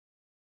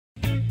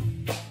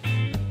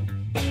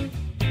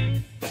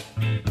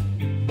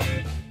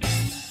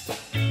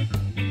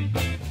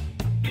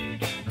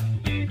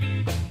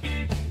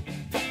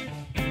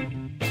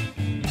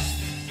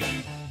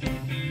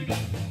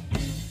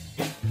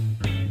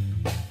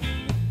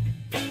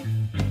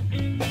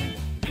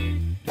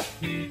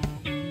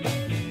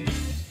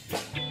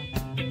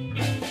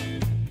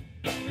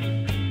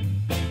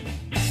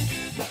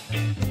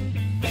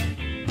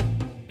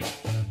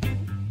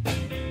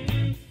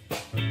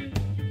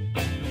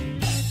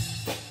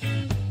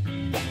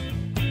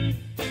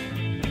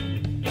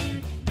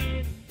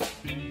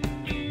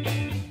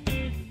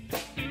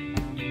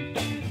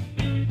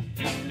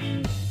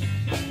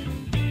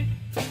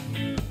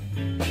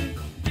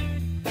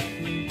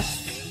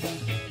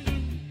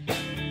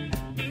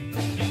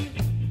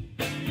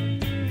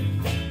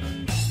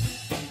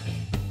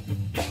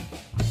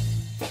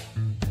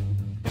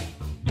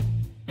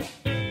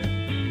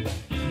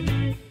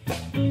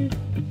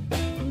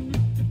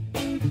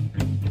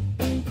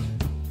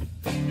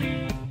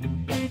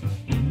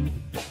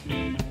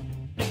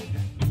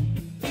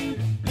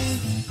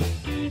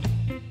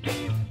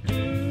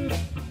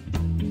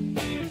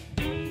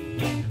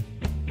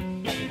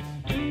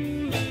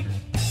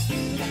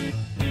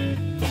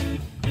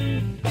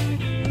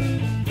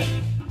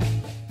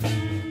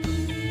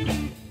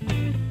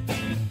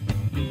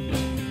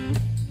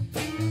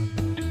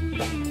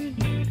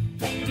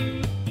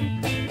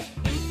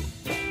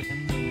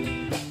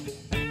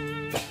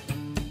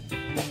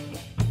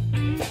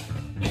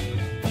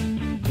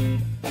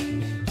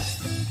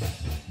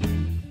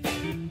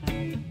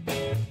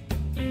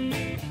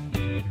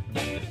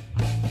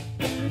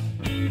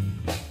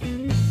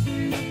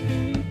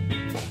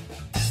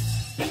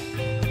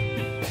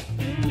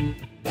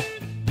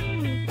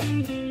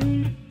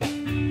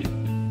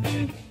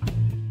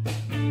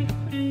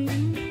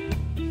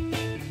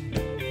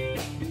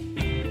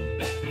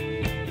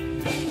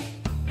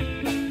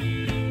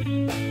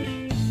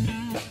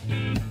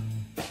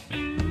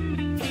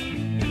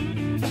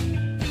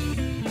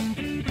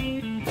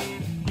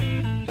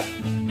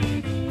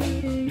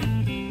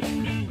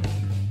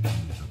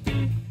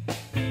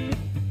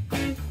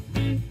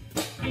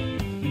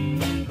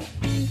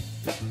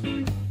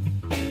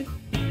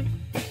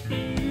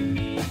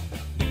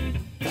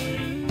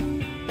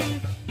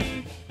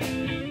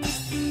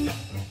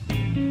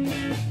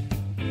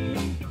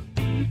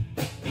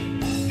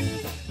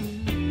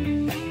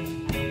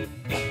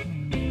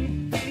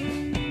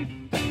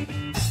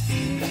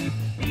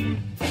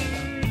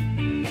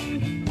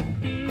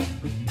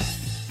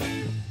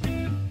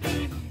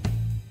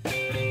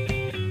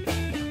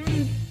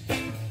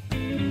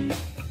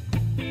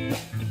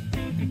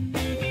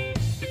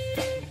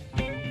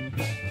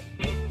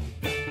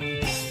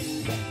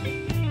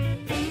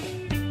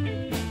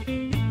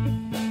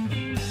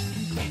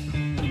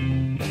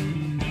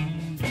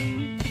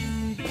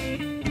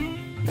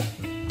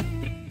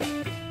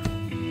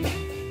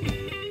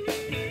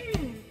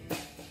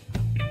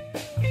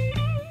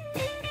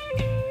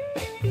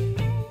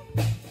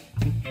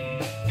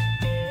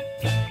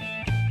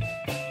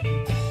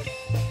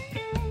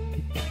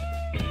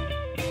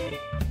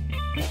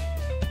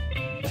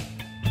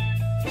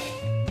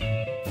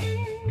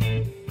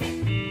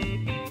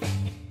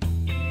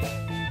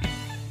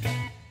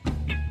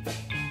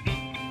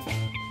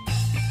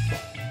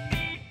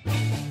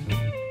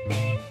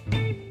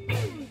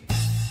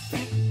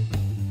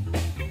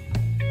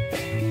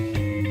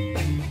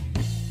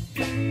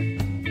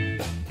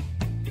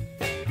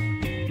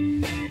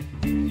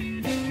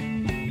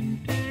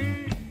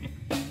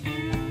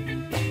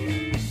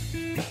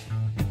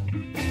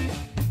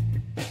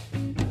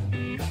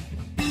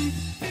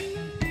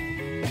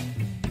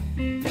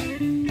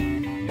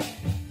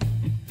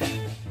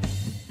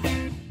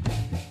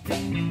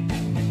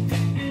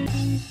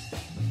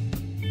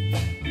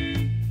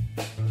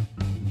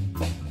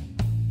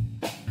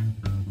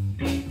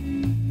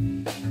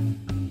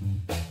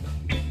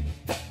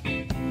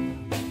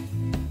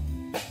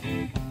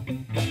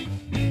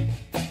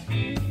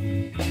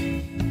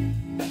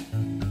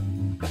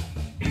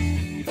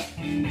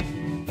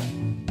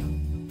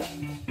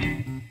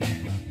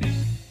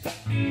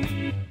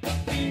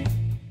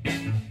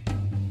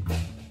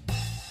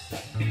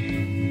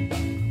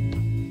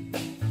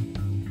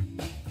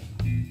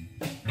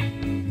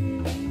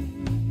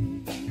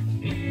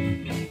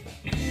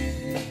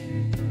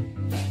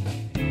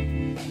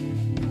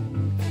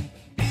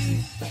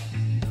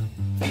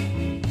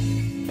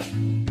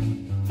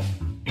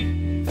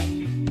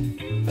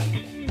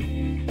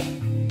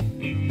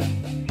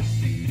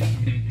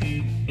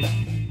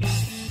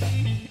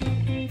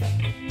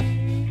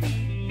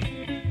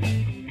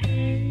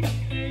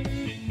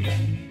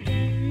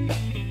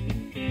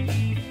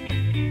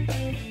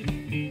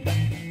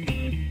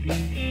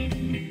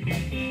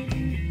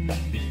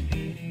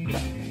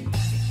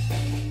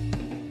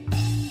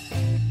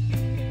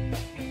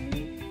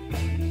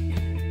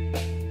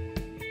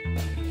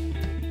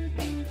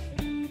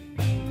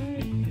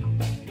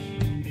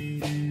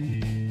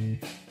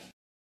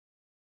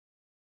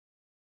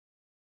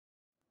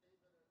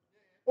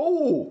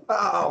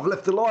I've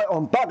left the light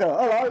on. Bugger.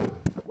 Hello.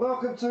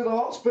 Welcome to the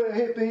Hotspur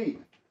Hippie.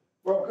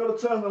 Well, I've got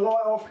to turn the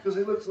light off because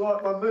it looks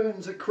like my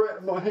moon's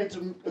my head's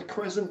a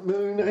crescent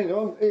moon. Hang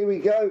on. Here we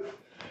go.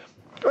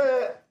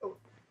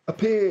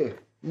 Appear.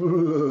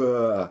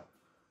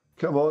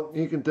 Come on.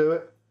 You can do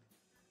it.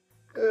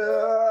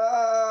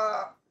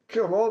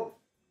 Come on.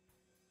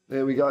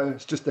 There we go.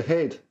 It's just a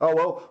head. Oh,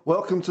 well.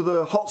 Welcome to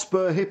the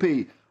Hotspur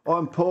Hippie.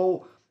 I'm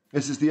Paul.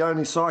 This is the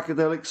only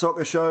psychedelic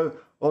soccer show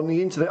on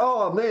the internet.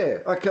 Oh, I'm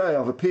there. Okay,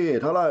 I've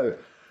appeared. Hello.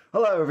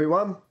 Hello,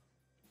 everyone.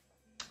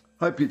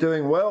 Hope you're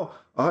doing well.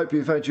 I hope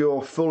you've had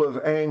your full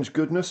of Ange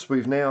goodness.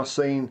 We've now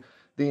seen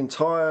the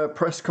entire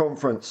press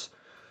conference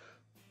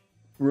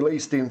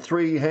released in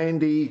 3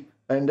 handy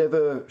and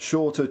ever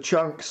shorter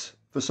chunks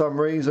for some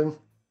reason.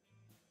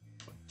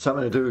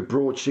 Something to do with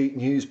broadsheet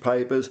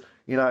newspapers,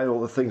 you know, all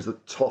the things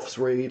that toffs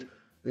read.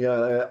 You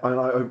know, and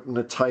I open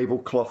a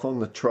tablecloth on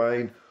the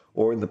train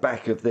or in the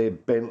back of their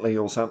Bentley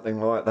or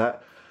something like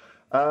that.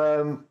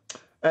 I'll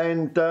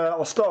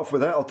start off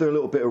with that. I'll do a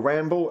little bit of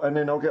ramble and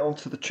then I'll get on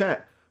to the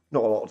chat.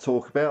 Not a lot to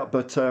talk about,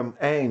 but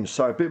Ange.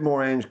 So a bit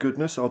more Ange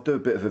goodness. I'll do a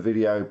bit of a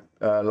video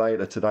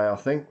later today, I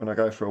think, when I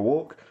go for a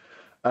walk.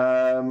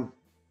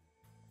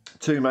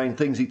 2 main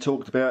things he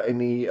talked about in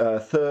the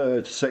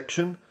 3rd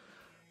section,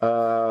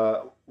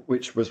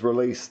 which was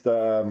released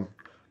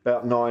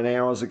about 9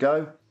 hours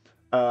ago.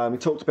 He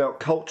talked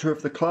about culture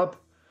of the club.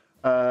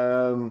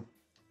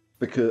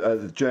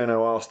 Because the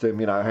journo asked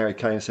him, you know, Harry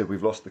Kane said,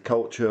 we've lost the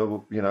culture.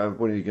 You know,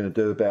 what are you going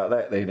to do about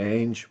that then,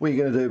 Ange? What are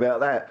you going to do about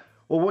that?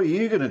 Well, what are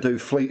you going to do,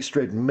 Fleet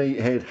Street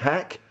meathead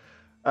hack?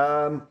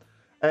 I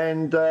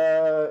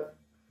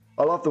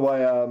love the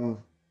way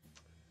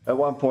at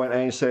one point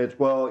Ange said,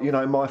 well, you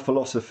know, my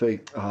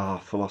philosophy.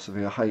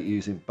 Philosophy. I hate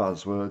using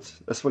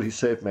buzzwords. That's what he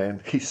said,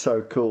 man. He's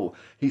so cool.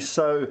 He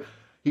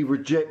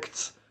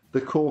rejects the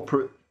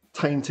corporate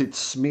tainted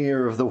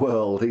smear of the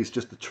world. He's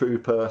just a true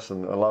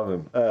person. I love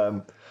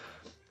him.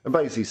 And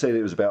basically said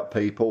it was about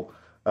people.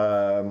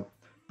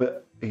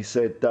 But he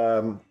said,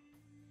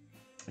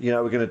 you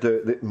know, we're going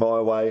to do it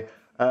my way.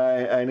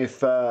 And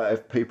if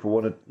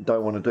people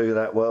don't want to do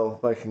that,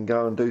 well, they can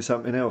go and do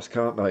something else,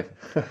 can't they?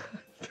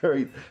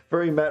 Very,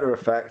 very matter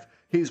of fact.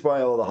 His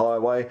way or the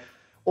highway.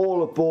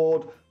 All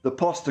aboard the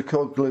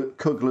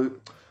Postecoglou.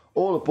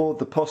 All aboard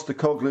the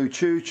Postecoglou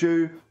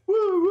choo-choo.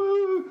 Woo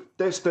woo.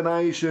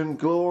 Destination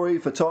glory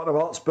for Tottenham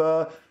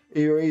Hotspur.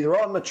 You're either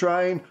on the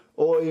train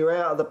or you're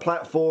out of the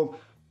platform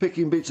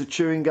picking bits of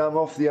chewing gum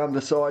off the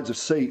undersides of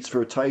seats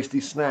for a tasty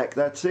snack.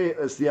 That's it.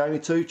 That's the only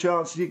 2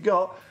 chances you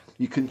got.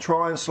 You can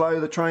try and slow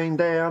the train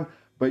down,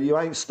 but you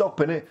ain't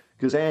stopping it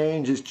because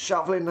Ange is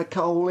shoveling the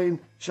coal in.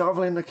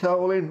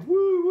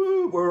 Woo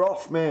woo. We're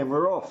off, man.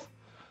 We're off.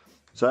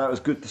 So that was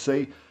good to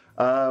see.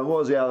 What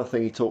was the other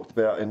thing he talked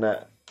about in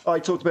that? Oh, he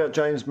talked about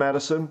James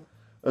Maddison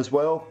as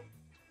well.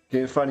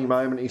 In a funny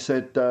moment, he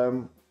said,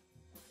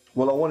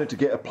 well, I wanted to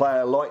get a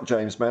player like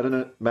James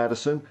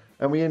Maddison,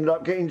 and we ended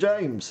up getting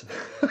James.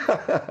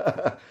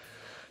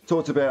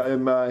 Talked about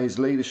him, his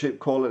leadership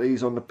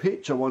qualities on the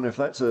pitch. I wonder if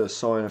that's a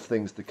sign of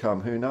things to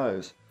come. Who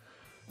knows?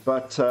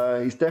 But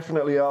he's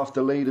definitely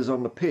after leaders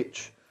on the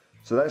pitch.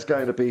 So that's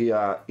going to be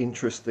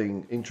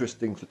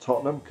interesting for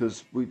Tottenham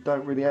because we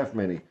don't really have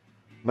many.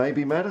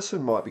 Maybe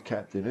Maddison might be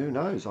captain. Who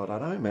knows? I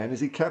don't know, man. Is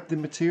he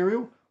captain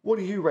material? What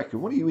do you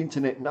reckon? What do you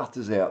internet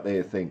nutters out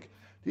there think?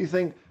 Do you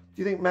think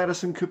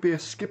Maddison could be a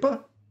skipper?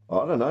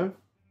 I don't know.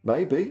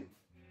 Maybe.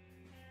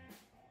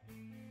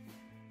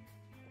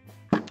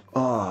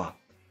 That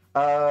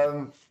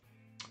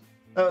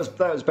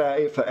was about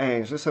it for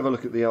Ange. Let's have a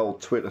look at the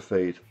old Twitter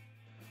feed.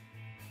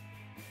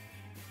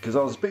 Because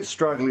I was a bit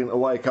struggling to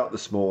wake up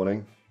this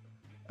morning.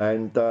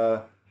 And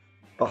I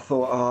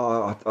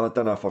thought, I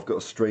don't know if I've got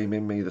a stream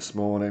in me this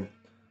morning.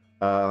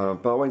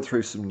 But I went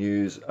through some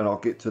news and I'll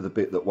get to the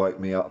bit that woke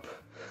me up.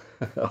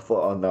 I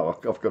thought, oh no,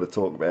 I've got to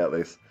talk about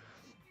this.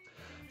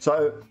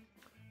 So,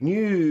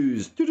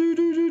 news.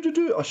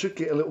 I should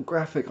get a little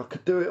graphic. I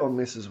could do it on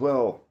this as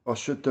well. I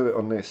should do it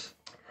on this.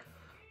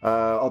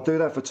 I'll do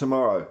that for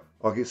tomorrow.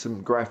 I'll get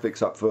some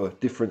graphics up for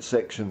different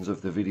sections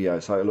of the video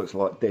so it looks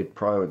like Dead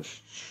Pro and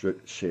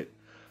shit.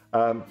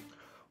 Well,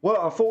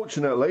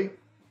 unfortunately,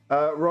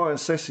 Ryan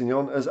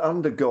Sessegnon has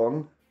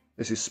undergone,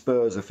 this is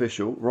Spurs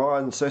official,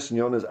 Ryan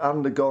Sessegnon has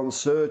undergone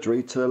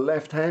surgery to the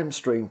left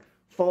hamstring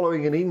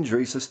following an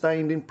injury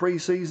sustained in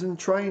pre-season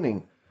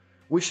training.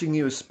 Wishing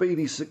you a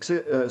speedy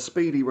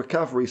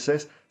recovery,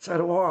 Sess.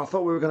 Said, I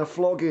thought we were going to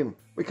flog him.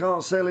 We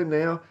can't sell him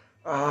now.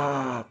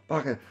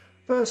 Bugger.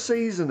 First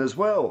season as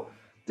well.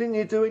 Didn't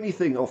you do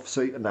anything off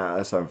season? Nah,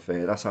 that's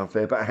unfair.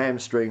 But a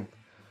hamstring,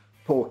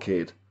 poor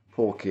kid.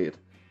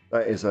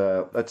 That's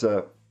a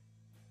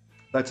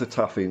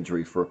tough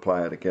injury for a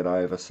player to get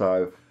over.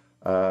 So,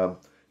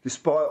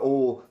 despite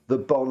all the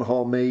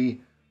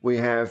bonhomie we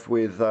have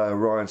with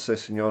Ryan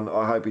Sessegnon,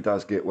 I hope he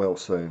does get well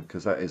soon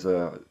because that is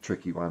a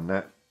tricky one.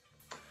 That.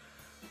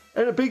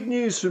 And a big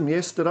news from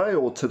yesterday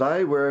or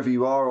today, wherever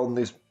you are on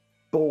this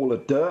ball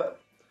of dirt,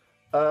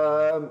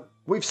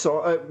 we've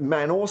saw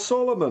Manor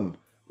Solomon.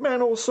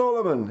 Manor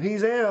Solomon,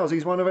 he's ours,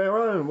 he's one of our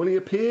own. Will he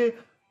appear?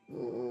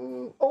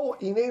 Oh,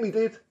 he nearly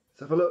did. Let's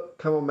have a look.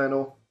 Come on,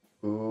 Manor.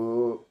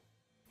 Ooh.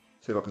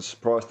 See if I can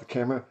surprise the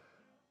camera.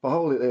 If I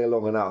hold it there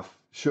long enough,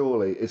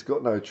 surely it's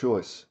got no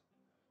choice.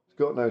 It's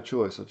got no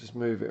choice. I'll just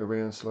move it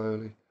around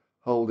slowly.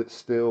 Hold it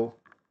still.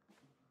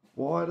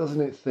 Why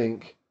doesn't it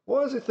think?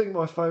 Why does it think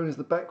my phone is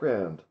the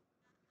background?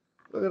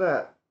 Look at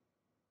that.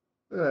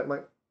 Look at that,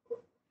 mate.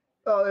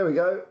 Oh, there we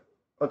go.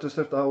 I just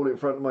have to hold it in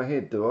front of my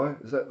head, do I?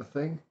 Is that the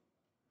thing?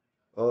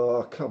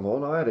 Oh, come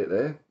on. I had it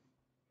there.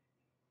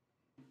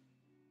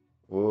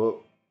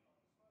 Whoa.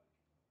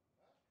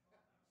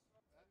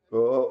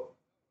 Oh.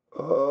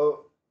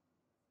 Oh.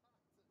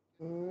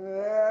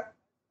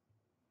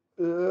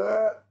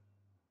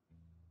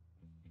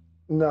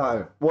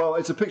 No. Well,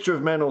 it's a picture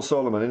of Manor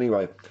Solomon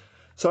anyway.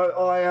 So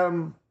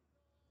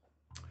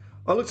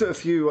I looked at a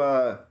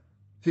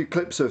few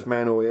clips of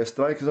Manor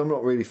yesterday because I'm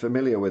not really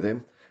familiar with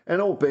him. And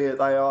albeit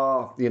they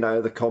are, you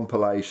know, the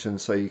compilation,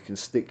 so you can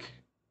stick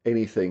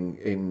anything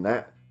in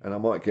that. And I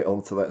might get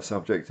onto that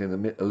subject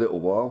in a little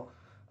while.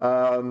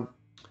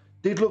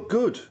 Did look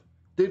good.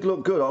 Did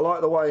look good. I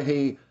like the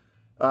way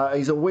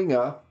he's a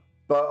winger,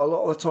 but a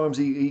lot of the times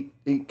he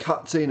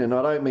cuts in, and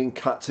I don't mean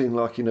cuts in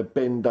like in a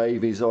Ben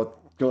Davies, I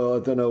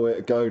don't know where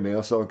to go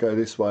now, so I'll go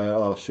this way.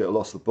 Oh shit, I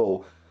lost the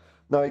ball.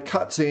 No, he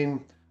cuts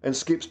in and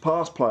skips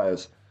past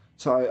players.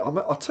 So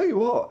I'll tell you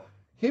what,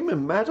 him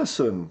and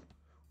Maddison,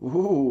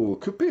 ooh,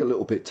 could be a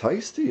little bit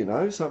tasty, you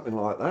know, something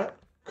like that.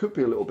 Could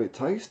be a little bit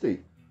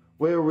tasty.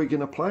 Where are we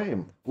going to play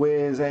him?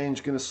 Where's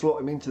Ange going to slot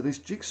him into this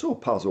jigsaw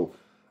puzzle?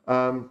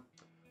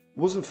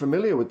 Wasn't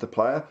familiar with the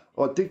player.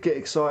 I did get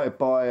excited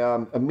by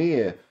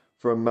Amir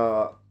from,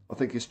 I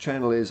think his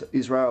channel is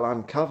Israel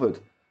Uncovered,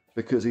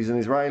 because he's an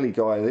Israeli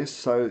guy, this.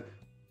 So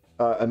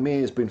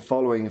Amir's been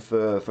following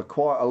for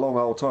quite a long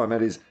old time,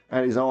 had his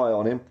eye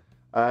on him,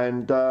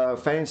 and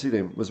fancied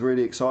him, was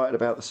really excited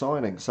about the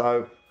signing.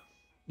 So,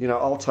 you know,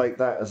 I'll take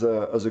that as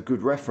a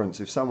good reference.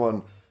 If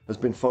someone has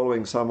been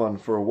following someone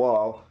for a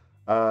while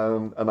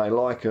and they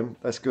like him,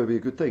 that's going to be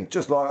a good thing.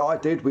 Just like I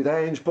did with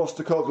Ange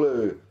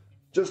Postecoglou.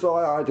 Just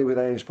like I did with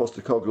Ange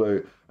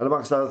Postecoglou. And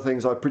amongst other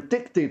things, I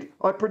predicted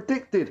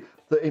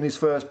that in his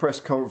first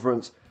press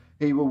conference,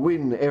 he will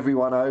win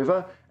everyone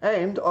over.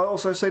 And I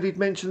also said he'd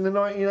mention the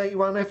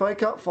 1981 FA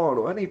Cup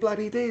final, and he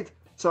bloody did.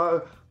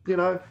 So, you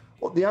know,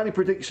 the only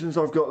predictions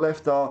I've got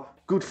left are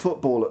good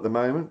football at the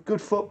moment,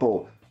 good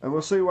football. And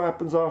we'll see what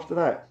happens after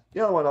that.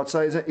 The other one I'd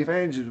say is that if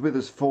Ange is with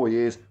us 4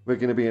 years, we're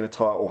going to be in a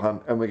title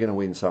hunt and we're going to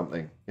win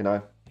something, you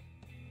know.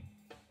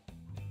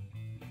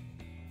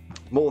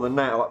 More than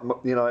that,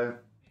 you know,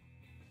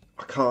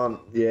 I can't,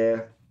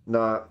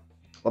 no,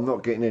 I'm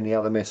not getting any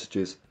other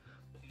messages.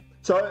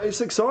 So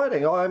it's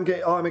exciting.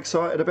 I'm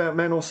excited about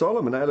Manor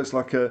Solomon. That looks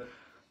like a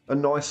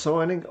nice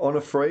signing on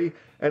a free,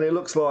 and it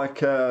looks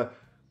like we're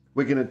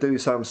going to do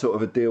some sort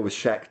of a deal with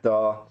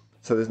Shakhtar.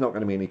 So there's not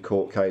going to be any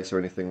court case or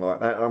anything like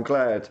that. And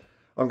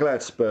I'm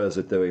glad Spurs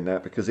are doing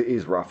that, because it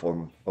is rough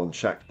on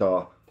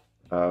Shakhtar,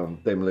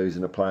 them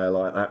losing a player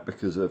like that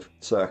because of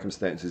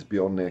circumstances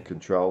beyond their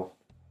control.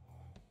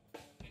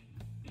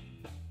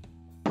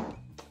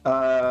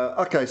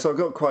 Okay, so I've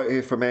got a quote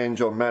here from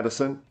Ange on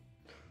Maddison.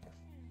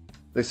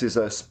 This is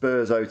a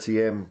Spurs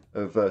OTM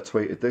have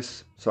tweeted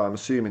this, so I'm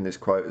assuming this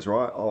quote is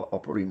right. I'll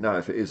probably know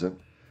if it isn't,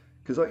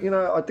 because you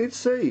know, I did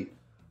see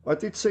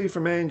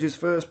from Ange's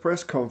first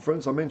press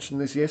conference, I mentioned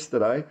this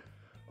yesterday,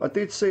 I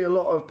did see a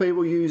lot of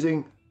people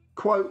using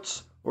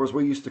quotes, or as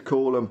we used to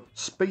call them,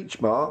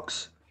 speech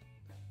marks,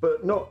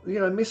 but not, you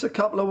know, miss a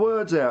couple of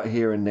words out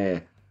here and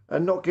there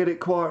and not get it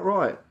quite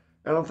right.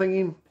 And I'm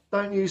thinking,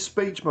 don't use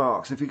speech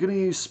marks. If you're going to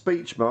use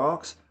speech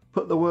marks,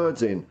 put the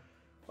words in.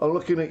 I'm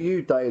looking at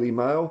you, Daily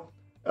Mail,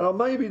 and I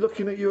may be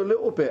looking at you a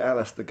little bit,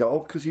 Alistair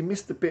Gold, because you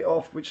missed a bit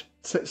off which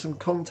sets some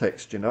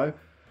context, you know.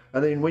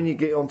 And then when you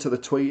get onto the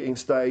tweeting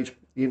stage,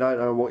 you don't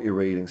know what you're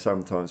reading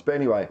sometimes. But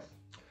anyway,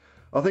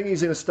 I think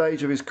he's in a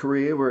stage of his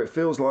career where it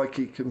feels like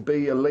he can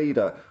be a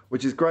leader,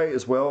 which is great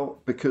as well,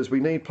 because we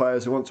need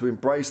players who want to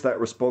embrace that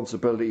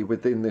responsibility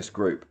within this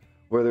group,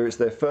 whether it's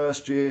their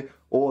first year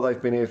or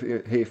they've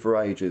been here for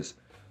ages.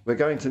 We're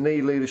going to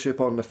need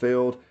leadership on the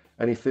field,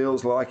 and he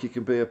feels like he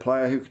can be a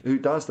player who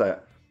does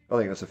that. I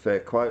think that's a fair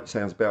quote.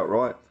 Sounds about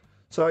right.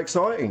 So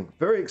exciting.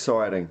 Very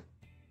exciting.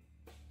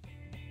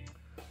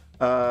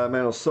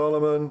 Manor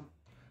Solomon.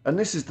 And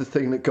this is the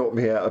thing that got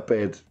me out of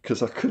bed,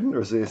 because I couldn't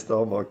resist.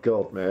 Oh, my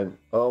God, man.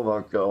 Oh,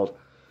 my God.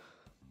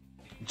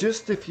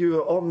 Just if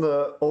you're on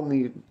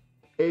the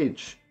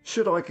edge,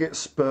 should I get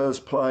Spurs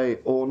play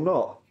or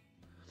not?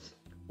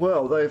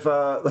 Well, they've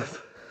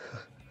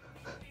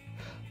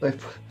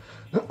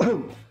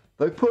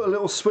put a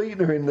little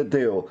sweetener in the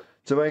deal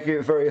to make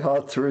it very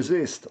hard to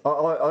resist.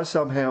 I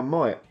somehow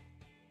might.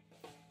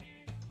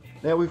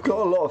 Now, we've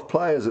got a lot of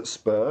players at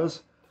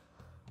Spurs,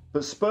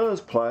 but Spurs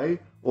play,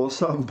 or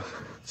some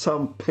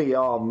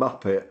PR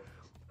muppet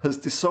has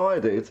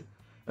decided,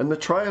 and the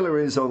trailer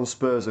is on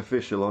Spurs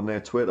Official on their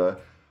Twitter.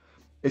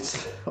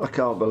 I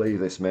can't believe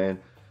this, man.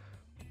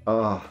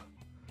 I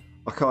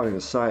can't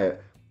even say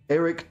it.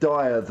 Eric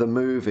Dier, the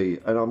movie,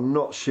 and I'm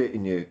not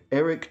shitting you.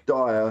 Eric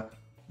Dier,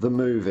 the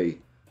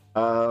movie.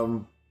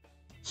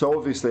 So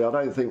obviously, I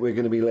don't think we're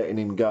going to be letting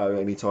him go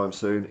anytime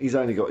soon. He's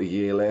only got a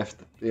year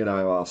left. You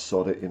know, I'll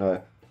sod it, you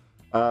know.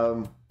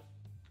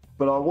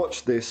 But I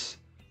watched this,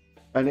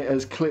 and it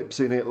has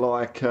clips in it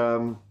like,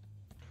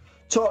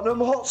 Tottenham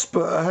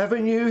Hotspur have a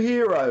new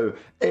hero,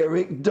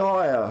 Eric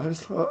Dier.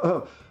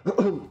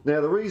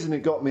 Now, the reason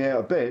it got me out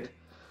of bed,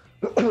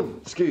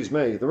 excuse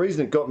me, the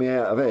reason it got me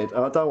out of bed,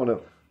 and I don't want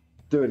to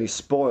do any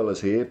spoilers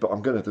here, but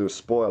I'm going to do a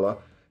spoiler,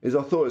 is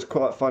I thought it was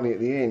quite funny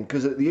at the end,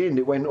 because at the end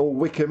it went all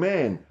Wicker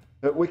Man.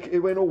 It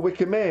went all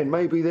Wicker Man.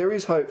 Maybe there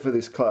is hope for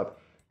this club,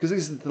 because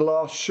this is the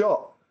last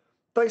shot.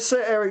 They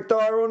set Eric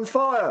Dier on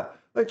fire.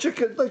 They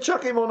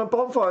chuck him on a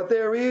bonfire.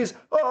 There he is.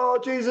 Oh,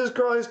 Jesus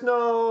Christ,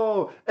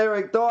 no.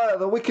 Eric Dier,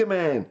 the Wicker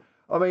Man.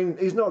 I mean,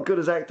 he's not good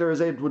as actor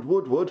as Edward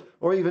Woodward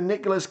or even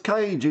Nicolas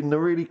Cage in the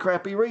really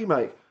crappy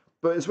remake.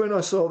 But it's when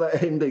I saw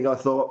that ending, I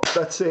thought,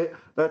 that's it.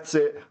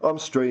 I'm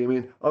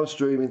streaming.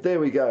 There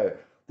we go.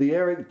 The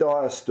Eric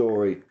Dier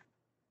story.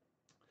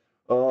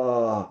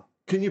 Oh,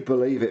 can you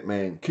believe it,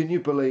 man? Can you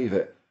believe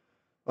it?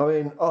 I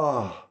mean,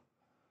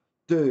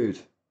 dude.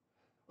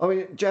 I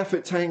mean,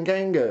 Japhet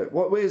Tanganga,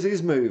 where's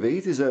his movie?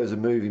 He deserves a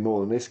movie more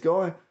than this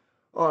guy.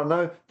 I don't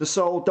know. The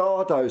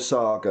Soldado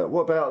saga.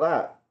 What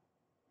about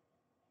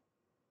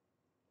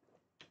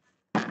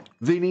that?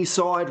 Vinny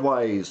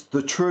Sideways.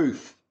 The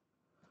Truth.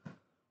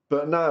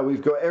 But no,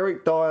 we've got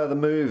Eric Dier, the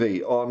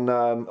movie,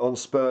 on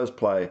Spurs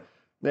Play.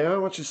 Now,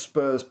 how much is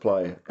Spurs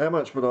Play? How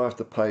much would I have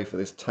to pay for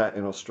this tat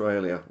in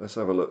Australia? Let's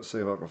have a look, see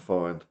if I can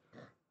find.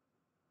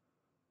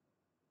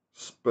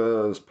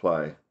 Spurs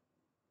Play.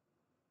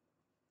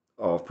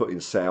 Oh, I've put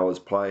in Sours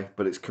Play,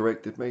 but it's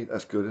corrected me.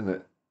 That's good, isn't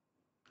it?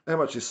 How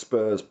much is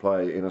Spurs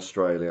Play in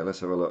Australia?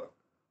 Let's have a look.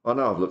 I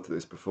know I've looked at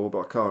this before, but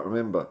I can't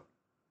remember.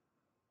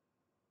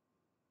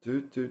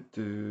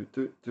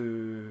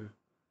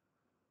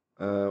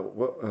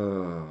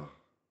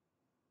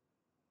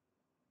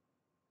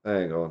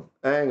 Hang on.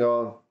 Haven't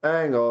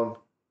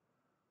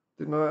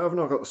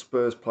I got the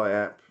Spurs Play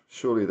app?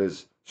 Surely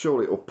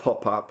it'll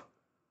pop up.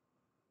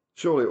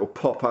 Surely it'll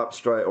pop up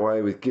straight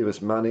away with give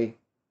us money.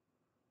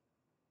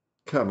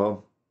 Come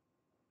on.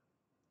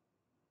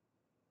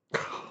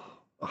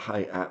 I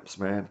hate apps,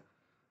 man.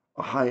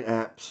 I hate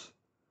apps.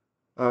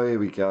 Oh, here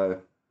we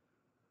go.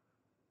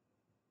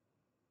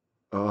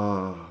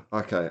 Oh,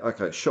 okay.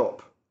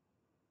 Shop.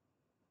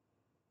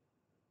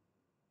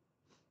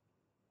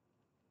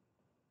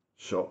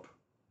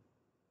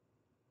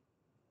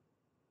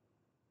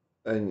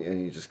 And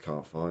you just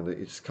can't find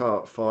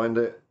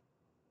it.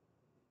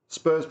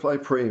 Spurs Play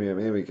Premium.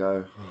 Here we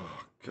go.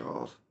 Oh,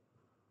 God.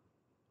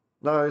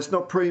 No, it's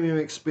not premium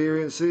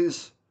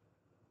experiences.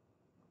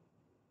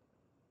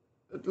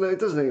 It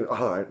doesn't even, I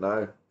don't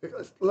know.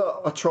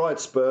 Look, I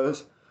tried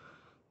Spurs.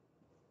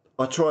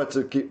 I tried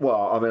to get,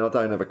 well, I mean, I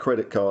don't have a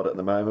credit card at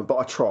the moment, but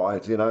I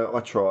tried,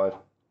 I tried.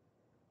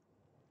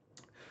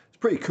 It's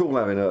pretty cool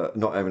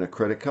not having a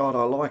credit card.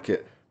 I like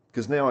it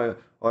because now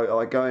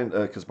I go in,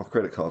 because my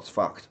credit card's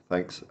fucked,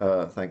 thanks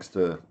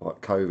to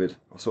like COVID.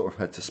 I sort of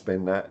had to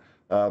spend that.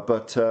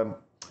 But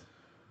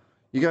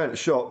you go into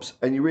shops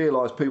and you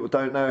realise people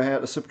don't know how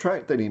to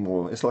subtract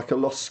anymore. It's like a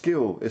lost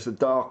skill. It's a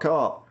dark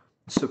art,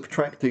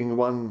 subtracting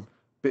one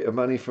bit of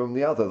money from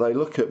the other. They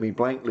look at me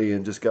blankly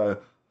and just go,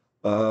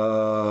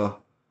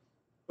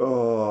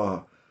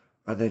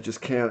 and they're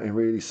just counting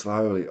really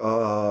slowly.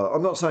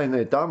 I'm not saying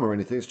they're dumb or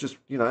anything. It's just,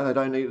 they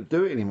don't need to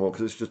do it anymore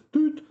because it's just,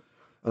 and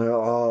they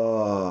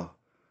go,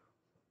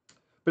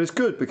 But it's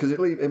good because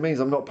it means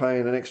I'm not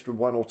paying an extra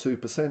 1 or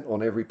 2%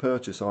 on every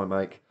purchase I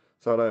make.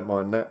 So I don't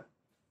mind that.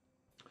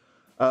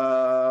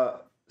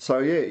 So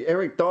yeah,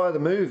 Eric Dier, the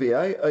movie,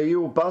 eh? Are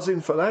you all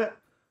buzzing for that?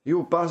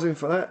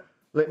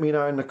 Let me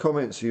know in the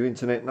comments, you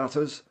internet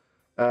nutters.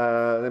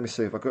 Let me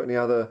see if I've got any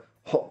other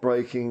hot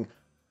breaking,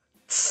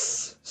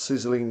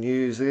 sizzling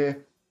news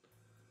here.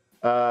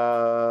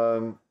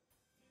 No,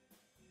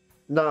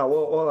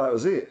 well, that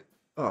was it.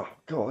 Oh,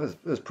 God,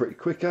 that was pretty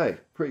quick, eh?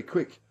 Pretty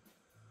quick.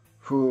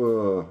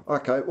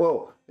 Okay,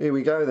 well, here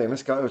we go then.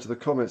 Let's go over to the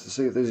comments to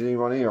see if there's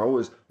anyone here. I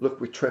always look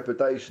with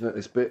trepidation at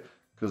this bit,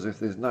 because if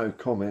there's no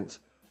comments,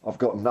 I've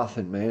got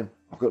nothing, man.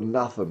 I've got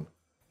nothing.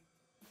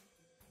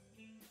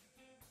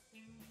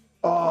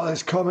 Oh,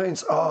 there's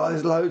comments. Oh,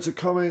 there's loads of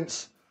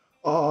comments.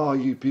 Oh,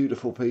 you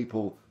beautiful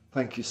people.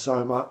 Thank you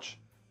so much.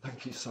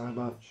 Thank you so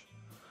much.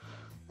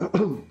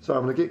 So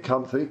I'm going to get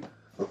comfy.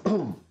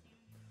 I'm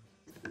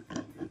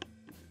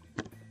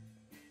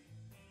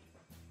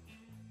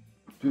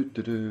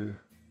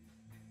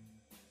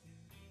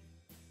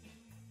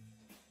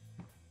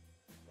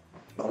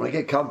going to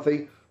get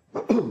comfy.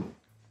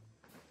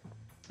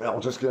 I'm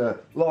just going to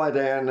lie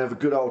down and have a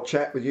good old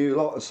chat with you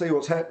lot and see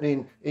what's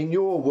happening in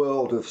your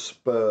world of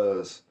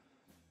Spurs.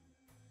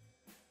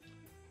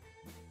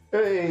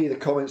 Hey, the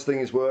comments thing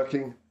is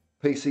working.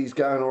 PC's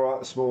going all right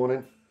this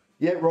morning.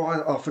 Yeah,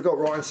 Ryan, I forgot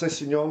Ryan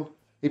Sessegnon.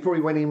 He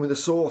probably went in with a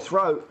sore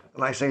throat.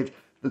 And they said,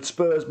 the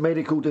Spurs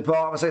medical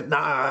department said,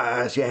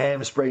 no, it's your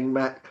hamstring,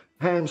 Matt.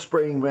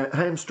 Hamstring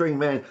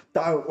man,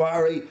 don't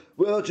worry.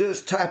 We'll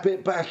just tap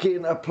it back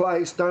into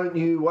place. Don't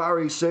you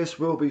worry, sis.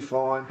 We'll be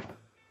fine.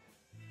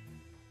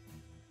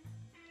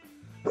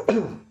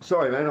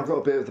 Sorry, man. I've got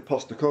a bit of the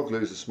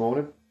Postacoglu's this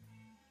morning.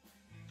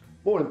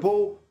 Morning,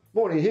 Paul.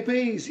 Morning,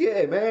 hippies.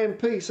 Yeah, man.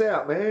 Peace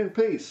out, man.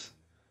 Peace.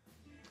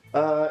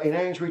 In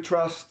Ange we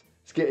trust.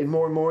 It's getting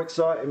more and more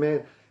exciting,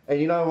 man. And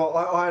you know what?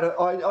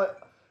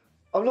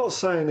 I'm not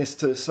saying this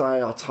to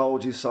say I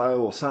told you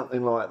so or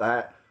something like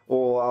that.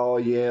 Or, oh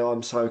yeah,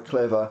 I'm so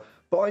clever.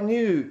 But I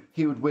knew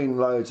he would win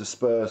loads of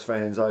Spurs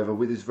fans over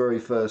with his very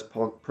first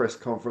press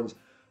conference.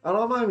 And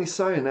I'm only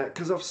saying that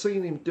because I've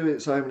seen him do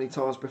it so many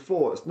times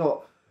before. It's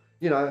not,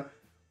 you know,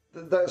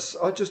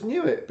 I just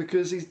knew it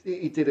because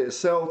he did it at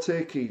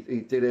Celtic. He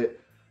did it,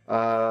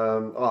 I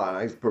don't know,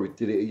 he probably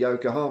did it at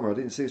Yokohama. I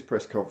didn't see his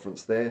press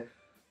conference there.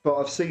 But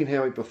I've seen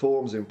how he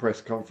performs in press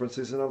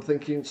conferences, and I'm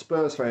thinking,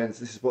 Spurs fans,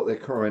 this is what they're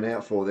crying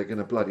out for. They're going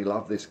to bloody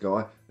love this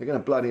guy. They're going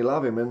to bloody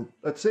love him, and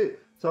that's it.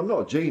 So I'm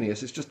not a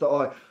genius. It's just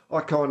that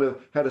I kind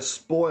of had a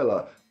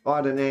spoiler. I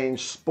had an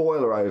Ange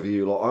spoiler over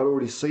you. Like, I'd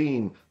already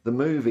seen the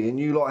movie, and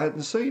you lot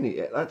hadn't seen it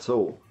yet. That's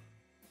all.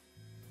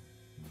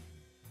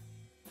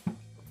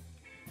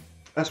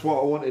 That's why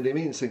I wanted him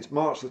in since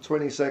March the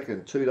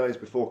 22nd, 2 days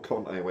before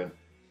Conte went.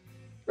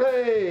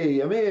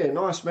 Hey, I'm here.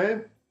 Nice,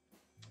 man.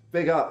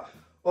 Big up.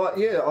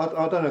 Yeah,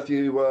 I don't know if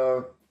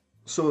you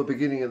saw the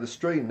beginning of the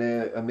stream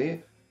there,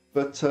 Amir,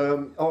 but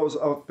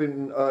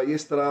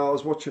yesterday I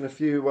was watching a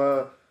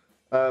few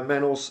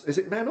Manors. Is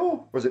it Manor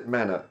or is it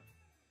Manor?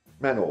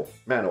 Manor.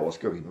 It's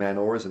got to be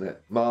Manor, isn't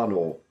it?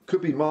 Marnor.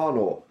 Could be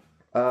Marnor.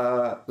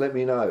 Let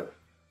me know.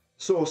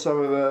 Saw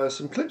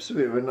some clips of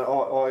him, and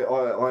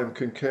I am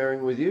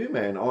concurring with you,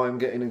 man. I'm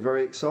getting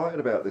very excited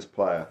about this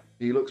player.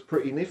 He looks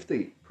pretty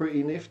nifty.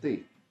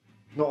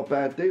 Not a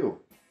bad deal.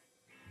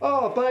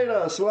 Oh,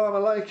 Beta,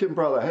 Assalamu alaikum,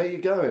 brother. How you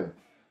going?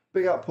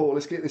 Big up, Paul.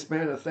 Let's get this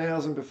man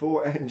 1,000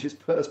 before Ange's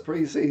first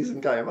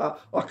pre-season game.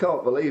 I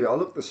can't believe it. I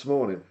looked this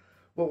morning.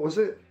 What was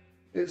it?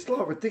 It's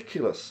like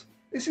ridiculous.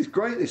 This is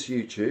great, this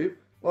YouTube.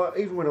 Like,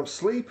 even when I'm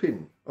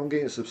sleeping, I'm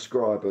getting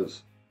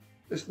subscribers.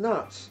 It's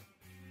nuts.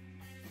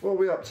 What are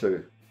we up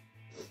to?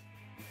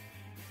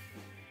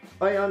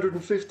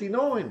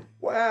 859.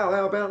 Wow,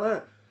 how about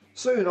that?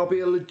 Soon I'll be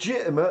a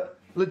legitimate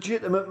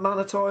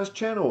monetized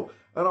channel.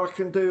 And I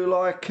can do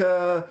like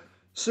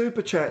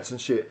super chats and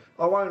shit.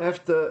 I won't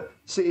have to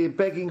sit here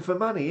begging for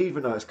money,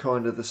 even though it's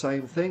kind of the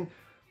same thing.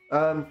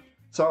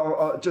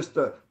 So just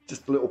a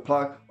little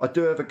plug. I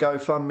do have a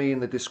GoFundMe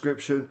in the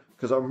description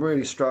because I'm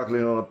really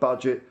struggling on a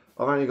budget.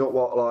 I've only got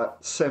like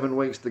 7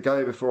 weeks to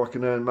go before I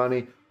can earn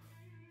money.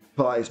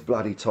 But it's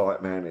bloody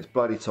tight, man. It's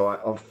bloody tight.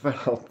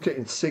 I'm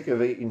getting sick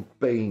of eating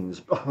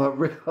beans. I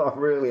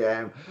really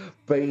am.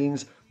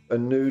 Beans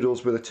and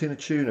noodles with a tin of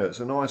tuna.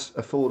 It's a nice,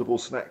 affordable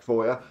snack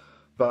for you.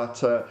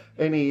 But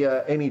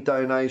any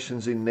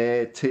donations in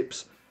there,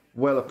 tips,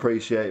 well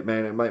appreciated,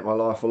 man. It'll make my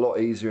life a lot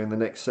easier in the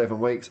next 7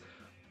 weeks.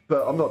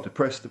 But I'm not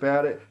depressed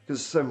about it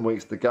because 7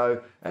 weeks to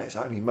go and it's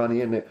only money,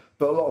 isn't it?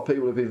 But a lot of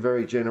people have been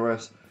very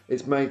generous.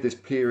 It's made this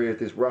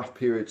rough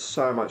period,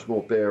 so much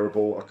more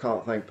bearable. I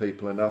can't thank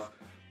people enough.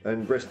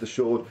 And rest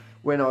assured,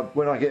 when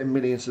I get 1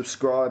 million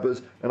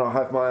subscribers and I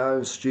have my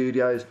own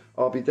studios,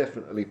 I'll be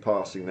definitely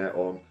passing that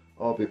on.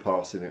 I'll be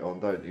passing it on.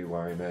 Don't you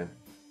worry, man.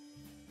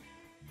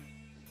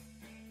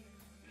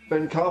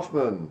 Ben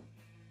Kaufman.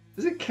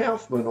 Is it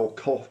Kaufman or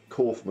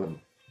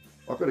Kaufman?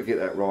 I've got to get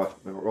that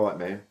right,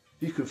 man.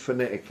 If you could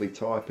phonetically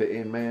type it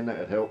in, man,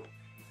 that'd help.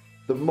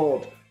 The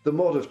mod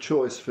of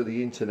choice for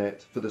the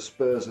internet, for the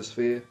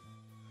Spursosphere.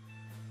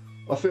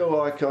 I feel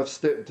like I've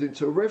stepped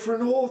into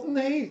Reverend Horton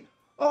Heat.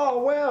 Oh,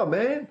 wow,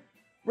 man.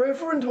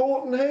 Reverend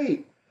Horton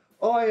Heat.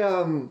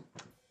 Oh,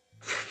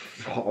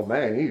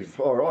 man,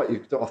 all right.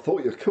 I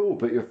thought you were cool,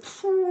 but you're...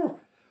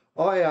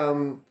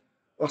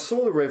 I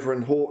saw the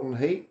Reverend Horton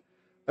Heat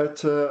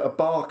at a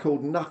bar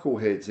called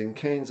Knuckleheads in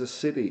Kansas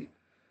City,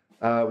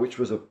 which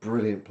was a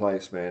brilliant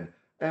place, man.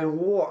 And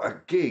what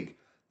a gig.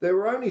 There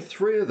were only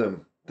 3 of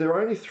them. There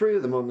were only 3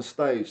 of them on the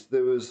stage.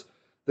 There was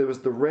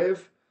the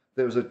Rev,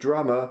 there was a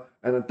drummer,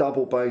 and a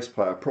double bass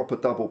player, a proper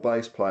double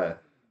bass player.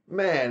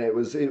 Man, it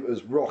was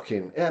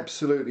rocking,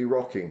 absolutely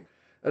rocking.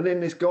 And then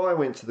this guy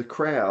went to the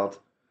crowd,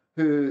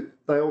 who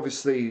they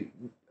obviously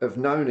have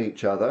known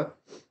each other,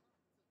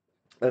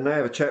 and they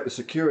have a chat with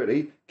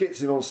security,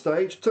 gets him on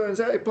stage, turns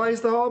out he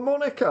plays the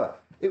harmonica.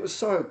 It was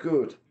so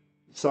good.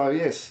 So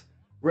yes,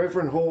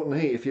 Reverend Horton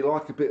Heat, if you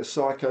like a bit of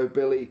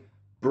psychobilly,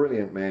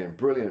 brilliant man,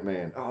 brilliant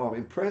man. Oh, I'm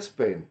impressed,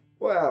 Ben.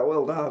 Wow,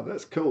 well done,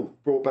 that's cool.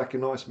 Brought back a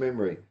nice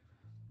memory.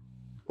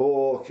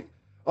 Oh,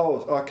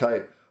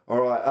 okay,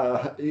 all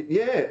right.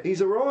 Yeah,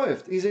 he's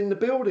arrived. He's in the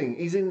building.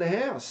 He's in the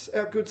house.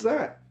 How good's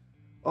that?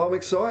 I'm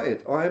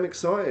excited. I am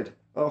excited.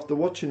 After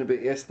watching a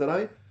bit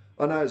yesterday,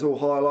 I know it's all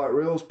highlight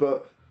reels,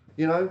 but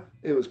you know,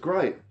 it was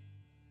great.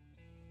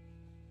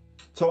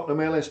 Tottenham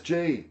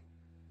LSG.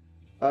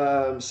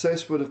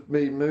 Cess would have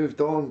been moved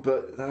on,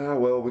 but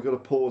well, we've got to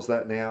pause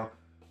that now.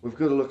 We've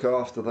got to look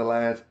after the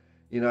lad.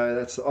 You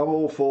know, I'm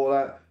all for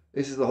that.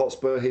 This is the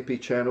Hotspur Hippie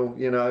channel,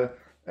 you know.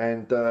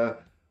 And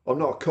I'm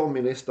not a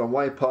communist. I'm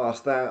way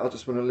past that. I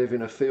just want to live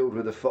in a field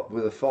with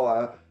a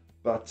fire.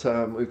 But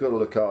we've got to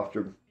look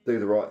after him, do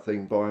the right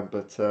thing by him.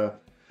 But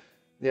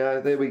yeah,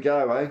 there we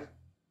go, eh?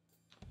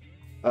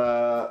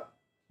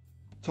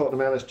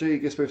 Tottenham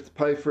LSG, guess we have to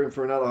pay for him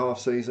for another half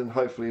season.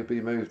 Hopefully he'll be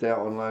moved out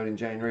on loan in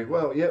January.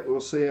 Well, yeah, we'll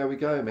see how we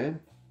go,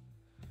 man.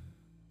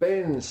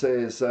 Ben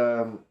says,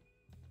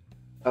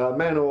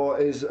 Manor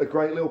is a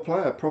great little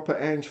player, proper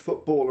Ange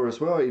footballer as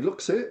well. He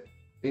looks it.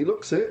 He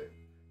looks it.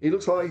 He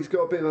looks like he's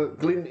got a bit of a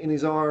glint in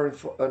his eye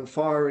and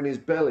fire in his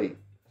belly.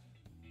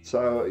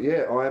 So,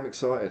 yeah, I am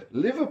excited.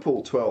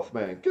 Liverpool 12th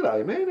man.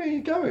 G'day, man. How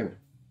you going?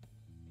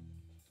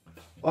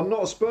 I'm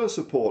not a Spurs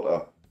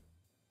supporter.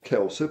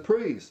 Quelle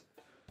surprise.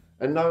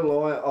 And no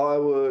lie, I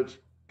would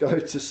go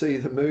to see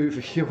the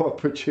movie you are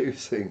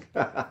producing.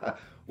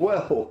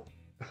 Well,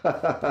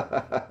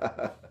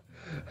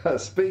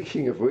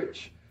 speaking of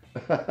which,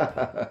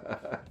 the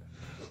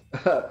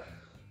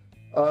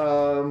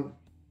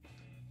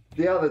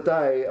other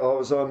day I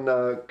was on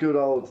good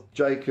old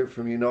Jacob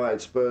from United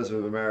Spurs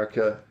of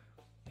America,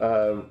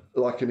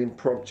 like an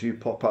impromptu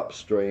pop-up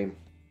stream.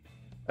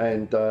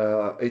 And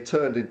it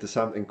turned into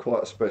something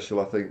quite special,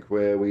 I think,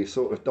 where we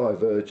sort of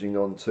diverging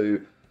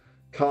onto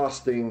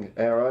casting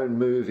our own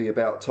movie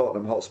about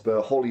Tottenham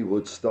Hotspur,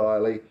 Hollywood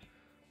style,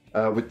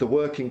 with the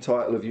working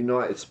title of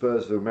United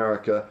Spurs of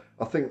America.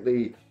 I think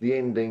the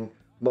ending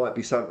might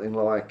be something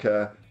like,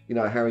 you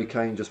know, Harry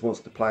Kane just wants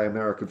to play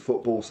American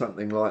football,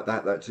 something like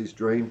that. That's his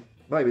dream.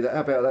 Maybe that.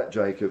 How about that,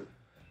 Jacob?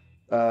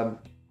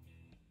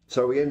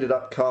 So we ended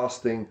up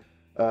casting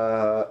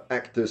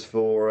actors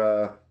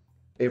for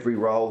every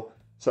role.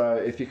 So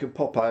if you can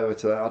pop over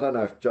to that, I don't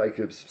know if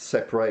Jacob's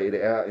separated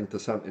it out into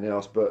something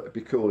else, but it'd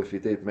be cool if you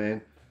did, man.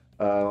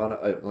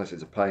 Unless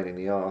it's a pain in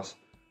the arse.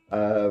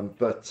 No,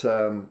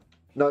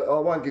 I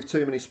won't give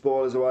too many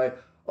spoilers away.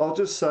 I'll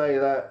just say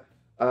that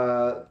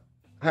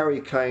Harry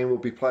Kane will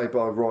be played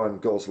by Ryan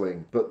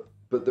Gosling, but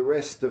the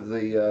rest of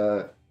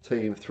the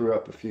team threw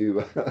up a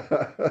few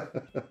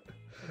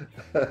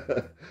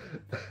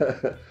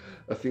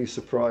a few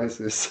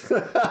surprises.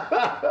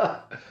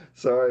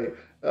 Sorry.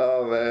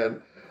 Oh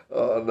man.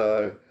 Oh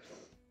no,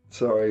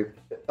 sorry.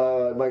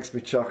 It makes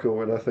me chuckle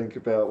when I think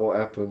about what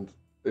happened.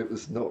 It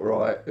was not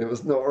right. It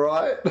was not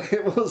right.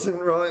 It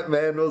wasn't right,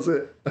 man, was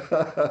it?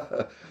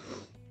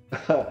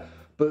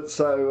 But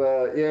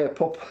so, yeah,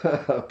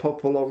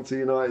 pop along to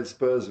United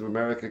Spurs of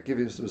America, give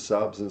him some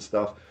subs and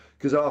stuff.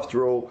 Because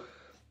after all,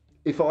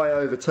 if I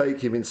overtake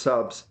him in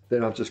subs,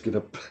 then I'm just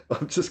gonna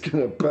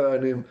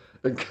burn him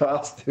and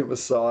cast him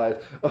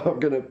aside. I'm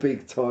gonna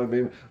big time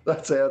him.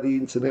 That's how the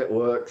internet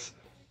works.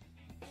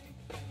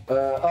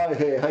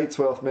 Hey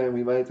 12th man,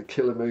 we made the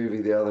killer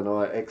movie the other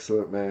night.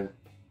 Excellent, man.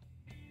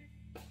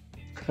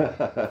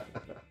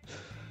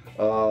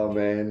 Oh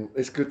man,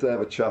 it's good to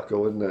have a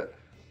chuckle, isn't it?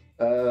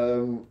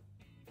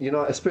 You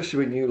know,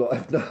 especially when you like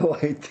have no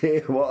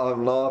idea what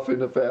I'm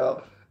laughing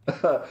about.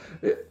 Oh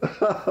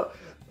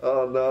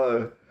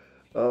no,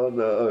 oh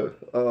no,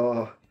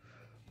 oh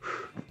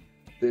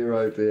dear,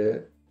 oh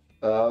dear.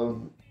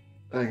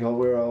 Hang on,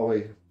 where are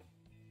we?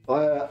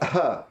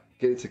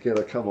 Get it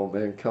together, come on,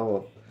 man, come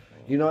on.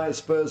 United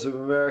Spurs of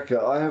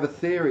America. I have a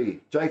theory.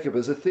 Jacob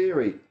has a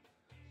theory.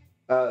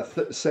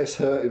 Sess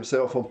hurt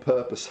himself on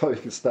purpose so he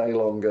can stay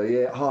longer.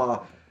 Yeah.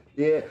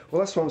 Yeah.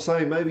 Well, that's what I'm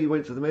saying. Maybe he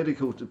went to the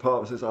medical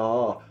department and says,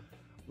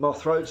 my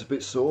throat's a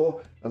bit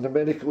sore. And the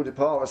medical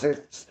department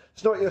says,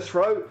 it's not your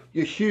throat.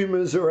 Your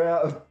humours are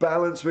out of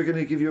balance. We're going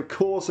to give you a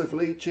course of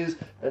leeches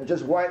and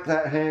just whack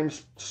that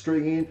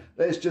hamstring in.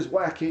 Let's just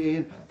whack it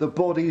in. The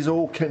body's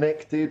all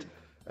connected.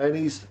 And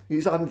he's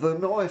under the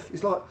knife.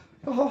 He's like,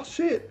 oh,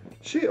 shit,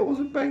 I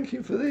wasn't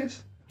banking for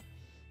this.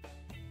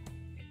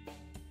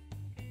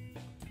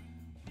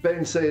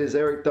 Ben says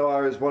Eric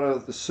Dier is one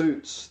of the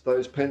suits.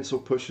 Those pencil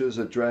pushers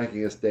are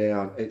dragging us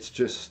down. It's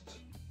just,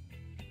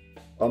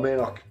 I mean,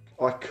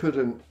 I could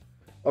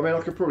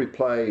probably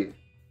play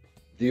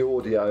the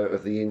audio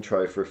of the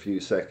intro for a few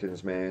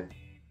seconds, man.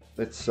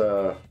 Let's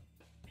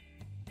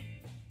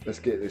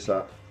get this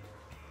up.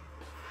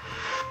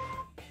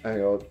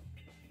 Hang on.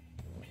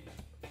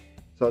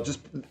 So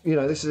just, you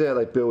know, this is how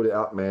they build it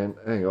up, man.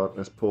 Hang on,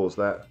 let's pause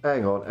that.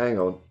 Hang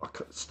on.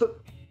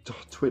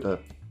 Twitter,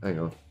 hang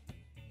on.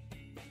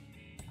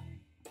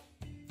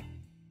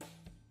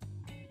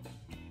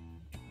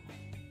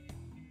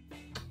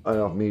 And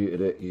I've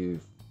muted it, you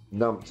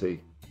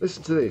numpty.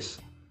 Listen to this.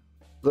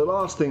 The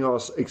last thing I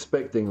was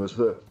expecting was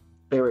for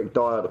Eric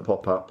Dier to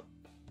pop up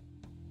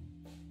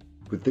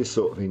with this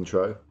sort of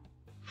intro.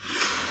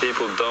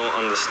 People don't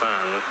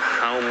understand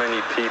how many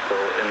people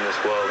in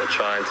this world are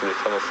trying to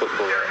become a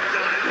footballer.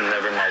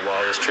 Never in my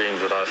wildest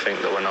dreams would I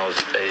think that when I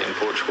was 8 in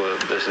Portugal,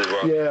 this is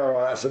right. Yeah, all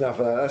right, that's enough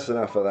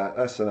of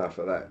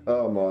that.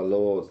 Oh my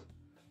lord.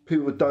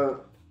 People don't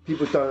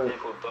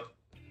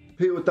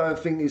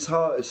think it's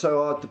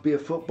so hard to be a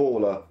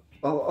footballer.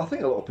 I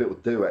think a lot of people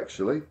do,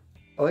 actually.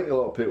 I think a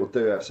lot of people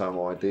do have some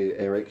idea,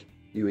 Eric,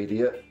 you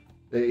idiot.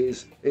 It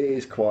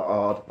is quite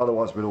hard.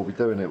 Otherwise we'd all be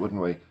doing it,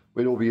 wouldn't we?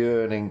 We'd all be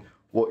earning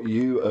what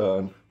you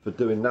earn for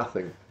doing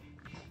nothing.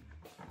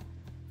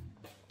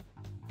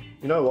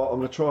 You know what? I'm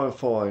going to try and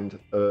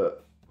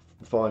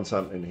find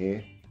something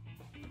here,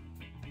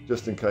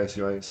 just in case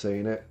you ain't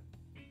seen it.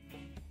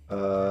 Hang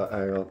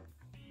on.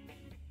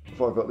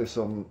 If I've got this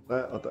on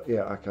that,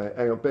 yeah, okay.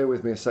 Hang on, bear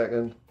with me a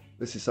second.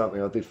 This is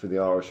something I did for the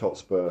Irish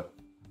Hotspur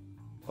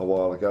a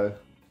while ago.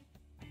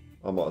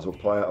 I might as well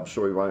play it. I'm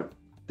sure he won't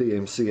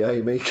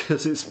DMCA me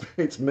because it's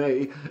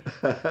me.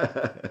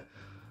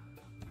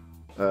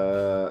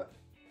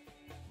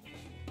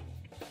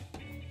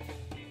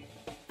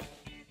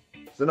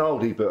 It's an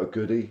oldie but a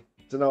goodie.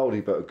 It's an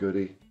oldie but a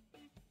goodie.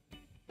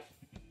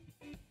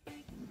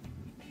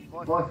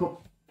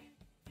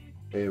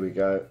 Here we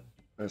go.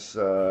 Let's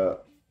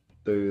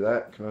do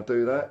that. Can I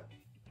do that?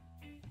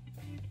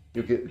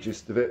 You'll get the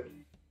gist of it.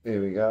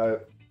 Here we go.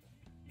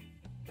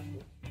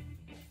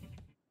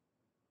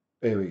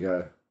 Here we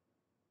go.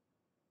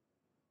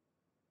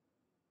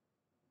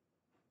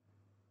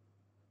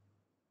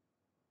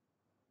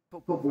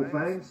 Football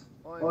fans,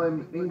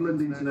 I'm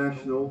England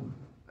international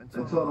and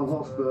Tottenham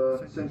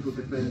Hotspur central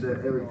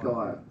defender Eric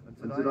Dier.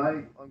 And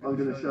today I'm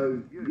going to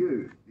show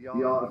you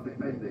the art of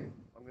defending.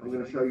 I'm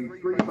going to show you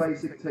 3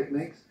 basic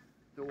techniques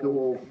that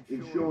will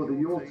ensure that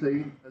your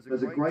team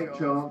has a great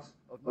chance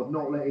of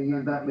not letting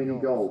in that many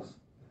goals.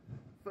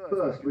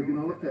 First, we're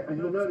going to look at, and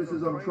you'll notice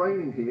as I'm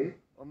training here,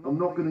 I'm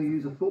not going to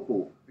use a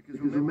football, because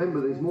remember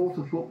there's more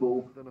to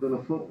football than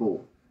a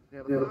football.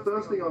 Now the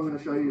first thing I'm going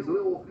to show you is a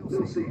little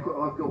secret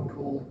I've got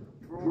called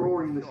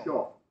drawing the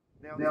shot.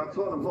 Now at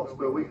Tottenham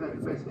Hotspur we've had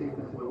the best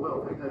keepers in the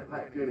world. We've had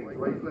Pat Jennings,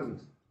 Ray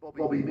Clemens,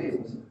 Bobby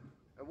Mims.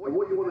 And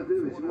what you want to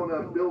do is you want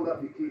to build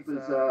up your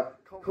keeper's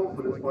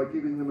confidence by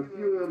giving them a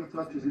few early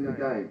touches in the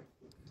game.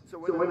 So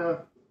when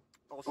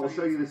I'll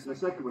show you this in a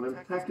second, when an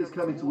attacker's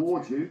coming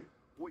towards you,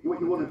 what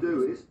you want to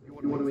do is you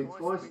want to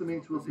entice them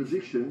into a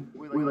position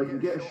where they can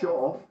get a shot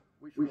off,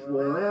 which will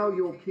allow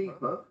your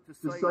keeper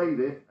to save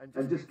it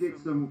and just get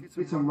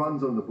some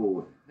runs on the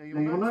board.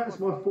 Now you'll notice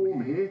my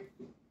form here.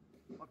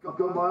 I've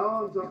got my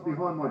arms up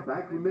behind my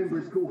back. Remember,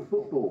 it's called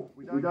football.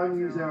 We don't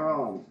use our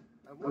arms.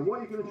 And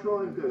what you're going to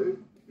try and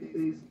do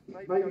is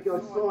maybe go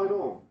side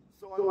on,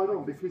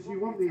 because you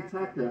want the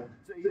attacker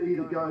to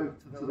either go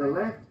to the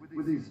left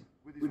with his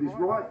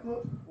right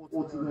foot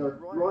or to the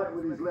right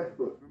with his left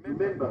foot.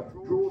 Remember,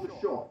 draw the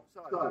shot.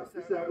 So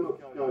this is how it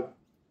looks. Go.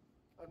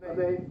 And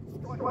then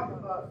strike the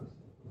post.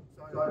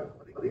 So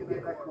I didn't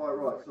get that quite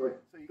right, sorry.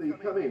 So you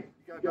come in,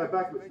 you go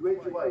backwards, you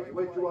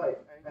edge away,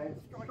 and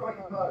strike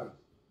a post.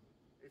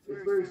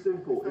 It's very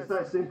simple. It's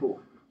that simple.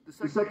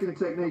 The second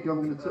technique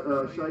I'm going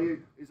to show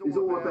you is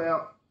all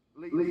about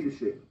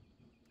leadership.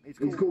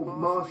 It's called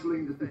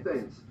marshalling the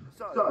defence.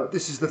 So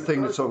this is the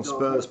thing that's on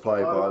Spurs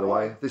play, by the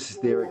way. This is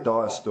the Eric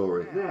Dier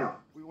story. Now,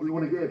 we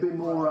want to get a bit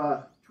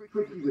more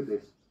tricky with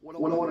this. What I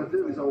want to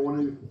do is I want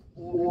to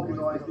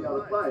organise the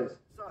other players.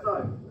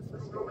 So,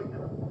 it's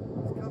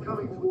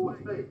coming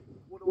towards me.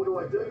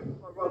 What do?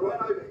 I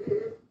run over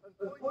here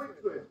and point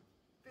to him.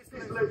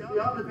 This lets the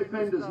other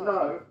defenders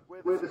know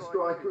where the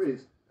striker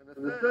is.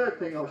 And the third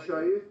thing I'll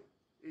show you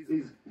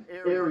is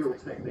aerial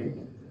technique.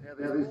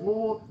 Now there's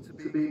more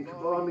to being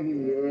commanding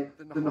in the air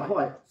than the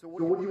height. So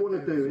what you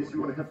want to do is you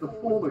want to have the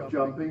form of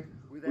jumping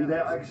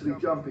without actually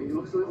jumping. It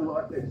looks a little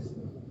like this.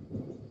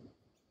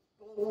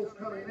 Ball's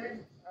coming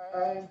in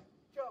and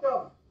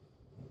jump.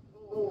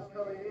 Ball's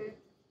coming in,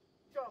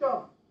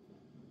 jump.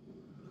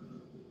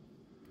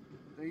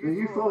 Now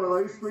you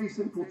follow those 3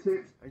 simple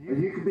tips and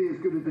you can be as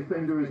good a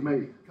defender as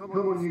me. Come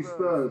on you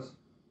Spurs,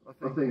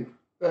 I think.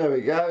 There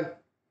we go.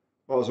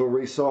 Might as well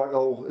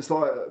recycle.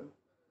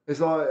 It's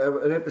like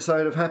an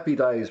episode of Happy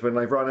Days when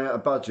they've run out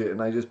of budget and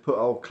they just put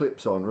old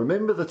clips on.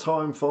 Remember the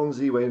time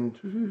Fonzie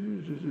went?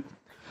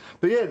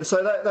 But yeah,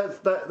 so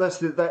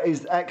that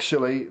is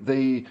actually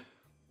the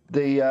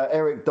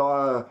Eric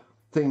Dier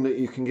thing that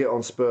you can get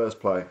on Spurs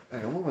play.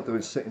 Hang on, what am I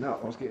doing? Sitting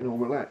up. I was getting all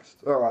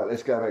relaxed. All right,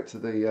 let's go back to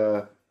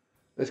the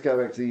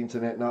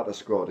Internet Nutter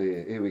Squad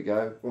here. Here we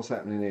go. What's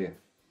happening here?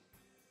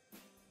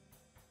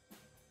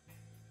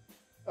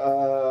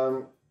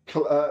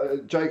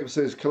 Jacob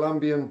says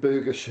Colombian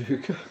Booger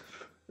Sugar.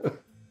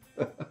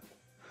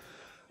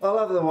 I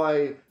love the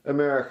way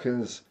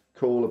Americans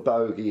call a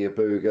bogey a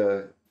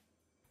booger.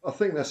 I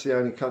think that's the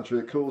only country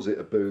that calls it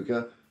a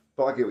booger,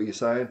 but I get what you're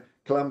saying.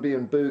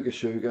 Colombian Booger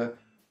Sugar,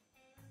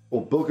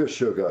 or Booger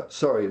Sugar.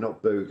 Sorry,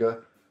 not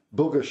booger.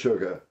 Booger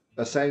Sugar.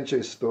 A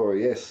Sanchez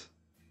story, yes.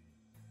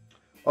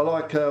 I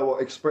like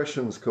what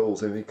Expressions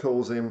calls him. He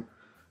calls him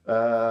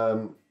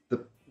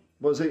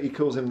he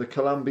calls him the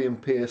Colombian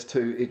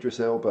PS2 Idris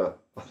Elba.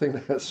 I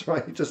think that's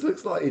right. He just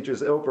looks like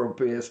Idris Elba on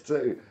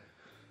PS2.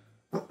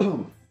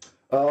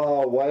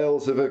 Oh,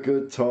 Wales have a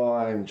good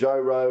time.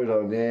 Joe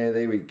Rodon. Yeah,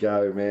 there we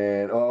go,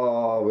 man.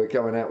 Oh, we're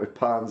going out with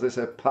puns. Let's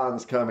have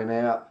puns coming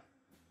out.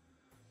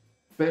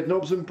 Bed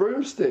knobs and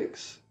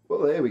broomsticks.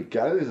 Well, there we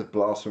go. There's a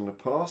blast from the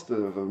past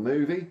of a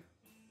movie.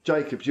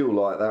 Jacob, you'll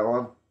like that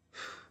one.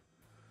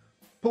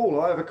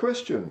 Paul, I have a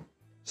question.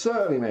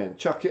 Certainly, man.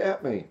 Chuck it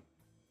at me.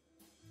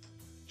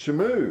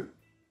 Shamu.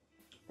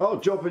 Oh,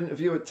 job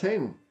interview at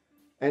 10.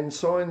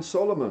 Ensign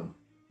Solomon.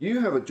 You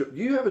have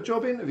a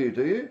job interview,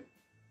 do you?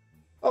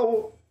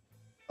 Oh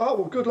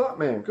well, good luck,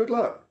 man. Good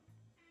luck.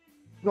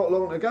 Not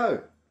long to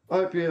go. I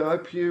hope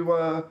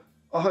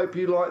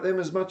you like them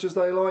as much as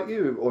they like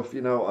you, or if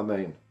you know what I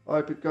mean. I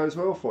hope it goes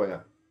well for you.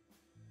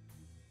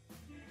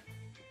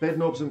 Bed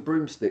knobs and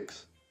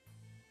broomsticks.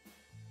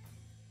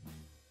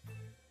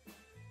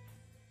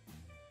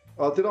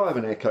 Oh, did I have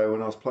an echo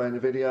when I was playing the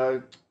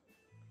video?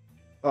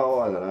 Oh,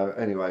 I don't know.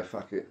 Anyway,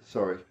 fuck it.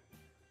 Sorry.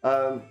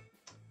 Do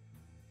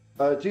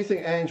you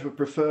think Ange would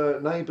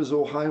prefer Neighbours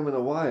or Home and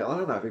Away? I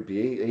don't know if he'd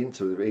be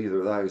into either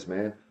of those,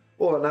 man.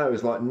 All I know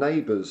is like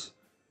Neighbours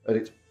at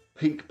its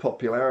peak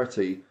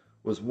popularity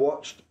was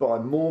watched by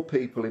more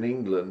people in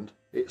England.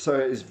 So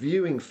its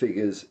viewing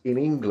figures in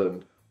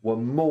England were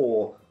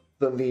more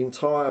than the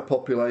entire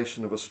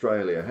population of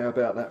Australia. How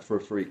about that for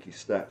a freaky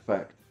stat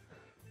fact?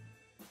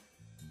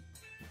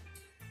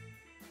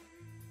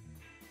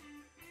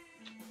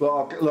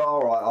 Look,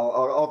 all right,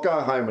 I'll go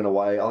Home and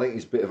Away. I think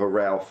he's a bit of a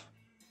Ralph.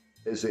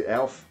 Is it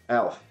Alf?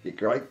 Alf, you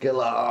great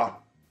killer.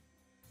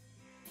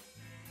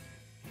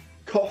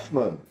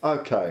 Kaufman.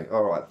 Okay,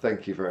 all right.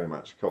 Thank you very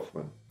much,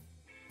 Kaufman.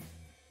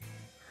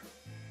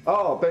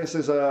 Oh, Ben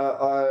says,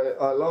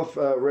 I love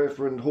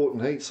Reverend Horton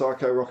Heat.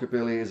 Psycho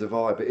Rockabilly is a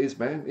vibe. It is,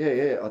 man.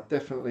 Yeah, I'd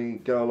definitely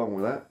go along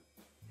with that.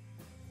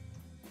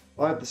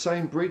 I had the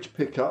same bridge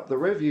pickup. The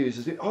Rev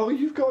uses it. Oh,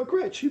 you've got a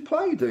Gretsch. You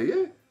play, do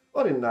you?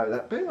 I didn't know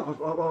that, Ben.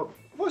 Have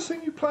I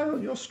seen you play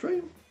on your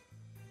stream?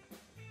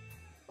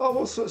 Oh,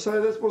 what sort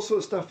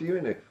of stuff are you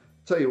into?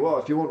 Tell you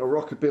what, if you want a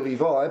rockabilly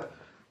vibe,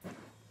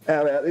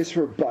 how about this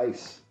for a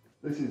bass?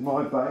 This is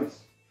my bass.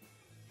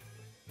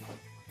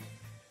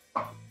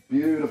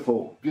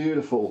 Beautiful,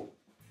 beautiful.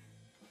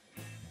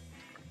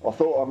 I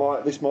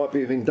thought this might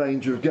be in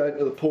danger of going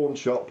to the pawn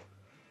shop,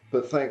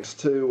 but thanks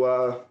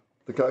to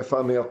the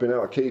GoFundMe, I've been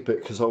able to keep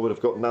it because I would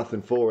have got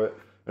nothing for it,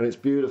 and it's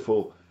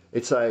beautiful.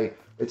 It's a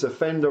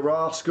Fender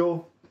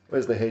Rascal.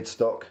 Where's the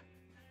headstock?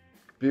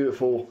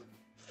 Beautiful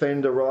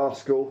Fender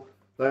Rascal.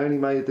 They only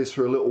made this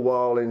for a little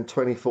while in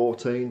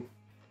 2014,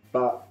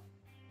 but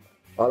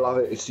I love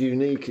it. It's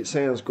unique. It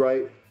sounds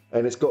great,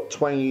 and it's got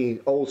twangy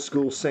old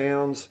school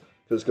sounds.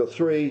 It's got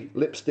 3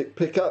 lipstick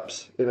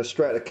pickups in a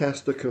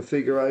Stratocaster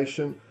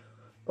configuration.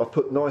 I've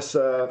put nice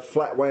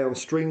flat wound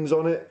strings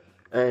on it,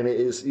 and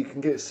you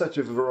can get such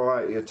a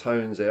variety of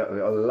tones out of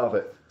it. I love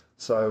it.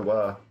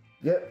 So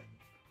yep,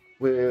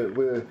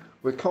 we're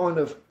kind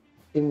of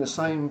in the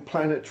same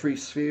planetary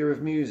sphere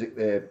of music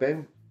there,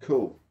 Ben.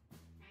 Cool.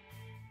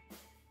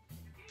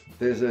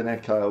 There's an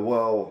echo.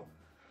 Well,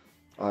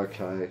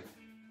 okay.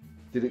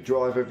 Did it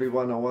drive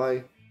everyone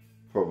away?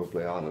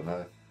 Probably, I don't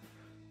know.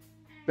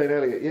 Ben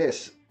Elliott,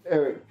 yes.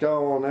 Eric,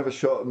 go on, have a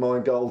shot at my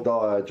gold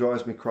Dier.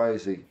 Drives me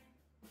crazy.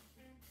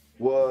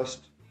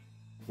 Worst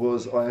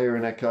was I hear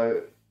an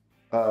echo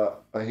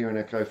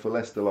for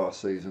Leicester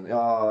last season.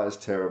 Ah, it's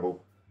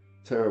terrible.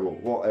 Terrible.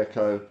 What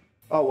echo?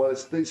 Oh, well,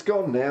 it's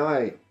gone now,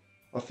 eh?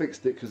 I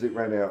fixed it because it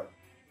ran out.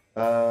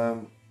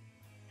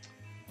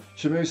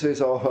 Shamu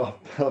says, oh,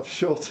 I'm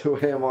sure to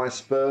wear my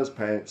Spurs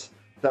pants.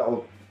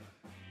 That'll...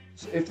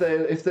 If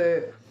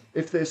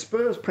they're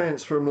Spurs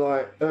pants from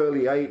like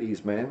early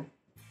 80s, man,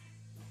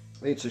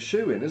 it's a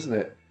shoe-in, isn't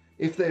it?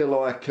 If they're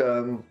like,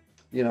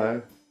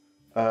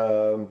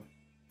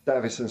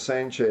 Davis and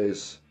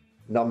Sanchez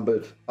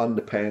numbered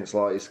underpants,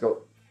 like it's got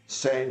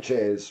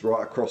Sanchez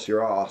right across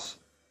your ass,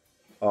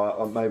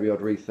 maybe I'd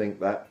rethink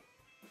that.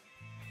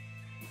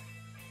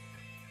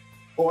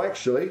 Or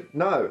actually,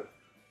 no,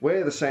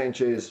 wear the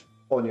Sanchez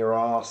on your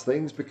ass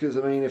things, because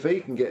I mean, if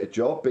he can get a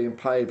job being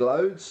paid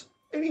loads,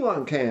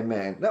 anyone can,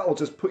 man. That'll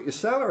just put your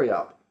salary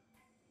up.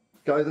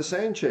 Go the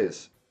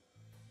Sanchez.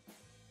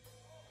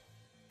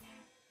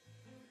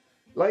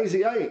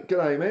 Lazy 8,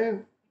 g'day,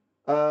 man.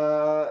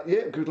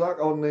 Yeah, good luck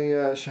on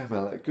the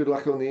Shamal. Good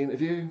luck on the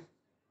interview.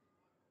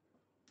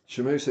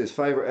 Shamu says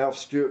favourite Alf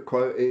Stewart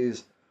quote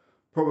is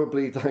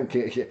probably don't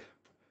get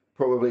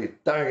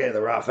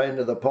the rough end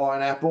of the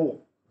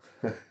pineapple.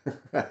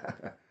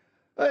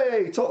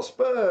 Hey, top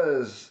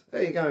Spurs.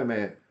 There you go,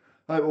 man.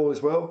 Hope all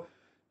is well.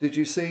 Did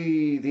you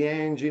see the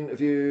Ange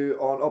interview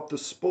on Optus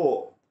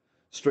Sport?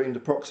 Streamed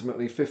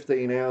approximately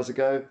 15 hours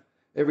ago.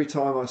 Every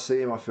time I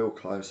see him, I feel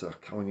closer.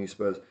 Come on, you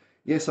Spurs.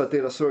 Yes, I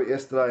did. I saw it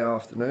yesterday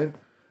afternoon.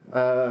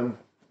 Yeah,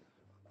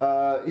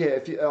 I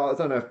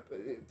don't know.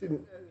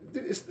 It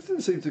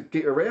didn't seem to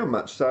get around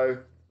much. So,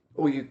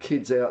 all you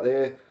kids out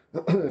there,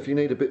 if you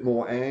need a bit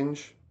more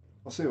Ange,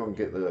 I'll see if I can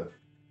get the.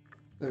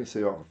 Let me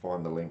see if I can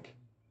find the link.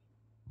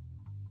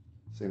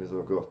 Seeing as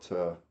I've got.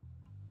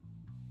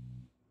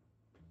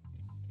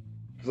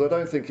 Because I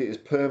don't think it has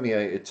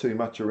permeated too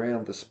much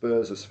around the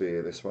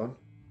Spursosphere, this one.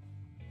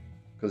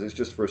 Because it's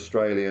just for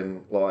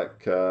Australian,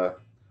 like,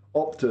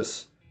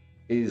 Optus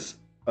is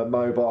a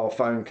mobile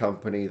phone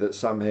company that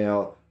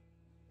somehow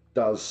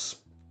does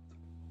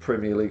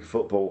Premier League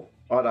football.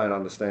 I don't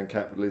understand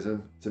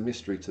capitalism. It's a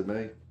mystery to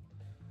me.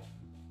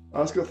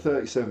 It's got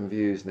 37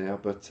 views now,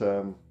 but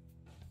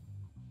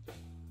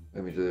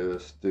let me do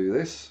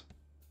this.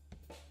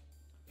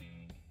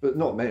 but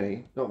not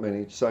many, not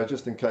many. So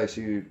just in case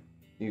you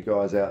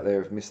guys out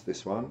there have missed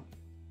this one,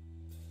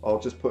 I'll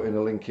just put in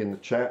a link in the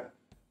chat.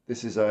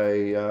 This is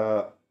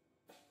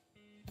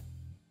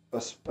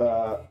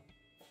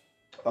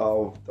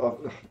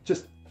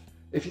just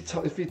if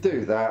you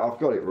do that, I've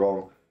got it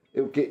wrong.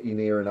 It'll get you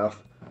near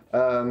enough.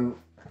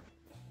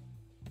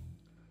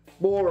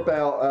 More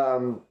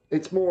about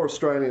it's more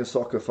Australian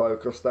soccer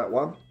focused, that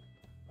one.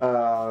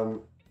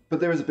 But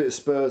there is a bit of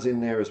Spurs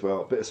in there as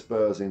well.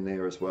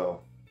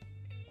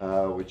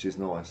 Which is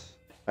nice.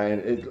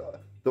 And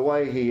the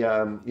way he,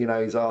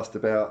 he's asked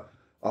about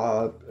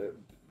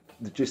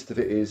the gist of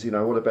it is,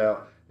 what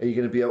about, are you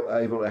going to be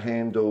able to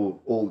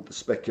handle all the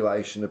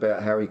speculation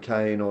about Harry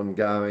Kane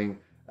ongoing?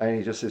 And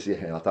he just says,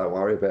 yeah, don't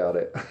worry about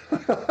it.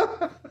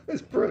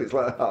 It's brilliant. It's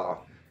like,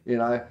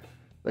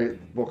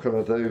 what can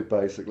I do,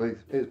 basically?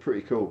 It's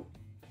pretty cool.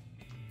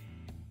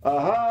 Hang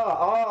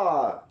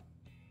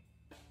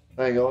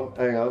on.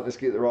 Let's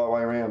get the right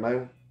way around,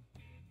 man.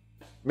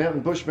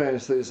 Mountain Bushman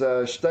says,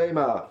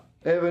 Stema,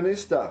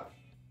 Evanista.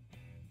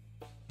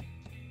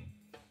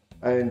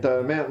 And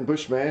Mountain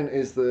Bushman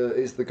is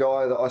the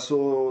guy that I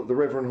saw the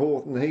Reverend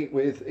Horton Heat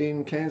with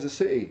in Kansas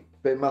City.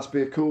 Ben must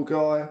be a cool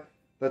guy.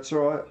 That's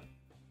right.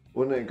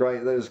 Wasn't it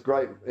great? It was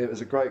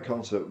a great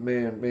concert.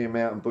 Me and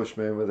Mountain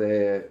Bushman were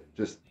there.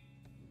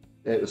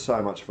 It was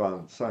so much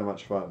fun.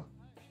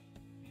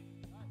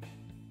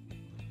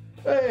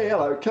 Hey,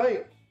 hello,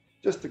 Kate.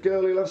 Just a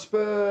girl who loves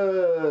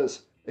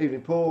Spurs.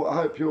 Evening, Paul. I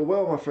hope you're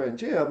well, my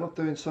friend. Yeah, I'm not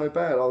doing so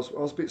bad. I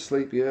was a bit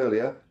sleepy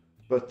earlier,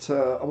 but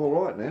I'm all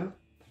right now.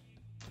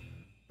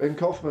 Ben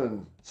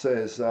Kaufman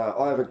says,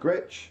 I have a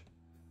Gretsch,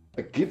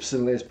 a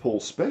Gibson Les Paul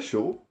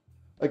Special,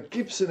 a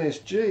Gibson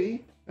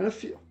SG, and a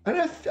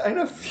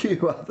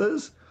few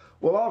others.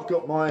 Well, I've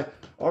got my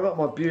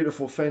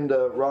beautiful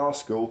Fender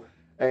Rascal,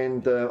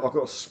 and I've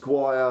got a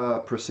Squire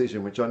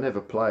Precision, which I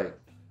never play.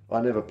 I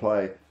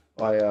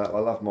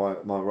love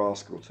my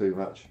Rascal too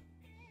much.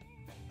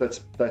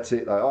 That's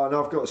it though. Oh, and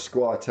I've got a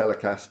Squire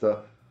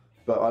Telecaster,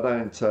 but I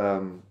don't.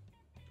 I'm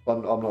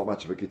not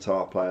much of a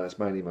guitar player. It's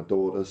mainly my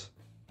daughters.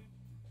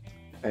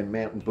 And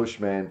Mountain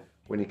Bushman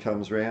when he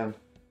comes round,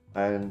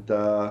 and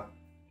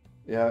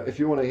if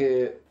you want to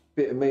hear a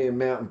bit of me and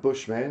Mountain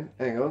Bushman,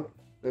 hang on,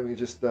 let me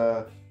just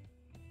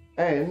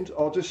and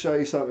I'll just show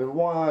you something.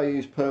 Why I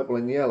use purple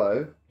and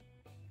yellow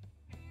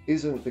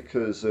isn't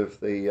because of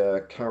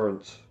the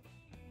current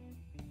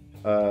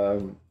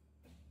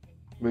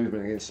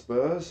movement against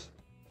Spurs.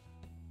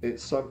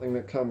 It's something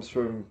that comes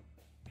from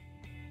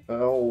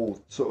an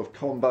old sort of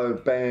combo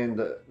band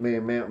that me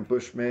and Mountain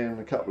Bushman and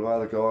a couple of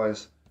other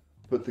guys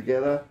put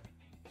together,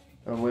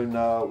 and when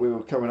we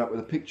were coming up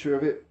with a picture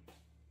of it,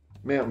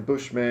 Mountain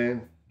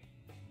Bushman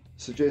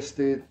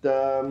suggested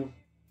purple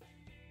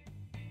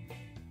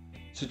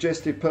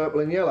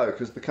and yellow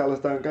because the colours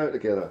don't go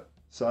together.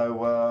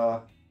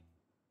 So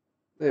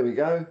there we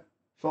go.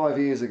 5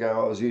 years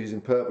ago I was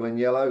using purple and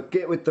yellow.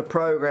 Get with the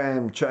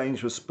program, change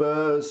for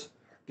Spurs.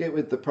 Get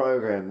with the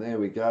program. There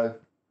we go.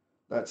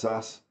 That's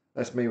us.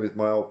 That's me with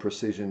my old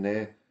Precision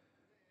there,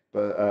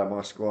 but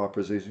my Squire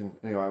Precision.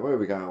 Anyway, where are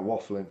we going?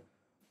 Waffling.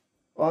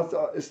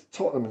 It's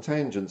Tottenham and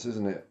tangents,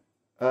 isn't it?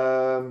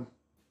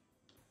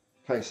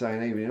 Kate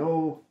saying evening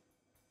all.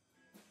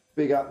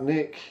 Big up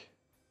Nick.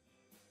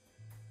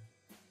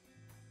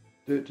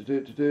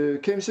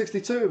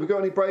 Kim62, have we got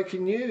any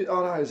breaking news?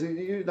 Oh no, is it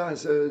you? No,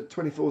 it's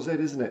 24Z,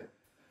 isn't it?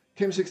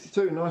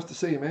 Kim62, nice to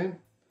see you, man.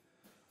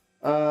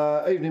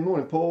 Evening,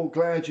 morning, Paul.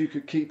 Glad you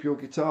could keep your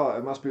guitar.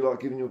 It must be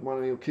like giving one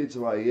of your kids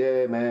away.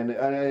 Yeah, man,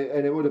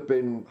 and it would have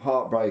been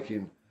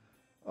heartbreaking.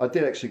 I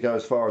did actually go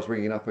as far as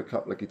ringing up a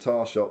couple of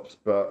guitar shops,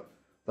 but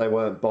they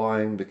weren't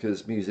buying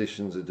because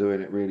musicians are doing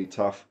it really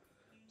tough.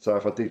 So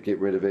if I did get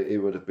rid of it, it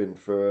would have been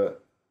for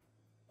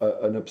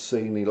an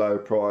obscenely low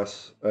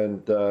price,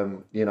 and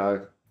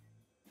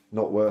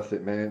not worth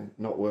it, man.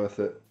 Not worth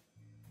it.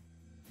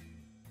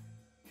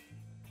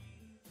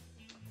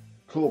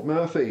 Claude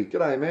Murphy,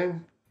 g'day,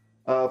 man.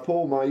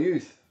 Paul, my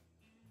youth.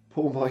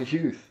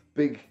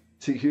 Big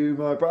to you,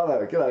 my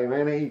brother. G'day,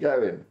 man. How you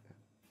going?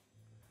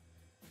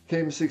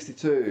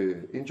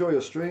 Kim62, enjoy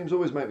your streams.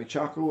 Always make me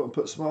chuckle and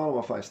put a smile on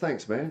my face.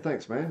 Thanks, man.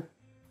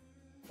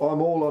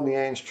 I'm all on the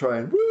Ange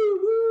train. Woo,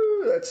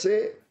 woo. That's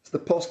it. It's the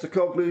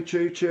Postecoglou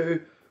choo-choo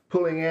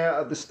pulling out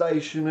of the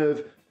station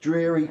of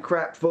dreary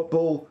crap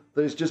football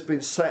that has just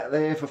been sat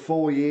there for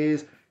 4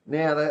 years.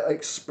 Now that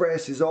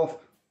express is off.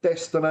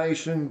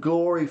 Destination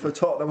glory for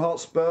Tottenham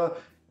Hotspur.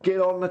 Get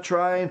on the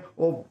train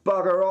or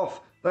bugger off.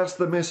 That's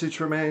the message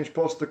from Ange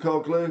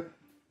Postecoglou.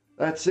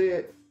 That's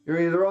it. You're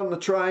either on the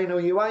train or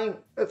you ain't.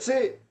 That's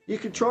it. You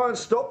can try and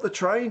stop the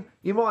train.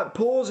 You might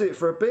pause it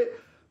for a bit,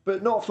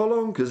 but not for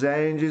long, because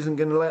Ange isn't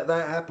going to let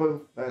that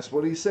happen. That's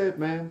what he said,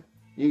 man.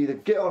 You either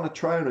get on a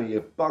train or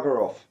you bugger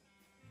off.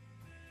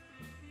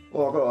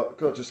 Well, I've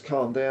got to just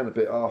calm down a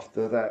bit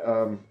after that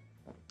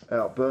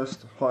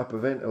outburst,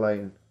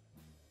 hyperventilating.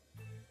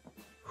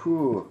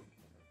 Whew.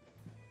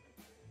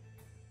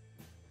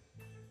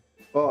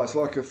 Oh, it's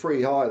like a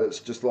free high that's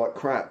just like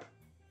crap.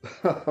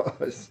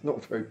 It's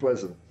not very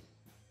pleasant.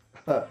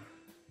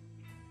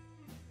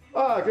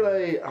 Ah,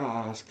 g'day.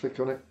 Ah, let's click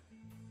on it.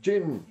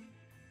 Jim.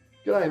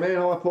 G'day, man.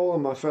 Hi, Paul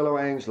and my fellow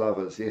Ange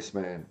lovers. Yes,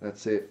 man.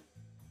 That's it.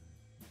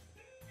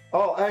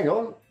 Oh, hang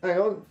on. Hang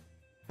on.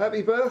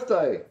 Happy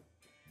birthday.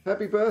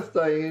 Happy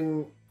birthday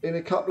in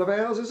a couple of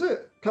hours, is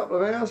it? Couple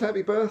of hours.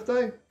 Happy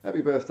birthday.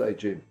 Happy birthday,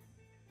 Jim.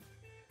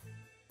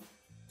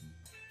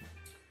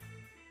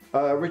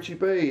 Richie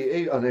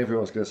B, and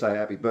everyone's going to say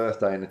happy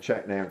birthday in the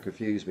chat now and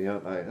confuse me,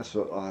 aren't they? That's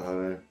what, I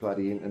don't know,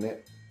 bloody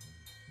internet.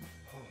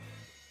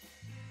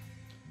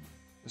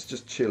 Let's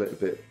just chill it a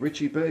bit.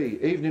 Richie B,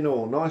 evening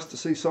all, nice to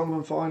see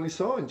Solomon finally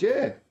signed.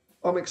 Yeah,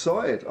 I'm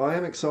excited. I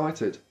am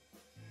excited.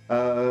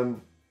 Yeah,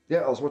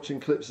 I was watching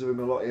clips of him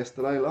a lot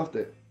yesterday, loved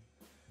it.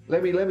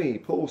 Lemmy,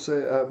 Paul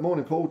said,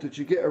 morning Paul, did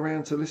you get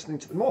around to listening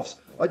to the Moths?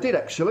 I did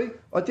actually.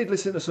 I did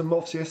listen to some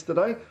Moths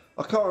yesterday.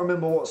 I can't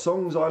remember what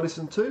songs I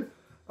listened to.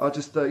 I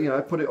just, you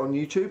know, put it on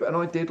YouTube and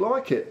I did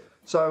like it.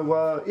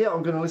 So, yeah,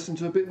 I'm going to listen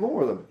to a bit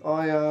more of them.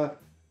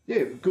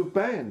 Yeah, good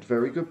band,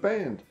 very good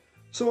band.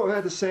 Sort of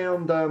had the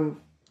sound,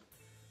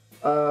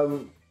 yeah,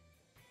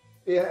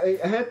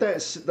 it had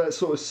that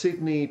sort of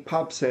Sydney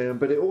pub sound,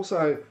 but it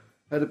also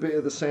had a bit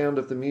of the sound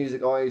of the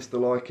music I used to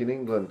like in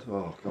England.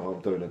 Oh, God,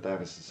 I'm doing a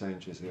Davison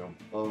Sanchez here.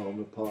 Oh, I'm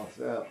going to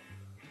pass out.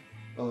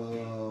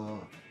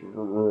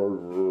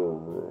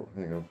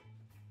 Hang on.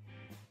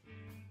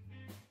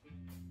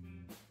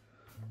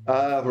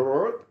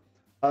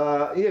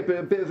 Yeah, but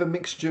a bit of a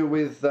mixture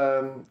with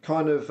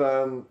kind of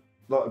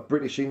like a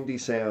British indie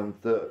sound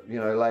that, you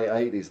know, late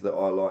 80s that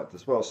I liked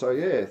as well. So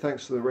yeah,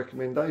 thanks for the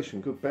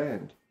recommendation. Good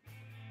band.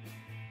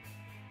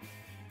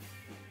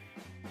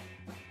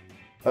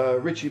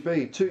 Richie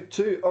B,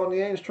 toot on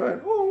the Ange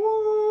train.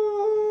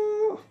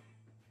 Oh,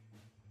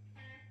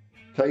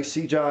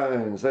 Casey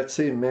Jones, that's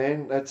him,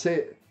 man. That's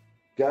it.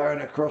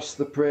 Going across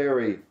the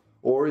prairie,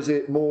 or is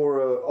it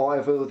more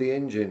Ivor the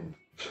engine?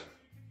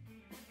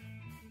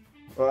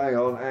 Oh,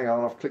 hang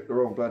on, I've clicked the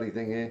wrong bloody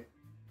thing here.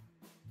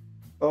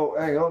 Oh,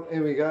 hang on,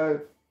 here we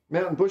go.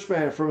 Mountain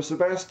Bushman from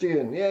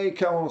Sebastian. Yay,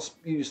 come on,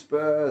 you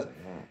Spurs.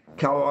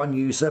 Come on,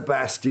 you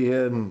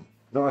Sebastian.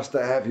 Nice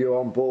to have you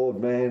on board,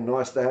 man.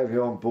 Nice to have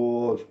you on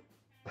board.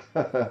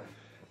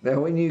 Now,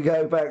 when you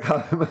go back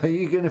home, are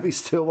you going to be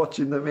still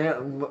watching the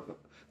mountain,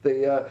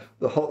 the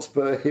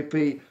Hotspur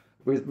hippie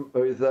with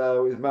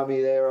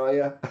Mummy there, are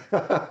you?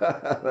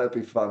 That'd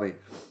be funny.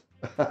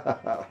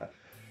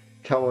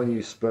 Come on,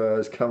 you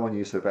Spurs. Come on,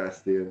 you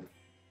Sebastian.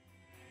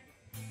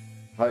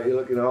 Hope you're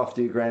looking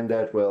after your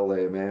granddad well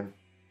there, man.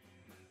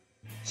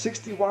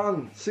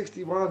 61.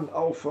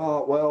 Oh,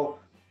 far. Well,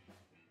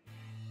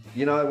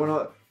 you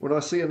know, when I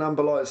see a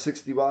number like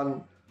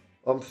 61,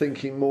 I'm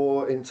thinking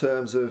more in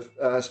terms of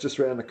it's just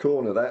around the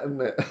corner, that,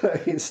 isn't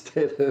it?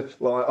 Instead of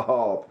like,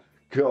 oh,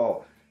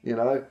 God, you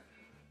know.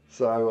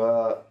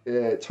 So,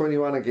 yeah,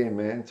 21 again,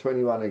 man.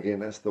 21 again.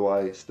 That's the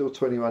way. Still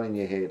 21 in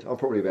your head. I'm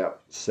probably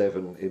about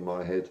 7 in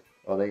my head,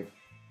 I think.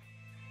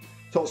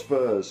 Top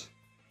Spurs.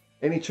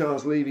 Any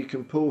chance Levy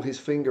can pull his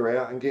finger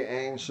out and get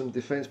Ange some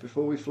defence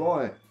before we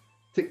fly?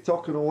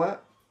 TikTok and all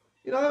that.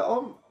 You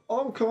know,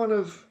 I'm kind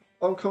of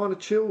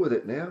chill with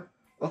it now.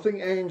 I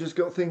think Ange has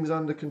got things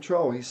under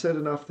control. He said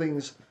enough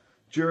things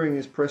during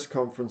his press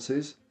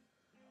conferences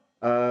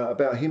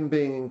about him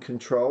being in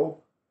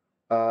control.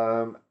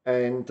 And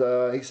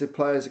he said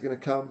players are going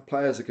to come,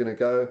 players are going to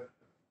go.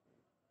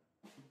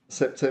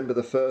 September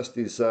the 1st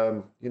is,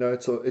 you know,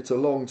 it's a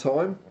long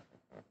time.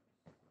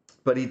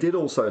 But he did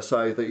also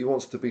say that he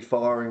wants to be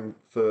firing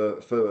for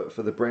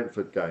the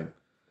Brentford game.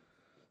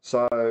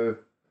 So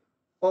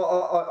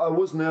I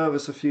was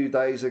nervous a few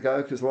days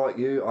ago because, like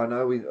you, I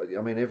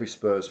mean, every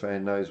Spurs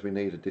fan knows we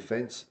need a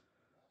defence.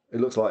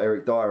 It looks like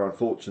Eric Dier,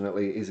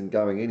 unfortunately, isn't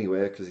going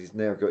anywhere because he's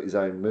now got his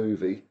own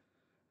movie.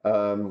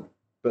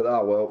 But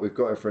oh well, we've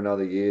got him for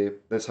another year.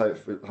 Let's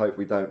hope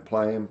we don't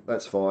play him.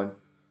 That's fine.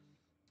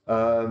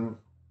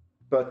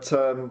 But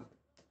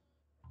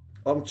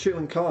I'm chill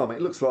and calm.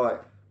 It looks like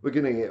we're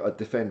going to get a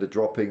defender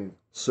dropping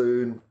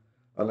soon,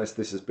 unless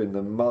this has been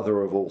the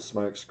mother of all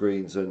smoke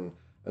screens and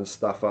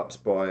stuff ups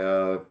by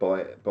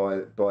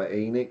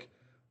Enoch.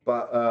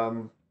 But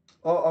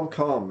I'm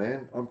calm,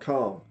 man. I'm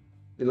calm.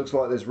 It looks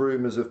like there's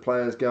rumours of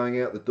players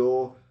going out the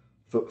door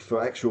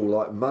for actual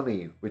like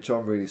money, which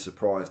I'm really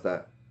surprised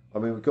at. I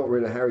mean, we got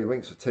rid of Harry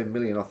Winks for 10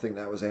 million. I think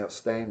that was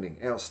outstanding,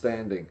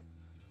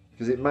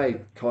 because it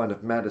made kind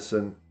of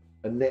Maddison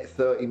a net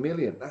 30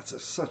 million.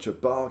 That's such a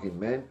bargain,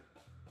 man.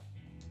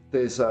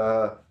 There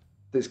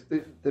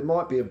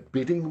might be a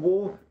bidding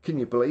war. Can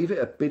you believe it?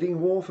 A bidding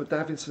war for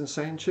Davinson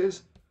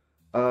Sanchez.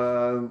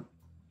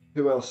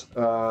 Who else?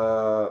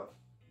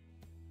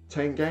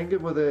 Tanganga.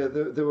 Were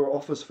there were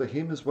offers for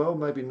him as well?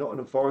 Maybe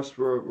Nottingham Forest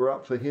were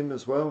up for him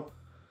as well.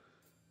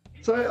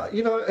 So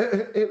you know,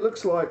 it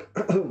looks like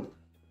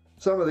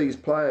some of these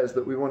players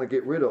that we want to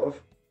get rid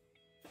of.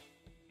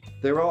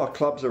 There are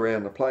clubs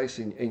around the place,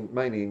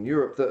 mainly in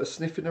Europe, that are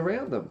sniffing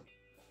around them,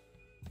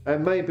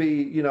 and maybe,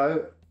 you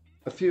know,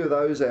 a few of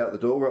those out the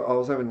door. I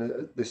was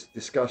having this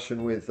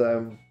discussion with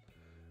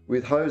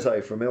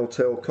Jose from El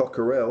Tel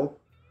Cockerel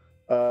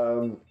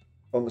on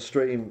the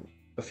stream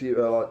a few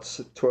like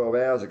 12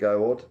 hours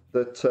ago, odd,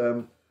 that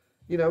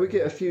you know, we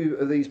get a few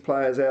of these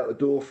players out the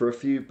door for a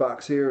few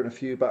bucks here and a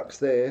few bucks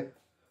there.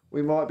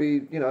 We might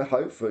be, you know,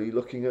 hopefully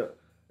looking at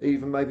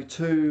even maybe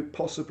 2,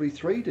 possibly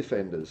 3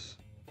 defenders.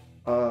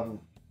 So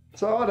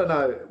I don't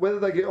know whether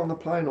they get on the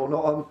plane or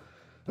not.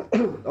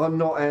 I'm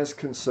not as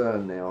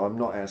concerned now. I'm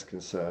not as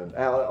concerned.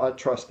 I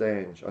trust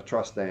Ange. I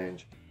trust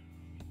Ange.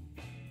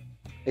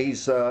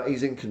 He's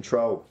in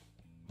control.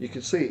 You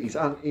can see it. He's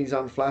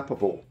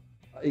unflappable.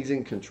 He's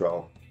in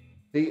control.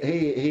 He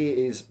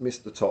is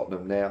Mr.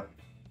 Tottenham now,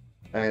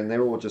 and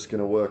they're all just going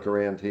to work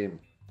around him.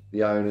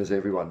 The owners,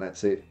 everyone.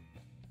 That's it.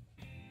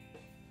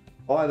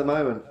 At the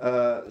moment,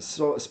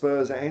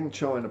 Spurs and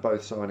China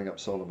both signing up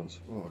Solomons.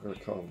 Oh, I've got to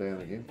calm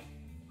down again.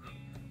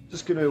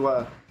 Just going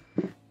to.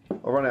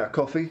 I'll run out of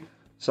coffee.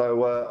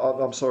 So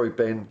I'm sorry,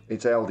 Ben.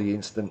 It's Aldi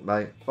instant,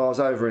 mate. If I was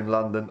over in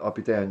London, I'd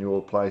be down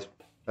your place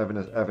having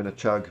a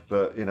chug.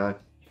 But you know,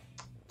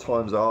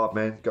 times are hard,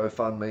 man. Go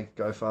fund me.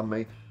 Just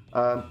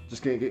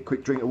going to get a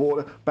quick drink of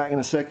water. Back in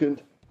a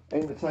second.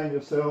 Entertain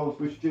yourselves.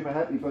 Wish Jim a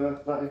happy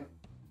birthday.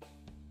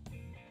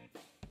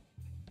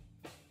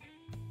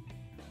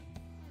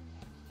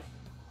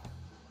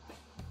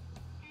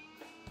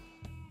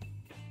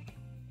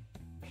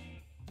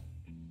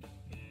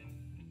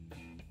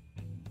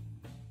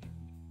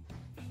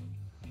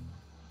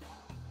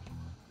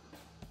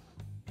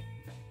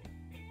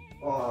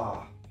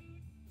 Oh.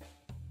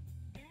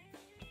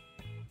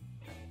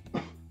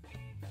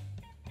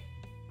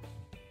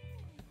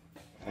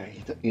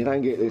 You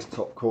don't get this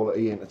top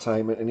quality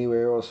entertainment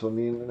anywhere else on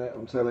the internet,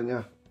 I'm telling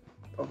you.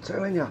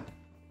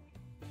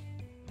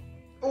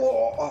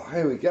 Oh,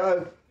 here we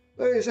go.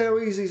 There's how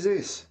easy is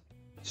this?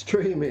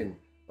 Streaming.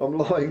 I'm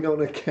lying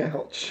on a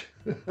couch.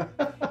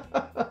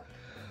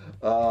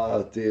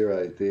 Ah, dear,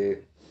 oh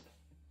dear.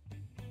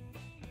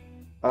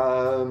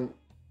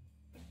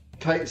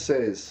 Kate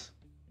says,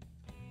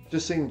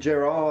 just seen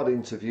Gerard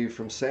interview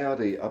from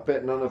Saudi. I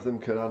bet none of them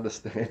can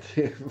understand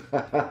him.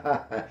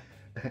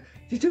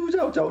 Don't.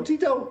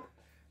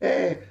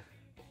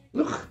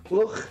 Look.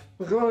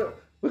 We're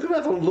gonna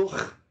have a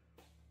look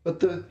at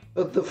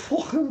the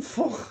fucking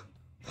fuck.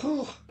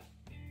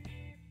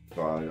 I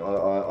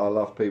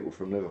love people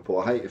from Liverpool.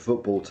 I hate your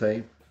football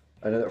team,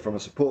 and from a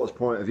supporter's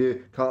point of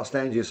view, can't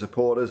stand your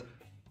supporters.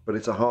 But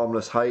it's a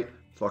harmless hate.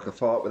 It's like a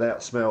fart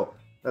without smell.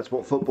 That's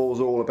what football's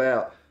all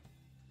about.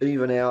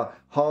 Even our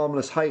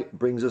harmless hate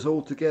brings us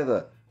all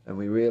together, and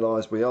we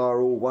realise we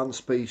are all one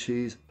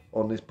species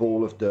on this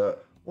ball of dirt.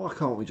 Why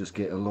can't we just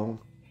get along?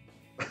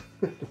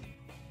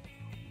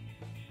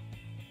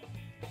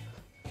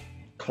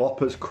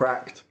 Klopper's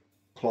cracked.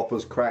 I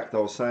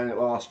was saying it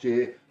last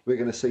year. We're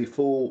going to see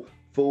full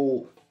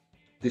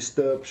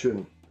disturbance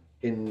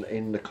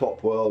in the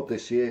Klopp world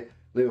this year.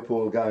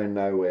 Liverpool are going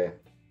nowhere.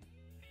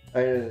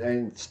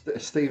 And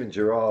Steven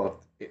Gerrard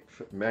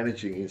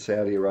managing in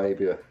Saudi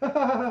Arabia.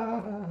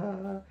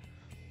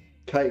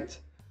 Kate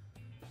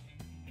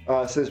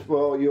says,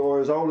 well, you're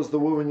as old as the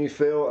woman you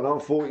feel, and I'm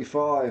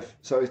 45,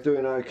 so he's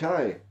doing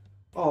okay.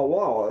 Oh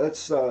wow, that's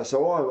so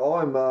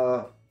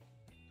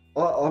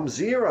I'm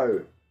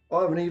 0.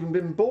 I haven't even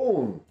been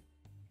born,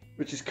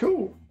 which is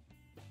cool.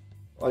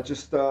 I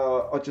just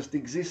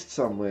exist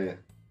somewhere.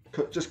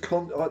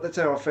 That's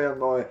how I found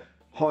my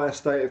higher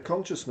state of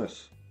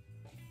consciousness.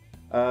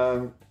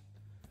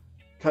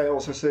 Kate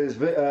also says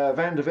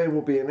Van de Ven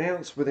will be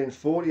announced within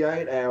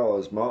 48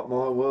 hours. Mark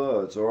my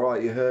words. All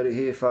right, you heard it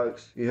here,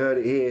 folks. You heard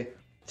it here.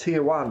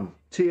 Tier 1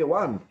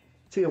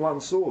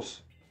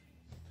 sauce.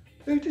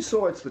 Who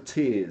decides the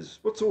tiers?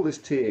 What's all this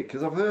tier?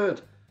 Because I've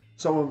heard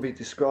someone be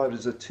described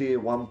as a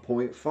tier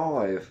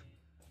 1.5.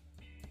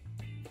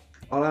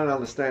 I don't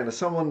understand. Has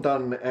someone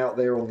done out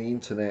there on the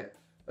internet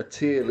a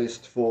tier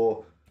list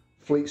for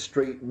Fleet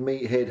Street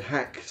meathead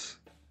hacks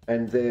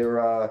and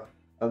their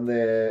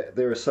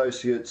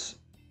associates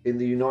in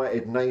the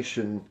United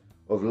Nation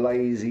of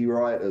lazy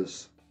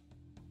writers?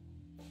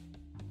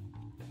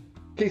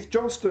 Keith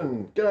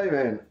Johnston, g'day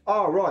man.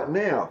 Right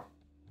now,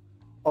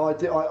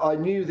 I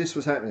knew this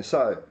was happening.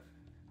 So,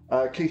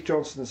 Keith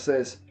Johnston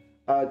says,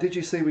 did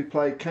you see we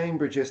played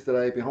Cambridge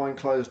yesterday behind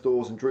closed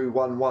doors and drew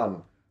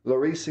 1-1?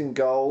 Lloris in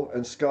goal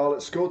and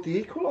Scarlett scored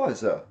the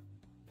equaliser.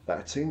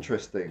 That's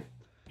interesting.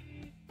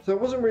 So it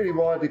wasn't really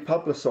widely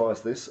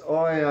publicised, this.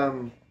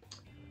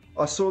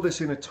 I saw this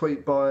in a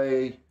tweet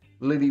by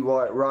Lily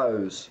White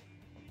Rose.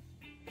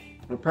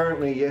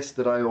 Apparently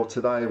yesterday or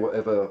today,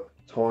 whatever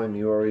time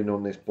you are in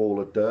on this ball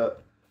of dirt,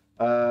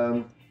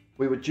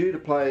 we were due to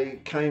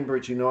play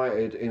Cambridge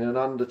United in an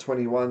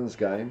under-21s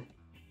game,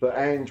 but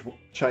Ange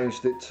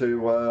changed it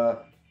to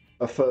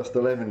the first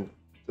 11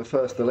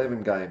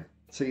 game.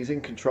 See, he's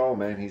in control,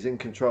 man. He's in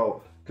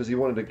control because he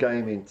wanted a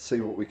game in to see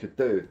what we could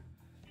do.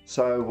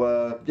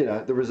 So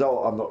the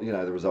result.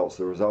 The result's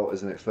the result,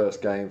 isn't it?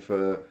 First game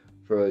for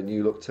a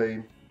new look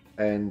team,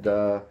 and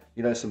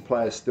some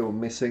players still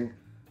missing.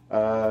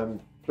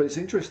 But it's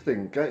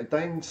interesting.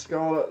 Dane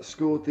Scarlett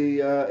scored the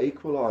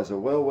equaliser.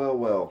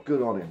 Well.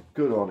 Good on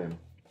him.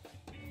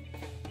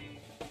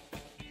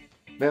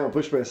 Now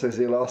Bushman says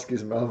he'll ask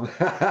his mum.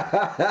 Come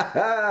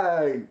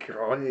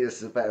on, you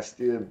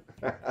Sebastian.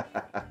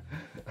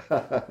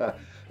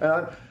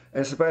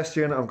 And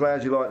Sebastian, I'm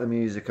glad you like the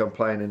music I'm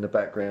playing in the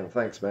background.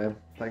 Thanks, man.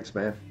 Thanks,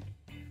 man.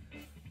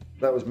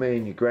 That was me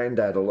and your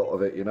granddad, a lot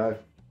of it, you know.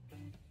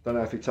 Don't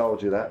know if he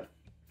told you that.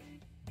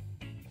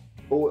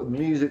 All the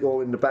music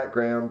all in the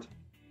background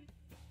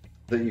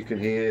that you can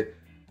hear,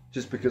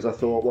 just because I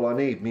thought, well, I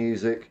need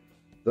music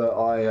that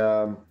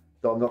I'm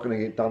not going to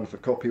get done for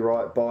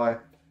copyright by,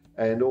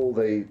 and all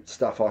the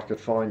stuff I could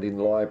find in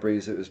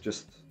libraries, it was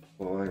just,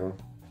 well, hang on,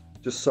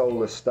 just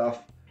soulless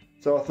stuff.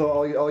 So I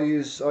thought I'll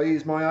use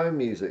my own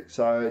music.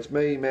 So it's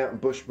me, Mountain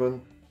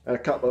Bushman, and a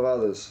couple of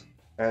others,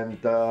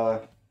 and I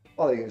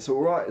think it's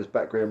all right as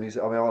background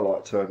music. I mean, I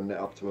like turning it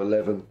up to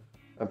 11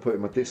 and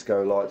putting my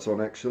disco lights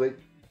on, actually,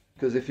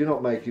 because if you're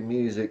not making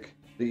music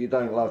that you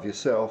don't love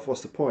yourself,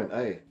 what's the point,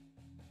 eh?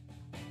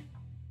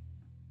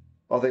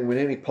 I think when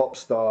any pop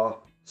star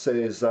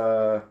says,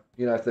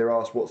 you know, if they're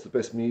asked what's the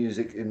best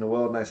music in the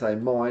world and they say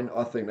mine,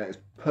 I think that is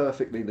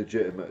perfectly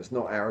legitimate. It's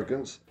not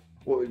arrogance.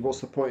 What's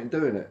the point in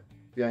doing it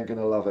if you ain't going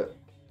to love it?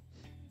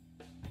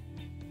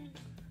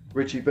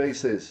 Richie B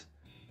says,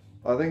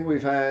 I think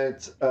we've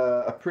had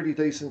a pretty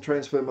decent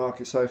transfer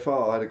market so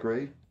far, I'd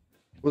agree.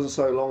 Wasn't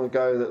so long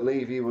ago that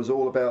Levy was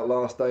all about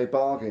last day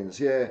bargains.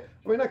 Yeah,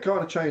 I mean, that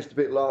kind of changed a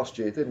bit last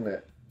year, didn't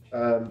it?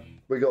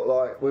 We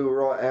were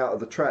right out of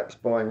the traps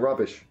buying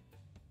rubbish.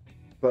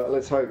 But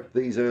let's hope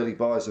these early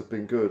buys have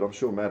been good. I'm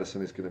sure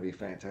Maddison is going to be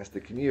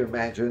fantastic. Can you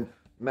imagine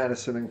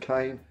Maddison and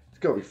Kane? It's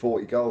got to be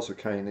 40 goals for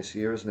Kane this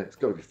year, isn't it? It's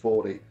got to be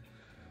 40.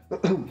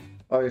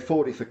 I mean,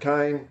 40 for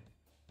Kane.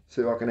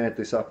 See if I can add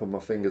this up on my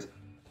fingers.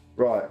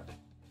 Right.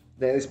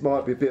 Now, this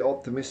might be a bit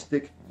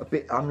optimistic, a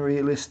bit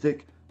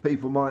unrealistic.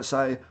 People might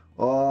say,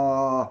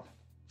 oh,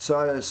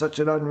 so such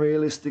an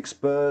unrealistic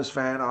Spurs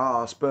fan.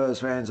 Oh,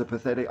 Spurs fans are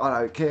pathetic. I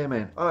don't care,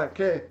 man. I don't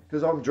care,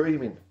 because I'm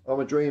dreaming.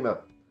 I'm a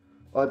dreamer.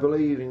 I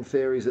believe in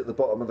theories at the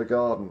bottom of the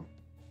garden.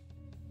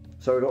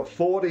 So we've got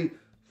 40,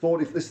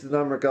 this is the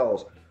number of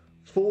goals.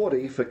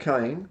 40 for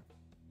Kane.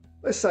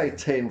 Let's say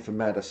 10 for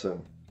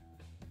Maddison.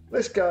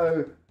 Let's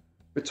go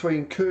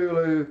between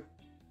Kulu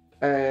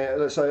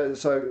and,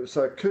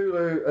 so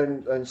Kulu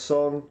and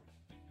Son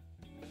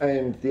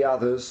and the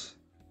others,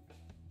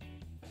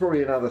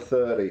 probably another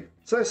 30.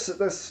 So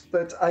that's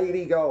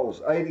 80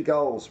 goals, 80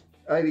 goals,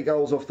 80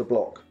 goals off the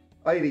block,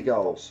 80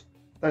 goals.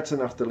 That's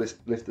enough to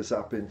lift us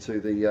up into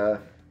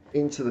the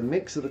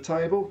mix of the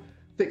table,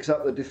 fix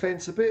up the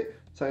defence a bit.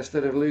 So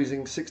instead of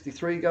losing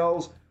 63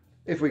 goals,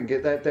 if we can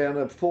get that down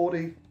to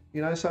 40,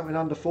 you know, something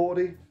under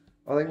 40,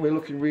 I think we're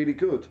looking really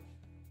good.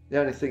 The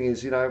only thing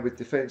is, you know, with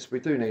defence, we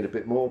do need a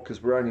bit more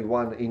because we're only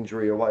one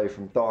injury away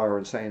from Dier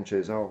and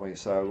Sanchez, aren't we?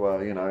 So,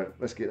 you know,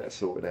 let's get that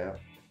sorted out.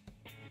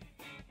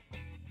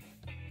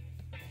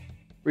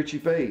 Richie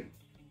B,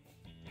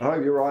 I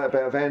hope you're right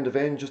about Van der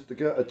Ven.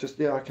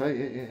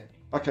 Yeah.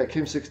 Okay,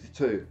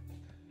 Kim62.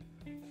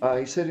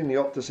 He said in the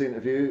Optus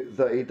interview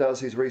that he does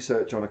his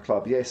research on a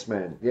club. Yes,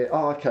 man. Yeah.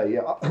 Oh, okay.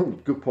 Yeah.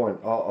 Good point.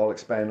 I'll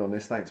expand on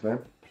this. Thanks,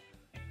 man.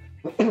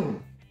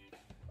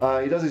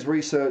 He does his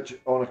research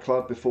on a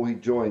club before he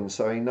joins,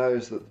 so he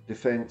knows that the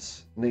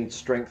defence needs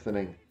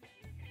strengthening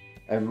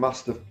and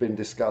must have been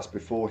discussed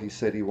before he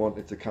said he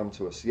wanted to come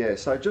to us. Yeah,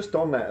 so just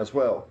on that as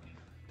well,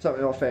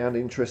 something I found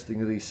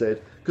interesting that he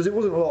said, because it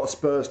wasn't a lot of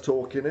Spurs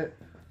talk in it,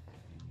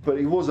 but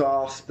he was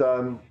asked,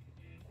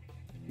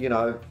 you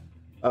know,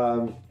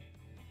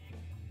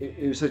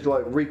 he said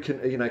like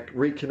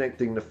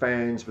reconnecting the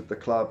fans with the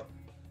club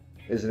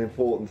is an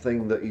important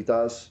thing that he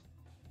does.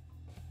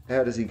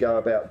 How does he go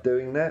about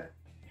doing that?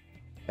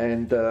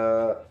 And,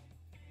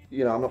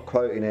 you know, I'm not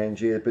quoting Ange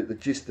here, but the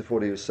gist of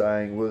what he was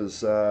saying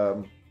was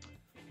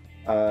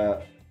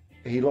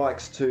he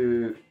likes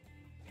to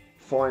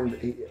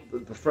find,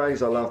 the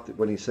phrase I loved it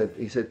when he said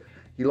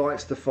he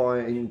likes to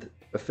find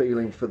a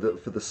feeling for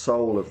the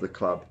soul of the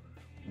club.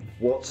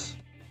 What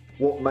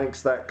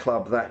makes that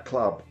club that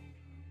club?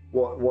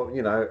 What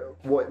you know,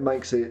 what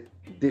makes it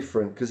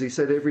different? Because he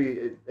said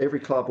every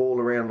club all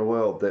around the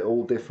world, they're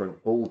all different.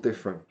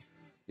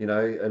 You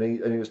know, and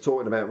he was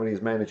talking about when he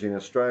was managing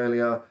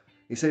Australia.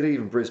 He said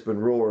even Brisbane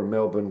Roar and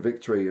Melbourne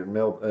Victory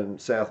and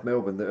South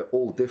Melbourne, they're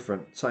all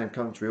different. Same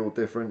country, all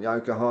different.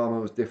 Yokohama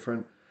was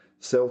different.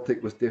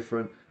 Celtic was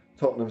different.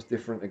 Tottenham's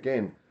different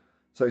again.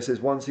 So he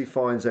says once he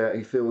finds out,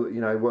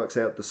 works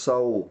out the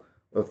soul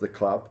of the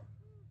club,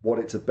 what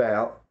it's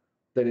about,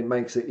 then it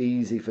makes it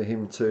easy for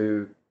him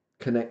to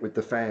connect with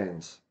the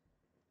fans.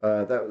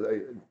 I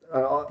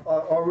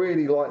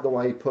really like the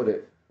way he put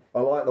it.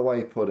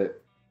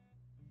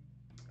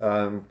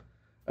 And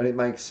it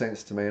makes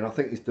sense to me, and I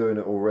think he's doing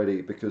it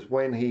already, because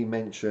when he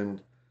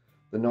mentioned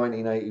the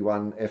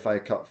 1981 FA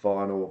Cup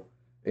final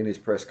in his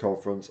press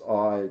conference,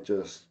 I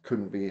just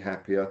couldn't be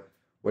happier.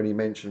 When he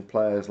mentioned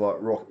players like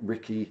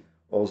Ricky,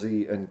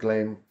 Ozzy and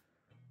Glenn,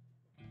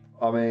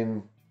 I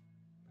mean,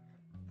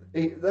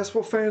 that's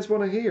what fans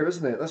want to hear,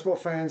 isn't it? That's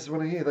what fans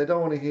want to hear. They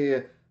don't want to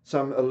hear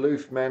some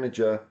aloof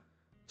manager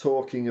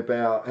talking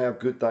about how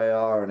good they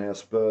are and how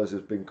Spurs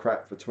has been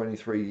crap for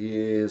 23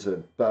 years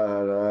and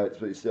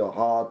it's still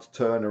hard to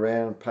turn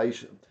around.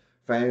 Patient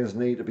fans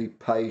need to be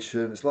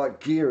patient. It's like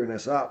gearing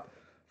us up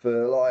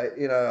for like,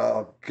 you know,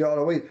 oh God,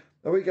 are we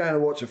going to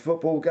watch a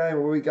football game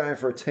or are we going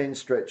for a 10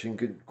 stretch in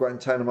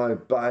Guantanamo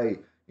Bay,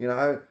 you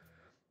know?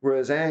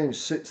 Whereas Ange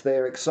sits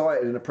there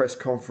excited in a press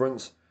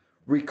conference,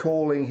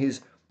 recalling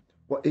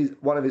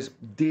one of his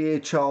dear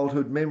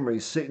childhood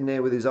memories, sitting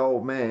there with his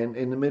old man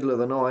in the middle of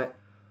the night,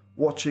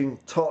 watching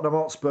Tottenham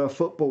Hotspur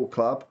Football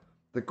Club,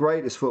 the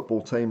greatest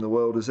football team the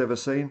world has ever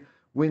seen,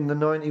 win the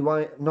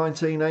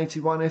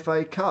 1981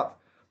 FA Cup.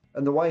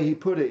 And the way he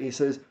put it, he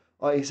said,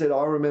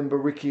 I remember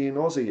Ricky and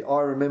Ozzy.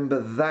 I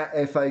remember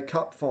that FA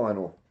Cup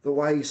final. The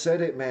way he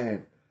said it,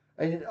 man.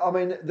 And I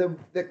mean,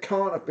 there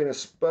can't have been a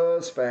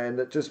Spurs fan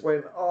that just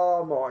went,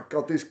 oh my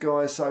God, this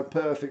guy is so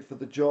perfect for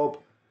the job.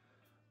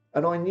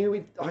 And I knew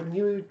he'd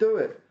do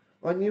it.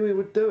 I knew he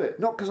would do it.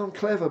 Not because I'm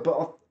clever,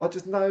 but I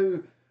just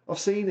know, I've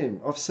seen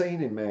him,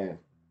 man.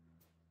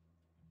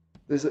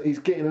 He's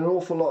getting an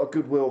awful lot of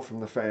goodwill from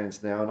the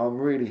fans now, and I'm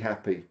really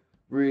happy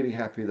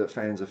that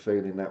fans are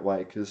feeling that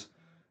way, because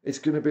it's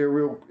going to be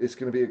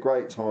a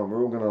great time.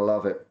 We're all going to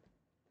love it.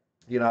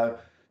 You know,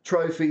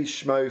 trophies,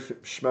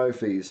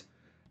 schmoffies.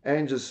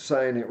 Ange is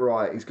saying it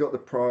right. He's got the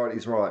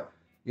priorities right.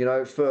 You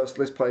know, first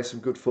let's play some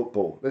good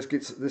football. Let's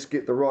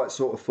get the right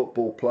sort of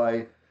football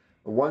play.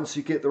 And once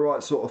you get the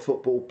right sort of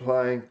football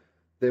playing,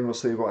 then we'll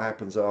see what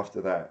happens after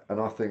that. And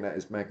I think that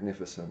is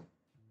magnificent.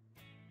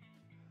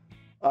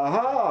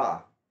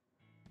 Aha!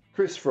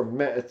 Chris from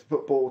Meta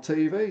Football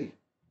TV.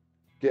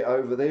 Get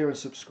over there and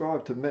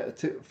subscribe to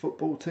Meta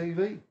Football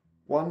TV.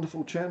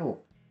 Wonderful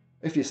channel.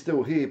 If you're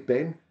still here,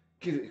 Ben,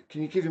 can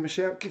you give him a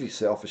shout? Give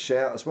yourself a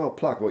shout as well.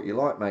 Plug what you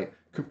like, mate.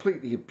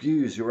 Completely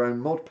abuse your own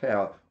mod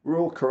power. We're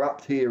all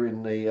corrupt here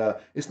in the...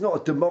 it's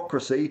not a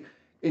democracy.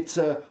 It's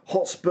a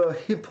Hotspur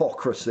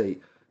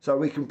hypocrisy. So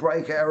we can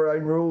break our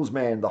own rules,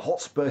 man. The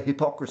Hotspur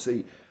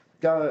hypocrisy.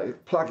 Go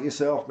plug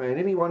yourself, man.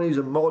 Anyone who's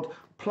a mod,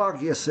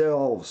 plug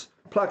yourselves.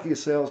 Plug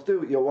yourselves. Do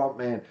what you want,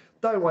 man.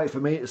 Don't wait for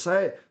me to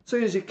say it. As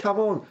soon as you come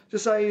on,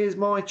 just say, here's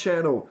my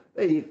channel.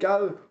 There you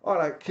go. I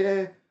don't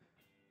care.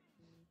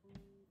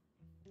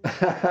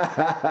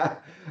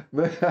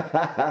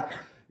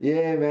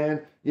 Yeah,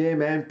 man. Yeah,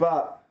 man.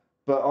 But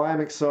I am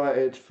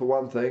excited for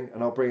one thing,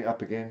 and I'll bring it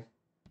up again.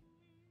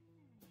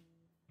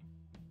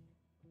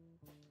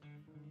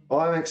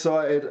 I'm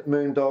excited,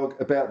 Moondog,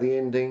 about the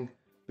ending,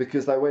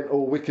 because they went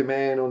all Wicker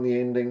Man on the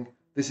ending.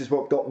 This is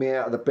what got me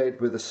out of the bed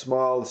with a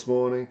smile this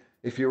morning.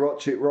 If you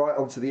watch it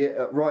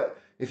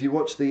if you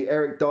watch the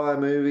Eric Dier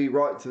movie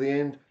right to the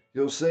end,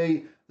 you'll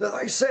see that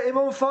they set him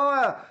on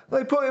fire.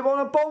 They put him on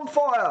a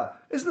bonfire.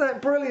 Isn't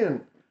that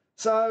brilliant?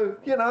 So,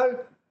 you know,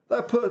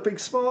 they put a big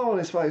smile on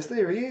his face.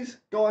 There he is,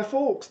 Guy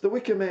Fawkes, the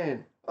Wicker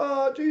Man.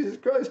 Oh, Jesus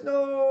Christ,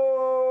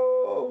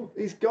 no!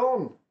 He's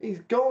gone. He's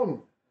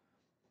gone.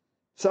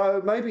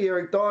 So maybe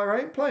Eric Dier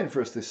ain't playing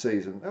for us this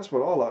season. That's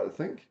what I like to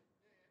think.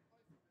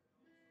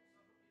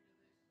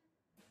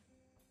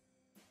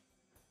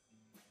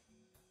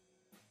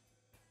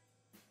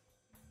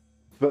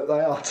 But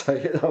they are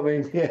taking, I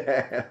mean,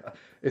 yeah,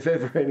 if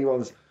ever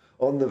anyone's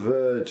on the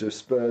verge of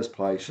Spurs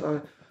play,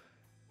 and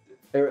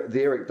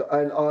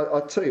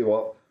I tell you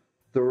what,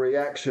 the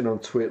reaction on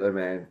Twitter,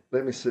 man,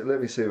 let me see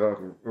if I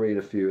can read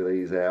a few of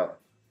these out,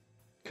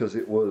 because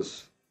it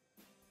was,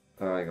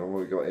 oh, hang on,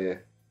 what have we got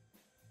here?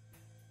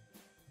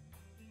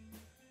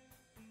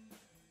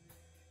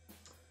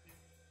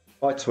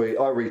 I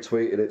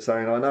retweeted it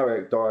saying, I know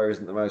Eric Dier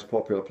isn't the most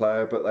popular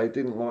player, but they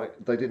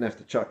didn't have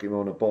to chuck him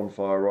on a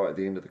bonfire right at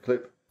the end of the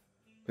clip.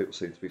 People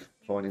seem to be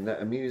finding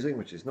that amusing,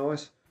 which is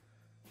nice.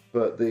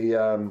 But the,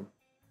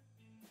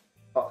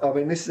 I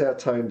mean, this is how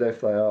tone deaf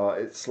they are.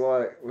 It's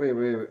like,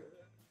 Dier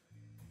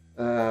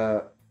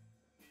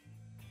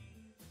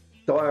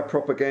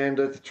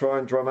propaganda to try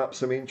and drum up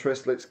some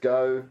interest. Let's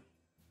go.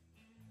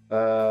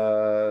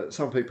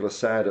 Some people are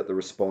sad at the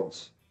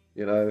response,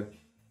 you know.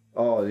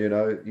 Oh, you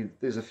know,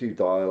 there's a few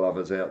Dier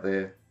lovers out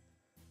there.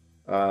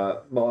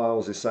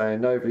 Miles is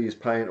saying, nobody is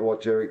paying to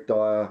watch Eric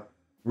Dier.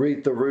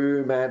 Read the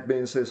room,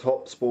 admin says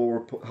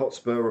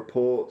Hotspur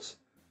reports.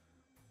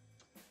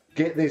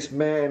 Get this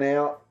man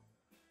out.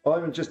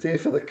 I'm just here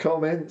for the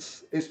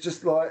comments. It's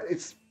just like,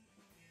 it's...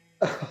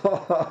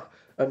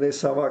 and there's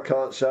some I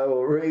can't show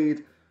or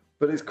read,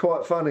 but it's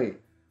quite funny.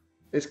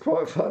 It's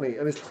quite funny.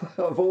 And it's like,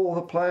 of all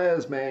the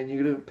players, man, you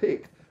could have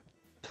picked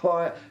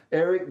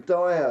Eric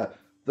Dier,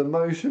 the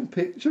motion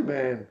picture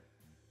man.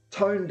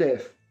 Tone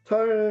deaf.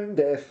 Tone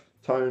deaf.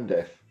 Tone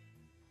deaf.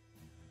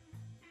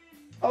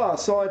 Ah,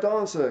 Cy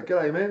Dancer.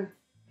 G'day, man.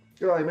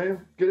 G'day,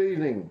 man. Good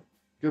evening.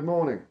 Good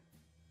morning.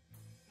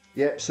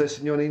 Yep,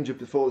 Sessegnon injured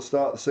before the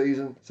start of the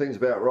season. Seems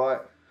about right.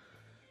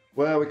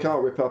 Well, we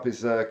can't rip up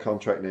his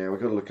contract now. We've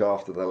got to look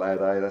after the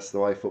lad, eh? That's the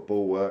way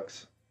football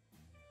works.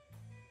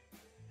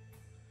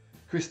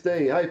 Chris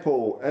D. Hey,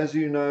 Paul. As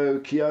you know,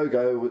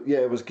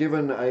 Kyogo, was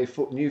given a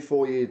new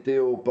 4-year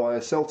deal by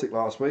Celtic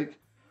last week.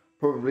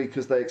 Probably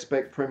because they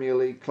expect Premier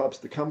League clubs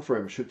to come for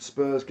him. Should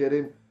Spurs get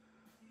him?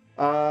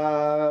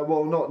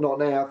 Well, not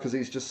now because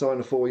he's just signed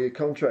a 4-year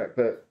contract,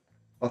 but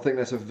I think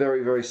that's a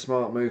very, very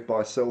smart move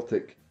by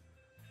Celtic.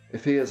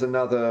 If he has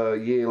another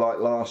year like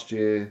last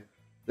year,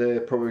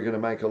 they're probably going to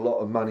make a lot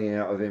of money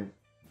out of him,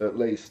 at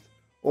least.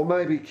 Or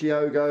maybe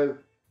Kyogo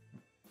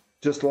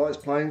just likes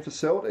playing for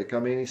Celtic. I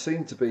mean, he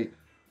seemed to be...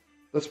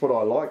 That's what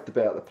I liked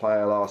about the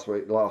player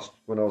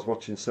when I was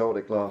watching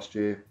Celtic last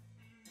year.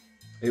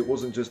 It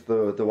wasn't just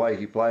the way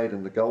he played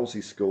and the goals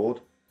he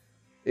scored.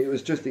 It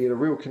was just he had a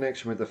real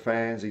connection with the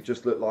fans. He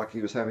just looked like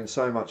he was having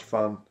so much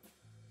fun.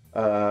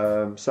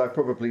 So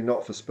probably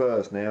not for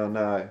Spurs now,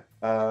 no.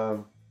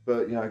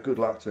 But, you know, good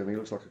luck to him. He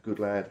looks like a good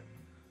lad.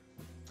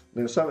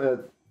 There was something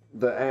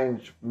that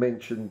Ange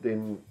mentioned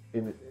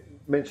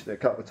mentioned it a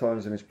couple of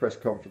times in his press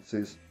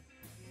conferences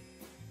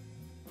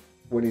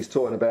when he's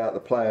talking about the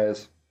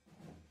players,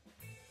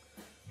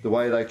 the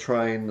way they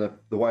train,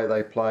 the way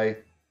they play,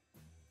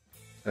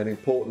 and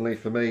importantly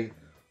for me,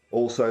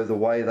 also the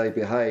way they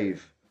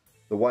behave.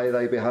 The way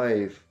they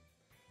behave.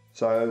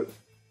 So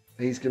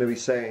he's going to be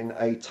setting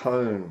a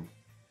tone.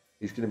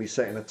 He's going to be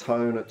setting a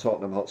tone at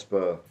Tottenham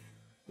Hotspur.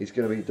 He's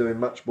going to be doing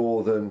much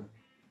more than,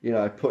 you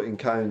know, putting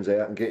cones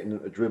out and getting them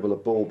to dribble a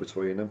ball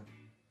between them.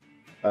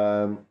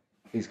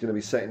 He's going to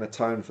be setting a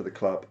tone for the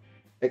club.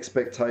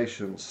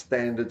 Expectations,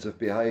 standards of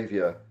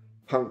behaviour,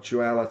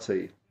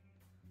 punctuality,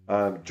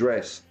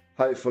 dress.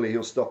 Hopefully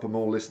he'll stop them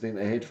all listening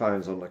to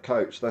headphones on the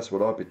coach. That's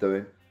what I'd be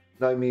doing.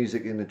 No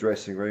music in the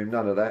dressing room,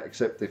 none of that,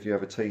 except if you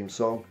have a team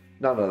song.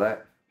 None of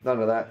that,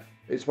 none of that.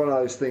 It's one of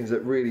those things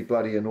that really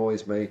bloody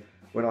annoys me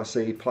when I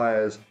see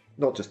players,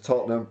 not just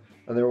Tottenham,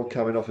 and they're all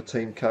coming off a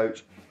team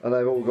coach, and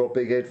they've all got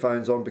big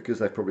headphones on because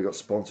they've probably got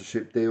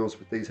sponsorship deals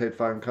with these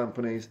headphone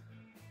companies.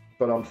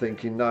 But I'm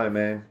thinking, no,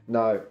 man,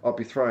 no. I'll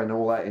be throwing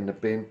all that in the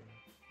bin.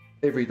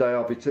 Every day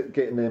I'll be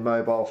getting their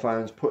mobile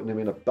phones, putting them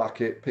in a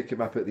bucket, pick them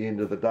up at the end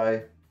of the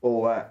day,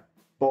 all that.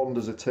 Bond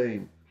as a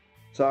team.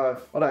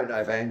 So I don't know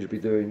if Ange will be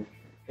doing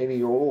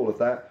any or all of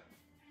that,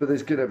 but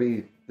there's going to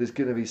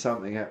be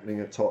something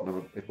happening at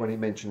Tottenham. When he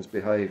mentions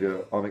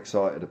behaviour, I'm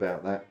excited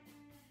about that.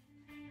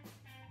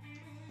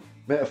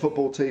 Meta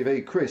Football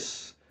TV,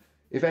 Chris.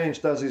 If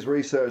Ange does his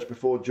research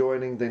before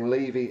joining, then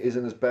Levy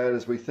isn't as bad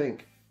as we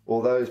think.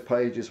 All those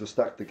pages were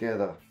stuck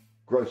together.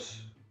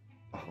 Gross.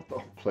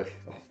 Oh please.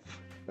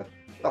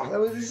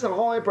 Oh, this is a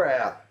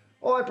highbrow.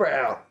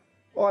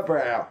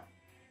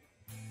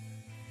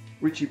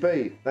 Richie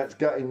B, that's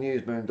gutting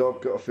news,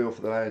 Moondog. Got a feel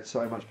for the lad.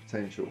 So much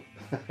potential.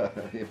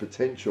 Yeah,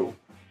 potential.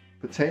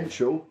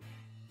 Potential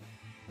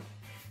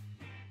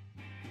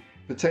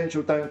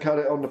don't cut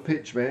it on the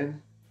pitch,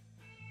 man.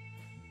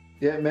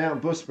 Yeah,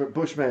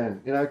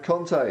 Bushman. You know,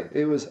 Conte,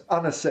 it was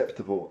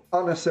unacceptable.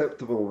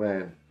 Unacceptable,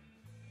 man.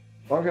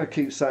 I'm going to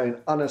keep saying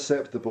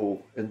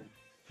unacceptable and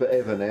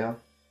forever now.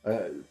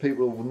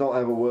 People will not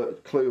have a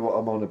clue what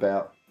I'm on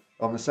about.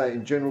 I'm going to say it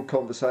in general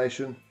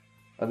conversation,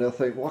 and they'll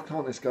think, why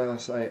can't this guy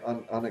say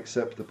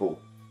unacceptable?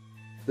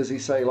 Does he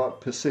say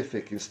like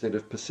Pacific instead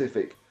of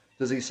Pacific?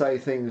 Does he say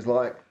things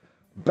like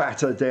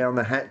batter down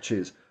the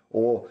hatches,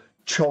 or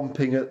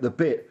chomping at the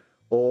bit,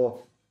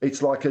 or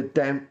it's like a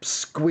damp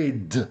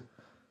squid?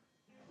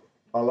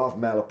 I love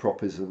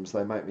malapropisms.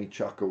 They make me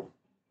chuckle.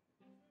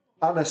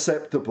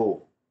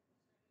 Unacceptable.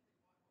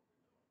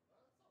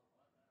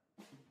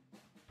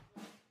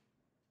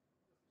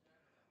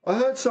 I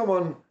heard some,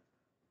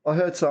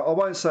 I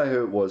won't say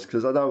who it was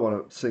because I don't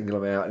want to single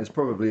them out, and it's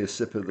probably a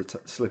slip of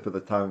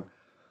the tongue.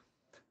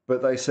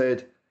 But they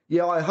said,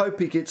 yeah, I hope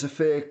he gets a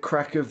fair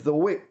crack of the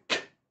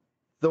wick.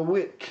 The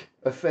wick.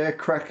 A fair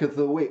crack of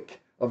the wick.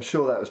 I'm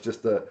sure that was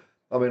just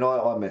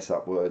I mess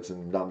up words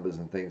and numbers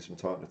and things from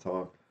time to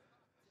time.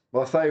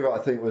 My favourite,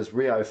 I think, was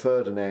Rio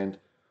Ferdinand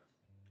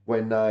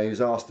when he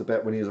was asked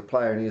about, when he was a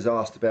player, and he was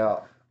asked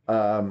about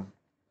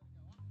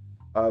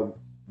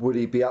would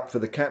he be up for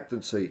the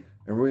captaincy?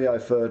 And Rio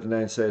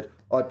Ferdinand said,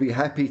 I'd be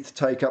happy to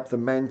take up the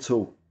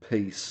mantle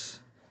piece.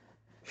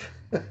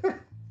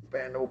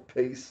 Mantle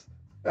piece.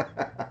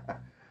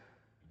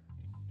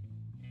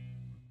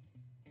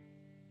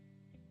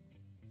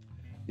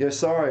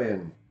 Yes,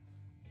 Sarian.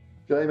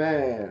 G'day,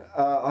 man.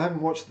 I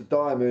haven't watched the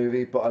Dier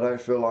movie, but I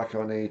don't feel like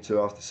I need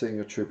to after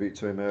seeing a tribute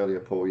to him earlier,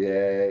 Paul.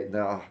 Yeah,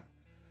 no.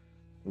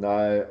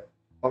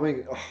 I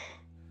mean,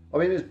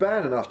 it's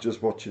bad enough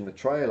just watching the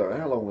trailer.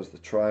 How long was the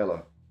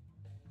trailer?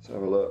 Let's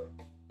have a look.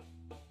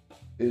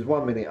 It was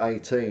 1 minute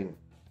 18.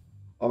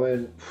 I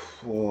mean,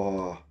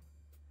 I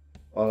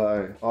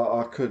know.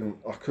 I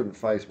couldn't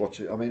face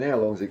watching. I mean, how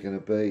long is it going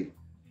to be?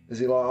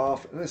 Is it like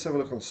half? Let's have a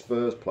look on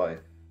Spurs Play.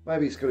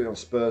 Maybe it's got it on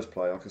Spurs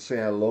Play. I can see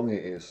how long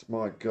it is.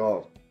 My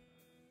God.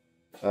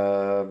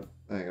 Hang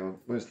on.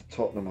 Where's the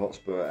Tottenham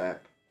Hotspur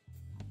app?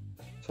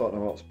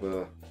 Tottenham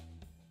Hotspur.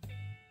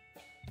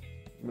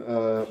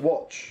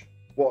 Watch.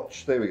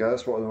 There we go.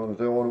 That's what I want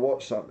to do. I want to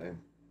watch something.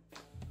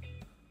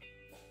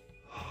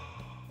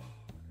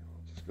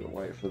 Just got to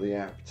wait for the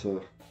app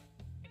to...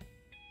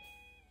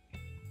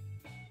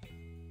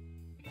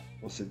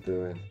 What's it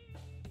doing?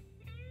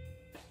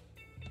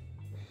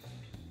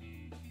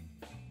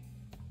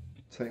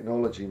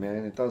 Technology,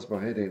 man, it does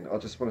my head in. I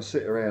just want to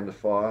sit around the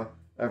fire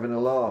having a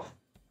laugh.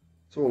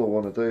 That's all I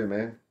want to do,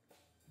 man.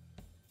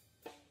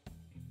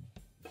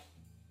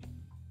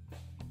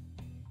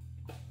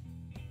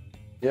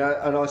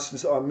 Yeah, and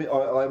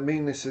I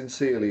mean this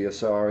sincerely,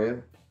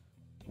 Asarian.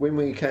 When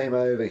we came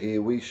over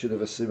here, we should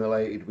have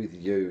assimilated with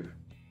you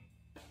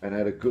and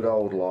had a good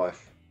old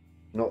life,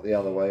 not the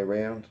other way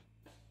around.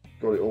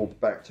 Got it all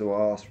back to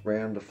arse,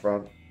 round the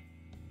front.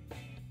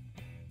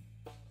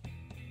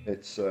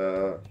 It's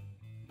a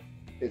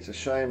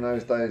shame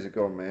those days are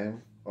gone,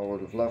 man. I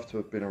would have loved to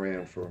have been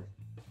around for them.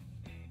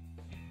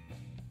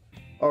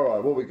 All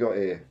right, what we got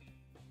here?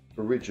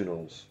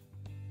 Originals.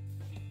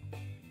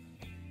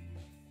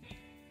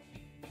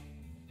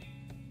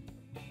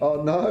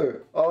 Oh no!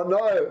 Oh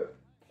no!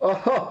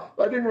 Oh,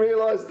 I didn't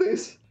realise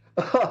this.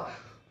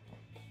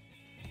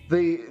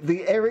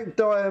 The Eric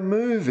Dier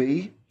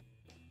movie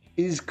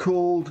is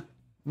called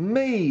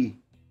Me.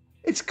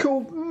 It's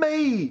called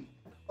Me.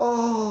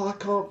 Oh, I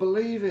can't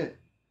believe it.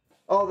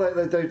 Oh,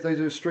 they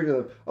do a string of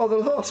them. Oh, the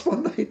last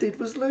one they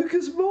did was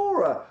Lucas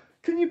Moura.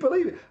 Can you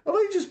believe it? Are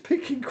they just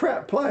picking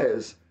crap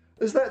players?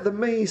 Is that the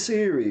Me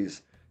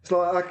series? It's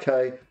like,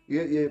 okay,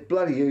 you're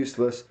bloody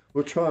useless.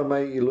 We'll try and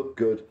make you look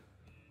good.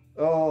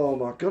 Oh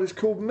my God, it's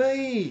called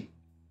Me.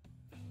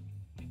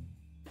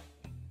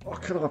 Oh,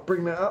 can I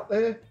bring that up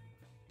there?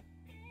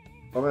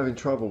 I'm having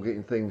trouble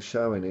getting things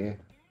showing here.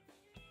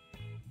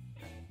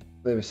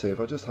 Let me see if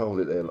I just hold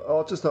it there.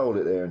 I'll just hold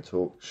it there and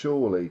talk.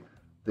 Surely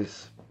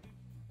this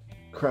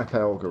crap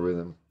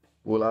algorithm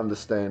will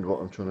understand what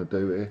I'm trying to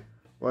do here,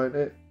 won't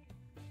it?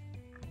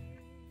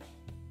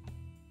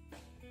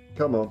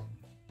 Come on.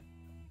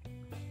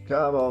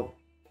 Come on.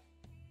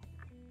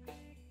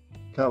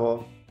 Come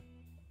on.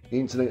 The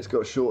internet's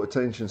got a short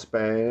attention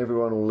span.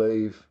 Everyone will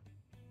leave.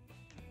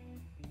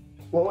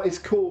 Well, it's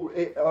cool.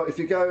 If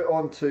you go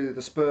onto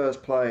the Spurs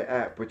Play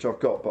app, which I've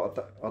got,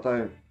 but I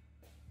don't.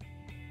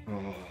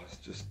 Oh, it's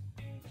just.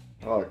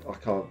 I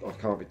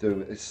can't be doing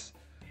it. It's.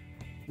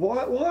 Why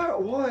are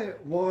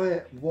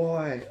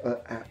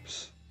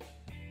apps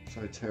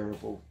so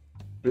terrible?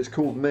 But it's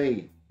called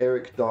Me,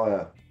 Eric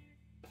Dier.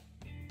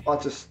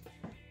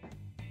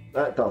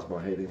 That does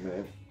my head in,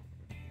 man.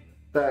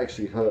 That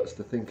actually hurts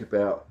to think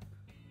about.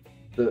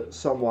 That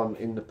someone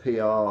in the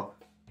PR,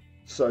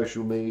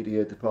 social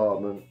media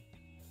department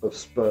of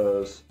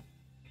Spurs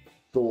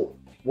thought,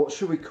 what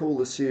should we call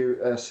the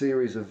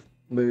series of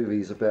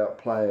movies about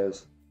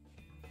players?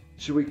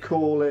 Should we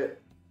call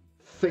it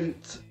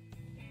Feet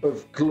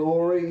of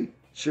Glory?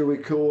 Should we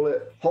call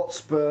it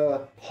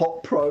Hotspur,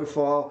 Hot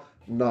Profile?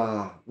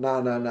 No,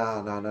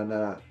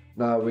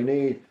 we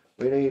need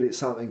it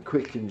something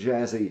quick and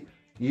jazzy.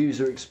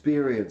 User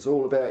experience,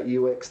 all about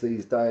UX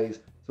these days.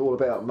 It's all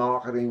about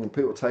marketing and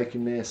people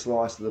taking their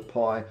slice of the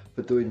pie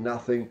for doing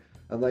nothing,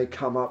 and they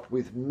come up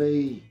with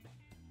Me.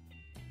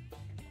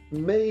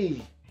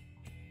 Me.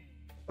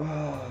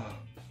 Oh,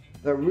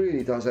 that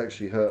really does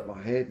actually hurt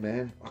my head,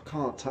 man. I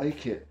can't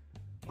take it.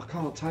 I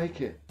can't take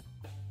it.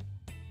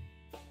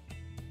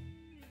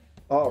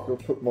 Oh,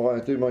 I'll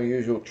do my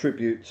usual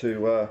tribute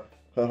to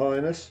Her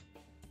Highness,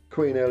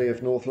 Queen Ellie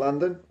of North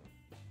London.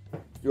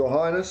 Your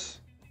Highness.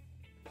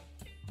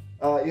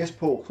 Yes,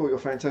 Paul, caught your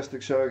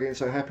fantastic show again.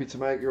 So happy to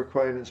make your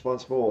acquaintance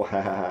once more.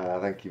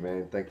 Thank you,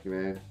 man. Thank you,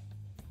 man.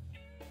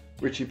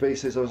 Richie B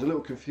says, I was a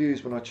little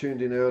confused when I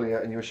tuned in earlier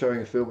and you were showing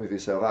a film of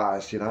yourself.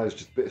 It's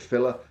just a bit of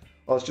filler.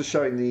 I was just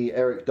showing the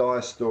Eric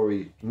Dier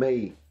story,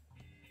 Me.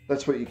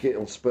 That's what you get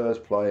on Spurs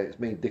Play. It's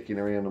me dicking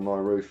around on my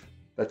roof.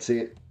 That's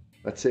it.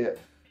 That's it.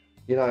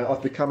 You know,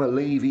 I've become a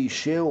Levy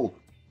shill.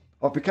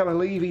 I've become a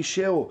Levy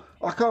shill.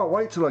 I can't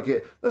wait till I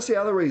get... That's the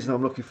other reason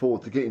I'm looking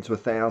forward to getting to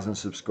 1,000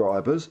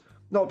 subscribers.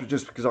 Not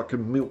just because I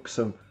can milk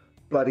some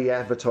bloody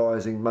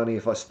advertising money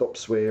if I stop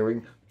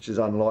swearing, which is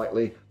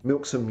unlikely.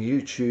 Milk some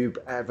YouTube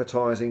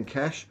advertising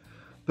cash.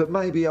 But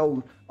maybe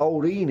old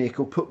Enoch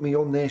will put me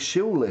on their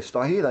shill list.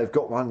 I hear they've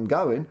got one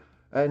going,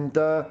 and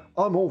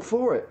I'm all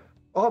for it.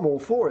 I'm all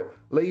for it.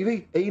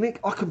 Levy, Enoch,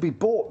 I can be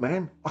bought,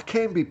 man. I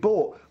can be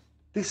bought.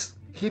 This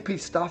hippie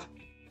stuff,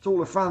 it's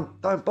all a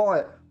front. Don't buy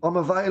it. I'm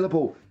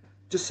available.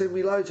 Just send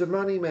me loads of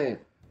money, man.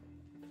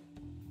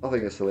 I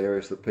think it's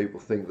hilarious that people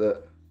think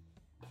that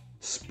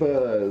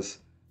Spurs,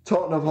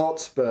 Tottenham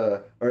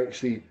Hotspur, are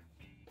actually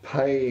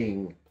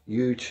paying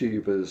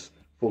YouTubers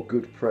for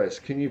good press.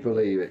 Can you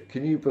believe it?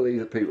 Can you believe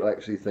that people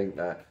actually think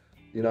that?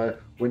 You know,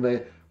 when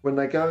they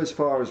go as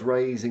far as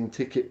raising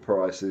ticket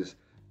prices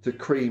to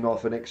cream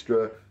off an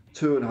extra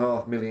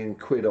 £2.5 million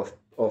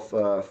off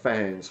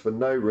fans for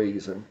no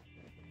reason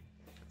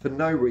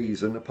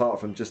apart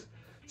from just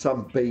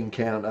some bean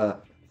counter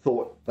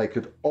thought they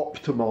could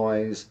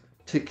optimise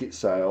ticket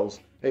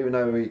sales, even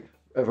though we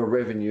have a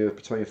revenue of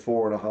between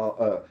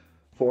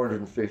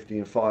 450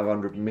 and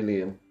 500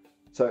 million.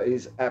 So it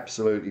is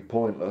absolutely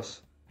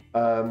pointless.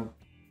 Do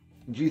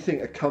you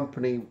think a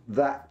company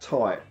that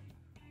type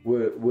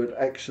would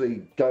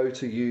actually go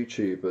to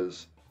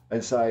YouTubers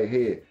and say,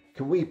 here,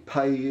 can we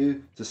pay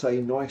you to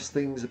say nice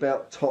things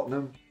about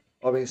Tottenham?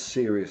 I mean,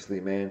 seriously,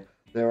 man,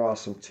 there are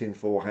some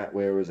tinfoil hat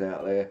wearers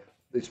out there.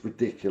 it's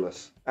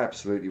ridiculous,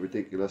 absolutely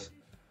ridiculous.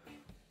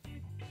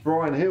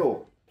 Brian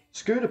Hill,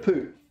 Scooter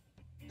Poot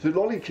to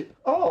Lolly.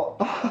 Oh,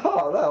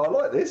 no, I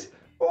like this.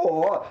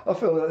 Oh, I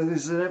feel like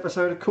this is an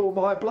episode of Call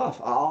My Bluff.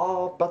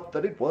 But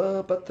that it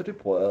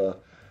were.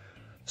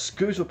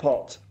 Scooter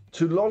Pot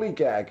to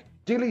lollygag,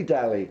 dilly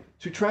dally,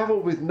 to travel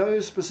with no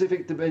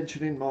specific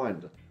dimension in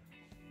mind.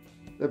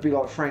 That'd be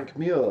like Frank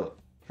Muir.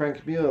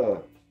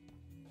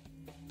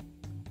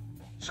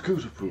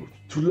 Scooter Pot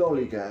to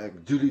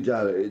lollygag, dilly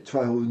dally,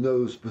 travel with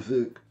no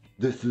specific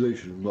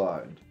destination in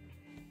mind.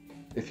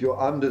 If you're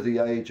under the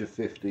age of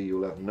 50,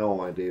 you'll have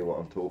no idea what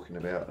I'm talking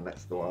about, and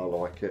that's the way I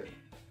like it.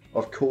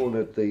 I've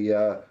cornered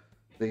the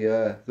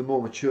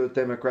more mature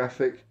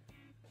demographic,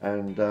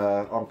 and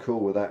I'm cool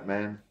with that,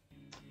 man.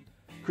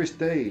 Chris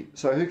D.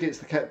 So who gets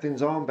the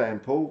captain's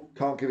armband, Paul?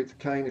 Can't give it to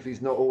Kane if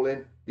he's not all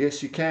in.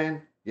 Yes, you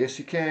can. Yes,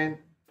 you can.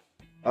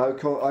 Au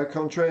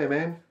contraire,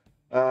 man.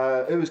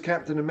 Who was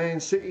captain of Man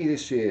City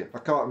this year? I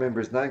can't remember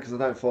his name because I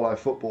don't follow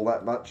football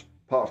that much,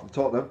 apart from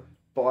Tottenham.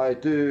 But I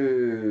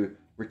do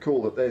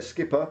recall that their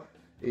skipper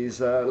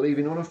is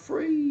leaving on a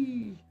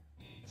free.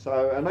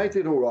 So, and they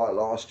did all right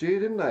last year,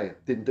 didn't they?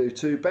 Didn't do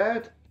too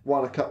bad.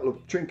 Won a couple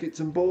of trinkets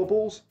and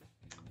baubles.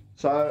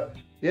 So,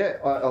 yeah,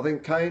 I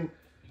think Kane,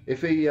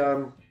 if he's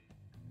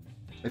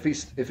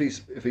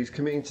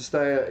committing to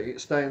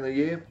stay in the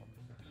year,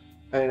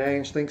 and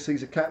Ange thinks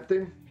he's a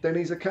captain, then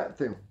he's a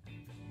captain.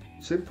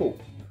 Simple.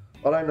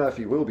 I don't know if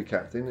he will be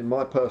captain. In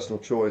my personal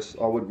choice,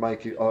 I would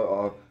make it.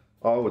 I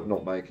would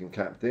not make him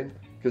captain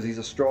because he's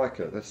a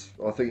striker.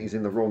 I think he's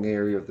in the wrong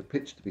area of the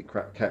pitch to be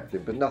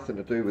captain, but nothing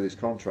to do with his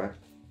contract.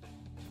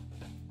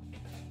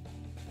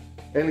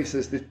 Ellie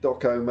says this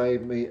doco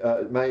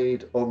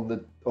made on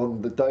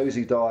the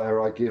dozy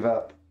Dier I give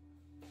up.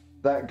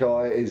 That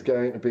guy is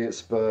going to be at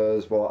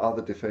Spurs while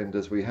other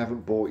defenders we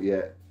haven't bought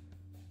yet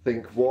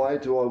think, why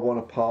do I want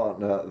to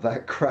partner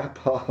that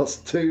crap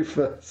ass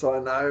doofus? I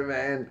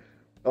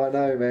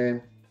know,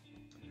 man.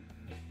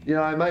 You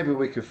know, maybe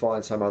we could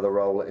find some other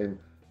role at him.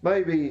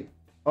 Maybe,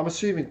 I'm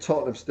assuming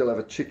Tottenham still have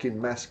a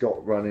chicken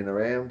mascot running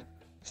around.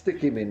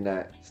 Stick him in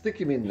that.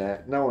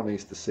 No one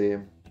needs to see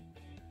him.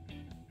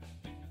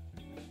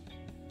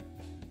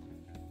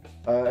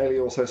 Ellie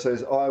also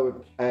says, I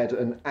would add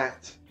an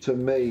at to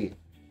me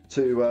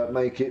to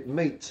make it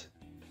meat.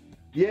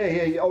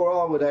 Yeah, or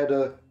I would add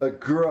a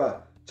gr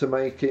to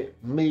make it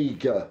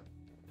meager.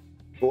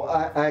 Or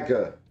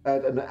agger,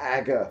 add an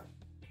agger.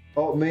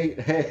 Oh,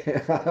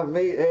 meathead,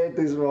 meathead,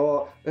 there's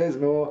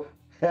more.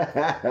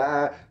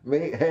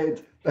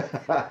 Meathead.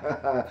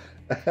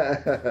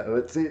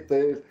 That's it,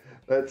 dude,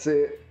 that's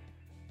it.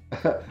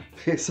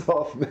 Piss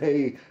off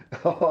me.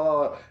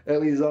 Oh,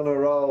 Ellie's on a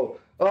roll.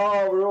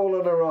 Oh, we're all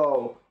on a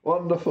roll.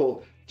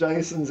 Wonderful.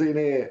 Jason's in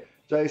here.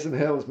 Jason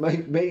Helms,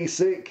 make me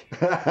sick.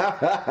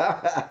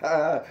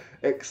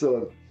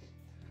 Excellent.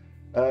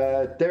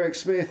 Derek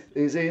Smith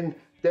is in.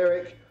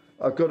 Derek,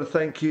 I've got to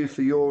thank you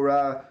for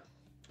your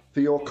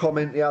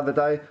comment the other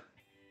day.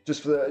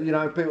 Just for the, you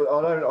know, people,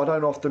 I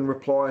don't often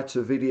reply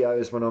to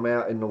videos when I'm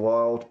out in the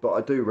wild, but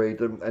I do read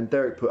them. And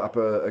Derek put up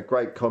a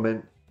great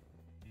comment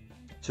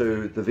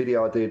to the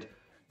video I did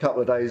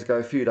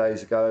a few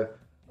days ago,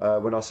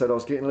 when I said I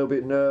was getting a little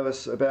bit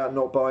nervous about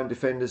not buying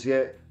defenders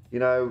yet. You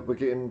know, we're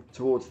getting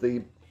towards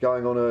the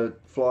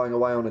flying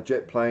away on a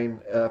jet plane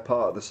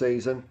part of the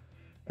season.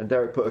 And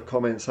Derek put a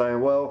comment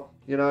saying, well,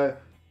 you know,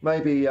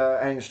 maybe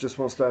Ange just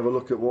wants to have a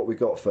look at what we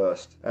got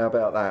first. How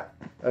about that?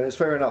 And it's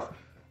fair enough.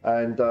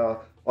 And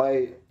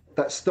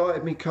that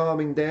started me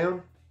calming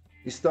down.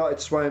 He started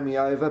swaying me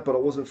over, but I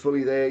wasn't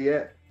fully there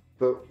yet.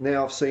 But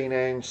now I've seen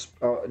Ange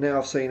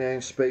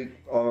speak.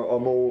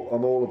 I'm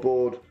all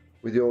aboard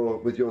with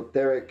your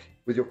Derek,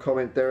 with your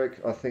comment, Derek.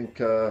 I think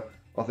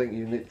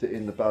you nipped it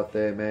in the bud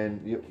there,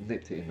 man. You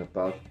nipped it in the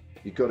bud.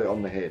 You got it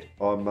on the head.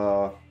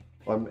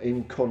 I'm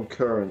in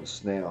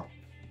concurrence now.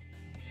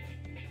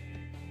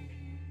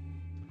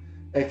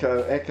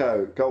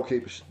 Echo.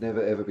 Goalkeeper should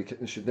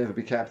never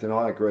be captain.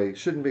 I agree.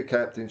 Shouldn't be a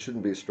captain.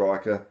 Shouldn't be a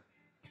striker.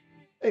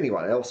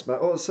 Anyone else, mate?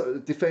 Also,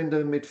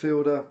 defender,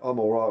 midfielder. I'm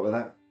all right with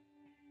that.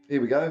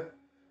 Here we go.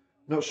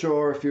 Not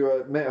sure if you're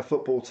at Meta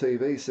Football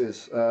TV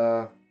says.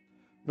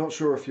 Not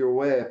sure if you're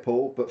aware,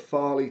 Paul, but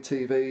Farley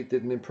TV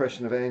did an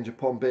impression of Ange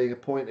upon being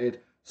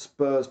appointed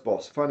Spurs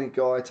boss. Funny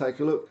guy. Take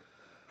a look.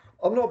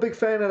 I'm not a big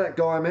fan of that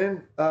guy,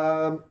 man.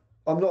 I'm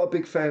not a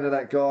big fan of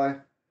that guy.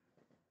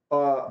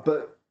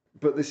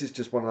 But this is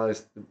just one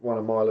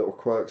of my little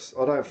quirks.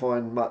 I don't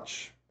find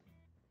much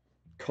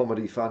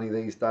comedy funny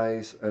these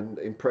days, and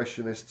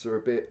impressionists are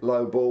a bit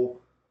low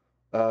ball.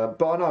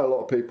 But I know a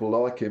lot of people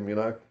like him, you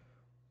know.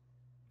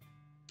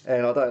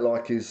 And I don't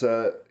like his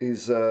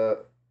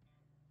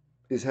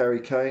Harry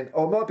Kane.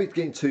 Oh, I might be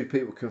getting two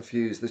people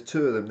confused. There's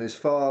two of them. There's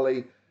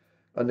Farley,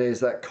 and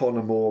there's that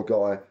Conor Moore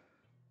guy.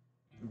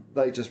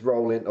 They just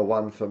roll into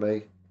one for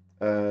me.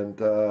 And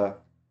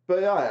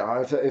but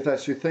yeah, if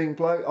that's your thing,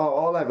 bloke,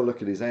 I'll have a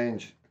look at his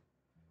Ange.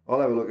 I'll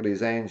have a look at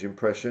his Ange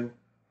impression.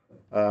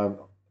 I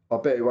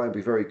bet it won't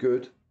be very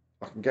good.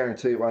 I can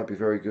guarantee it won't be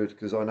very good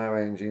because I know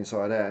Ange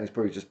inside out. And he's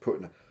probably just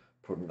putting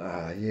putting,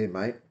 yeah,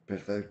 mate,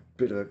 bit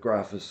of a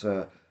gruff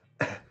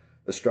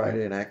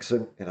Australian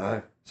accent, you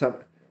know,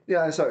 something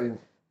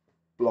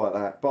like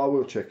that. But I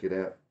will check it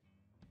out.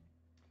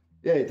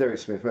 Yeah, Derek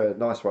Smith,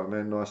 nice one,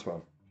 man, nice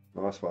one.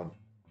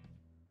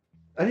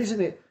 And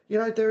isn't it, you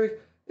know,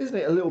 Derek, isn't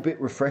it a little bit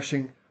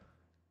refreshing?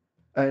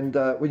 And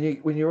when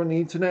you're on the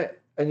internet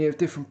and you have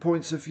different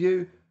points of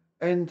view,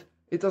 and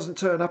it doesn't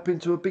turn up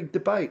into a big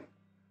debate.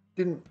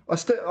 I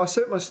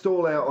set my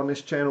stall out on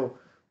this channel,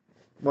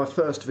 my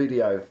first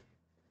video,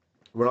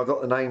 when I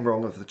got the name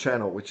wrong of the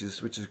channel, which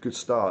is a good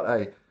start,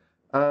 eh?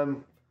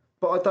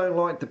 But I don't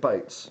like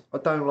debates. I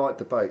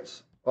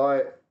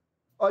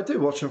do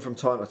watch them from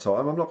time to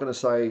time. I'm not going to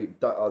say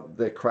that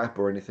they're crap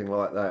or anything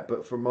like that,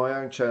 but from my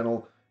own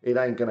channel, it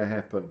ain't going to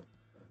happen.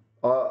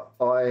 I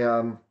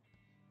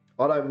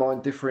don't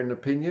mind differing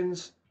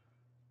opinions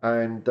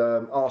and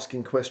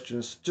asking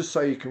questions just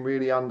so you can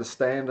really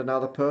understand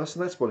another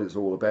person. That's what it's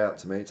all about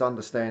to me. It's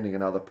understanding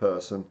another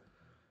person.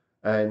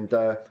 And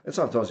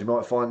sometimes you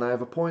might find they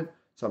have a point.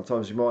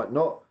 Sometimes you might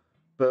not.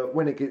 But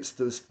when it gets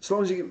to this, as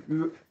long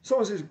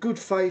as it's good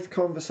faith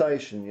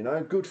conversation, you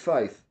know, good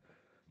faith.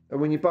 And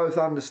when you both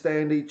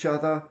understand each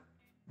other,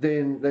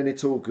 then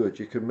it's all good.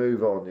 You can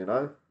move on, you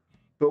know.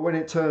 But when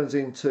it turns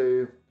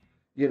into,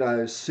 you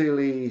know,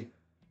 silly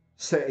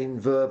setting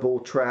verbal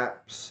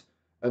traps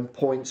and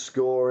point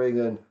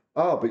scoring and,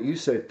 but you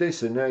said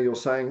this and now you're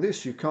saying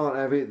this, you can't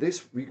have it,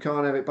 you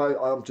can't have it both.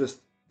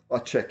 I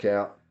check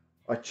out.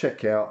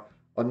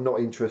 I'm not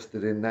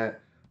interested in that.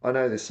 I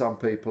know there's some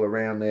people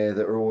around there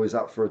that are always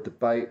up for a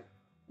debate.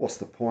 What's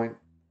the point?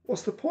 Well,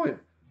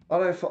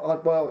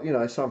 you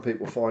know, some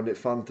people find it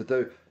fun to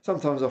do.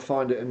 Sometimes I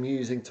find it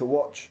amusing to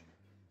watch.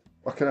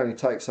 I can only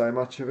take so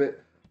much of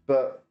it,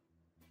 but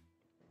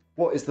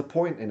what is the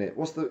point in it?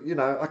 What's the, you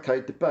know,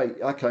 okay, debate.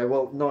 Okay,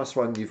 well, nice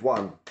one, you've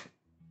won.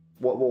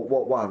 What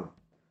won?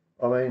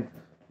 I mean,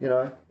 you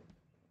know,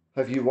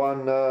 have you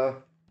won a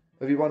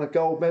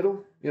gold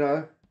medal? You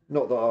know,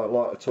 not that I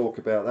like to talk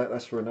about that.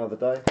 That's for another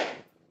day.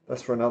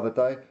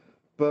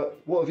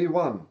 But what have you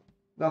won?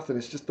 Nothing.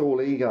 It's just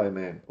all ego,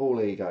 man. All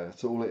ego.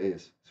 That's all it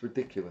is. It's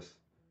ridiculous.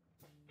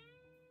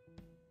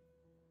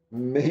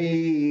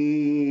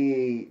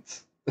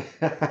 Meat.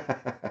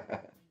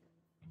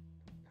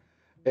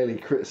 Ellie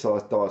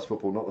criticised Dier's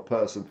football, not the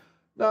person.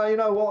 No, you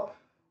know what?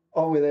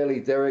 I'm with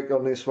Ellie, Derek,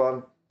 on this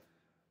one.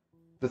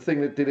 The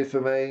thing that did it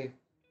for me,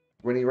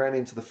 when he ran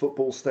into the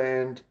football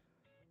stand,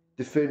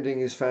 defending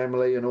his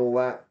family and all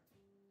that,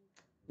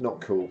 not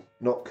cool.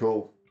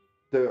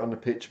 Do it on the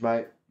pitch,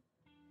 mate.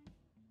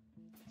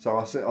 So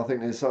I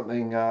think there's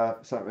something. I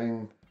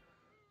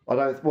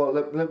don't. Well,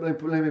 let me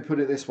put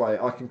it this way.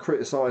 I can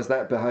criticise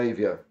that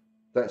behaviour.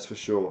 That's for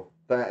sure.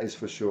 That is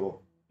for sure.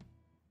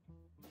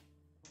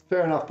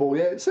 Fair enough, Paul.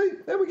 Yeah. See,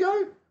 there we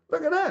go.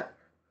 Look at that.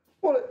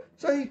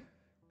 See,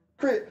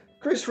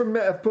 Chris from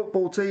Meta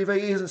Football TV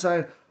isn't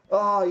saying,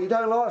 you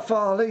don't like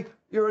Farley,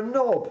 you're a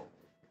knob.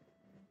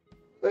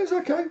 It's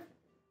okay.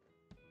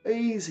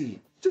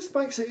 Easy. Just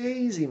makes it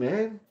easy,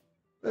 man.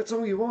 That's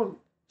all you want.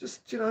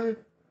 Just, you know,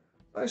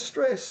 no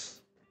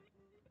stress.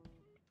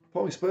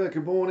 Polly Spur,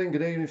 good morning,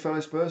 good evening,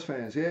 fellow Spurs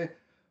fans, yeah?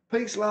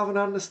 Peace, love and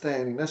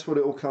understanding. That's what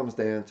it all comes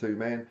down to,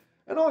 man.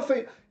 And I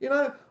think, you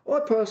know, I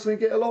personally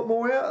get a lot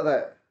more out of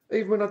that.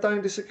 Even when I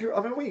don't disagree.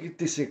 I mean, what are you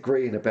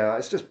disagreeing about?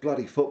 It's just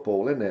bloody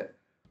football, isn't it?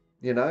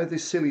 You know,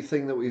 this silly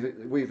thing that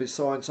we've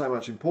assigned so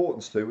much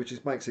importance to, which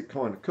makes it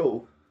kind of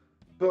cool.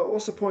 But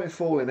what's the point of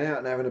falling out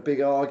and having a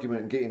big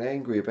argument and getting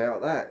angry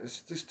about that?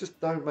 It's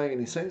just don't make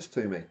any sense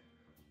to me.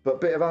 But a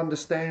bit of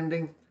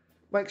understanding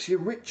makes you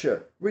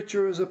richer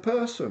as a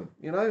person,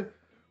 you know?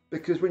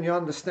 Because when you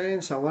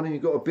understand someone and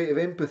you've got a bit of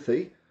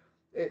empathy,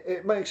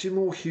 it makes you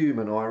more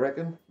human, I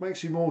reckon.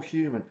 Makes you more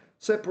human.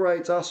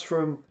 Separates us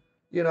from,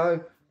 you know,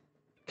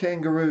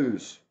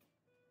 kangaroos.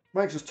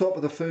 Makes us top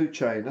of the food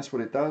chain, that's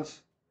what it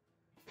does.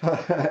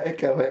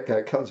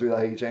 Echo, comes with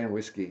age and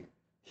whiskey.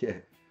 Yeah.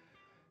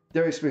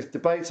 Derek Smith,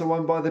 debates are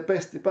won by the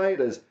best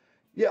debaters.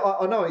 Yeah,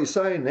 I know what you're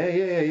saying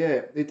there.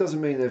 Yeah. It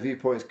doesn't mean their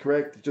viewpoint's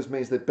correct. It just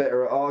means they're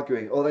better at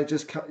arguing. Or they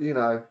just, you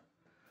know,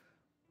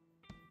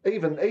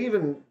 even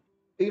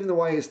the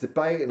way it's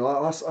debating, like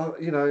us,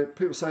 you know,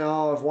 people say,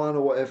 I've won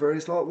or whatever. And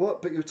it's like,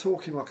 what? But you're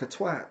talking like a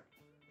twat.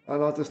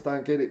 And I just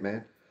don't get it,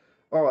 man.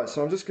 All right,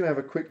 so I'm just going to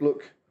have a quick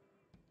look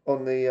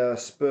on the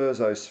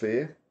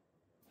Spursosphere.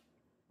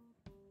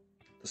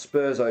 The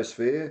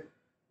Spursosphere.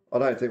 I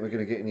don't think we're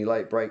going to get any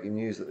late breaking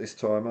news at this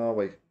time, are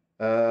we?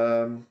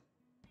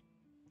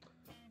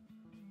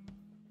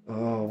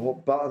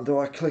 What button do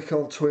I click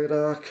on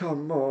Twitter?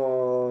 Come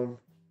on,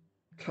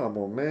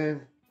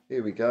 man.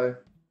 Here we go.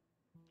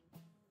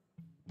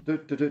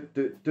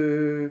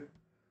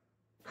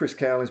 Chris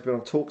Cowley's been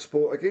on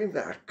TalkSport again.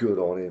 Good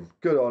on him.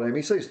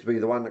 He seems to be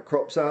the one that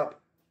crops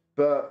up,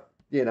 but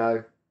you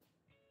know,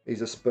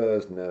 he's a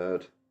Spurs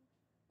nerd.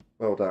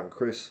 Well done,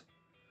 Chris.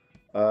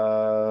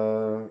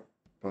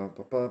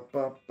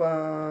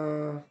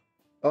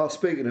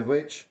 Speaking of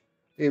which,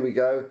 here we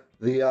go.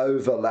 The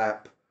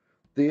overlap.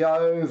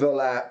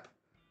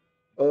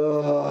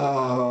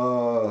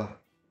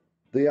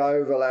 the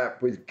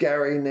overlap with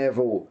Gary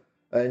Neville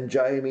and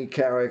Jamie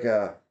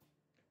Carragher.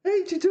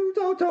 82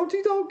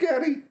 don't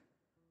Gary.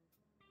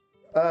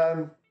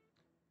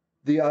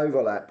 The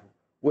overlap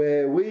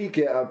where we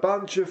get a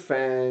bunch of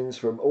fans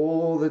from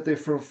all the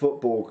different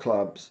football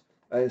clubs,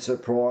 and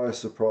surprise,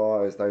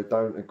 surprise, they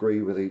don't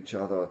agree with each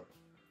other.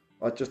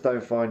 I just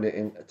don't find it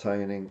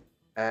entertaining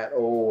at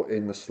all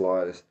in the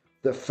slightest.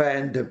 The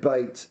fan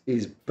debate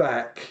is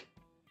back.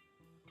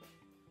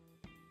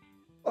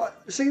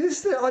 See,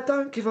 this thing, I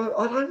don't give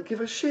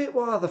a shit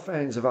what other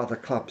fans of other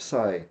clubs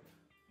say.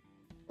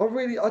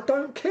 I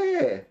don't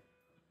care.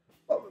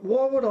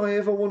 Why would I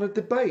ever want to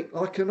debate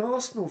like an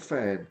Arsenal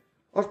fan?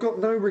 I've got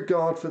no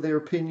regard for their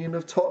opinion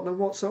of Tottenham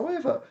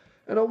whatsoever,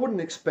 and I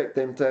wouldn't expect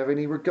them to have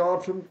any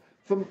regard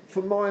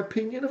for my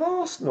opinion of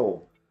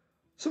Arsenal.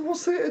 So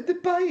what's there to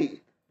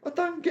debate? I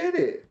don't get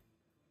it.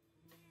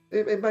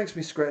 It makes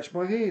me scratch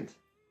my head.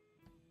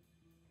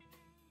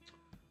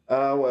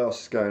 What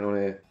else is going on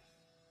here?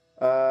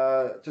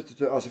 Just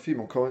to ask a few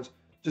more comments.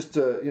 Just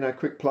to,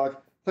 quick plug.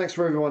 Thanks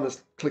for everyone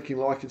that's clicking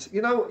like and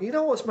you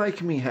know what's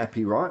making me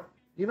happy, right?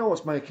 You know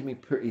what's making me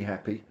pretty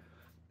happy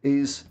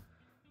is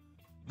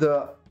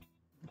the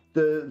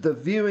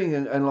viewing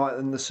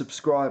and the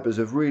subscribers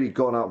have really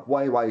gone up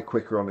way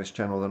quicker on this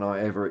channel than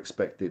I ever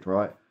expected,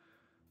 right?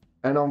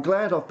 And I'm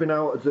glad I've been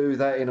able to do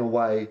that in a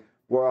way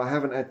where I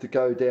haven't had to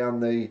go down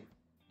the,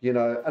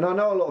 and I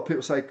know a lot of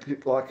people say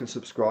click like and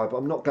subscribe.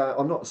 I'm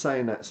not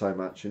saying that so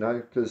much,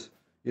 because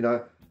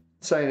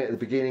saying it at the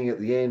beginning, at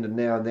the end, and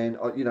now and then,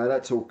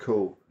 that's all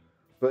cool.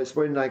 But it's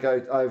when they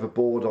go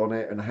overboard on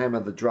it and hammer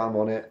the drum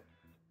on it,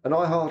 and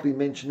I hardly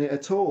mention it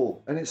at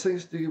all, and it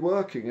seems to be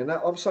working, and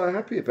I'm so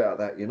happy about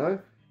that,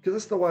 because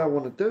that's the way I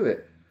want to do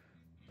it.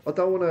 I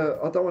don't want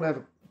to have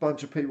a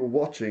bunch of people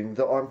watching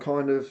that I'm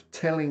kind of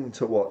telling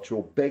to watch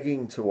or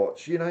begging to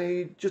watch.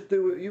 You just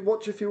do it. You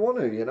watch if you want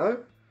to,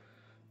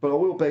 But I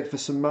will beg for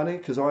some money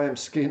because I am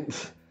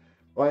skint.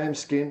 I am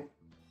skint.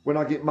 When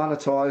I get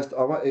monetised,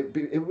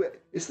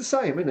 it's the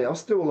same, isn't it? I'm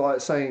still like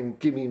saying,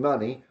 give me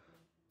money,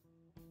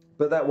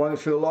 but that won't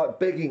feel like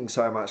begging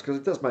so much because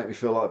it does make me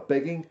feel like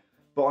begging.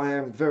 But I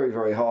am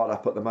very hard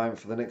up at the moment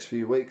for the next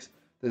few weeks.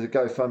 There's a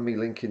GoFundMe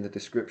link in the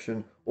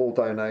description. All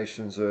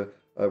donations are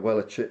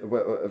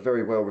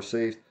very well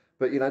received.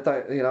 But I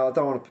don't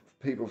want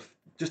people,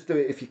 just do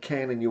it if you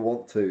can and you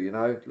want to.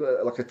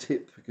 Like a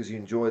tip because you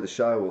enjoy the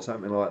show or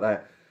something like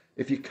that.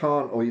 If you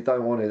can't or you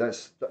don't want to,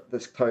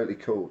 that's totally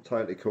cool,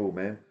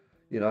 man.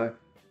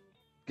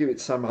 Give it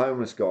to some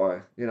homeless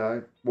guy,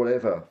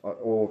 whatever,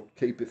 or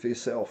keep it for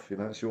yourself.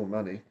 It's your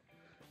money.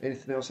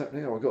 Anything else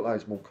happening? Oh, I've got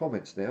loads more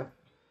comments now.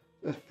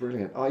 That's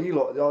brilliant. Oh, you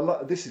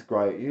lot, this is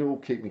great. You all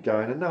keep me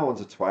going, and no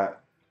one's a twat.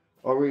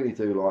 I really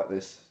do like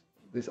this.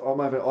 I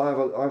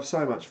have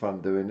so much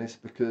fun doing this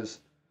because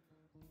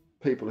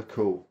people are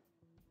cool.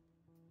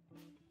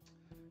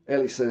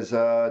 Ellie says,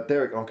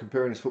 Derek, I'm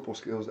comparing his football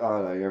skills.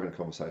 Oh no, you're having a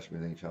conversation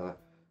with each other.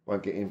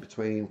 Won't get in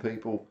between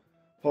people.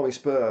 Polly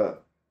Spur,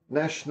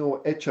 National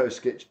Etcho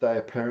Sketch Day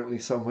apparently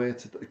somewhere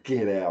to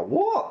get out.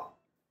 What?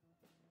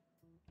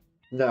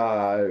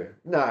 No.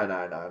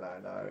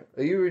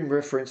 Are you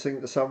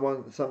referencing to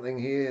something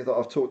here that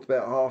I've talked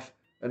about half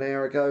an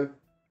hour ago?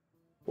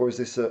 Or is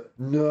this a...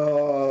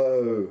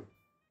 No.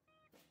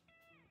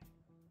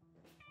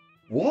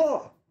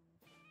 What?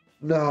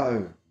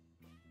 No.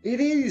 It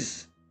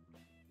is.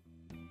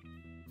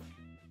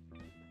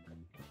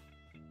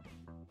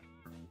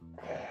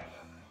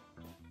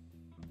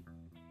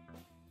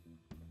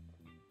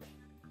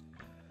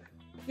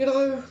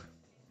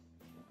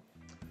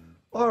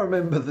 I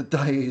remember the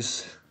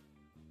days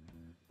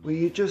where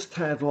you just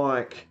had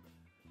like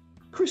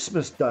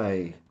Christmas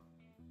Day,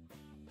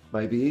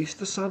 maybe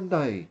Easter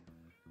Sunday,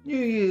 New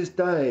Year's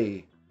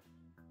Day,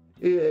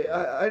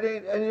 and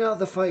in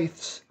other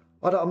faiths.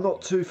 I'm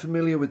not too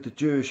familiar with the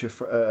Jewish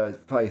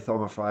faith,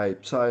 I'm afraid,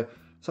 so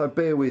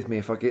bear with me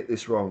if I get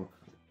this wrong.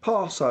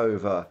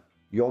 Passover,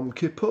 Yom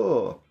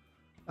Kippur,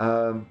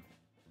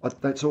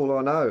 that's all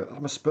I know.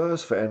 I'm a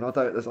Spurs fan. I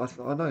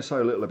know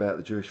so little about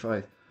the Jewish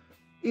faith.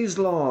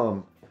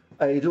 Islam,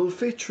 Eid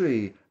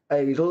al-Fitr,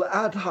 Eid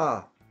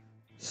al-Adha.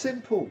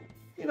 Simple,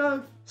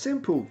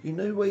 simple. You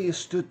knew where you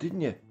stood,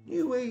 didn't you?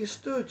 Knew where you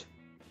stood.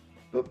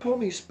 But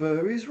Pommy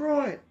Spur is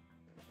right.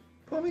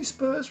 Pommy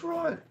Spur's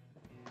right.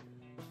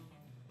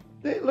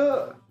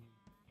 Look.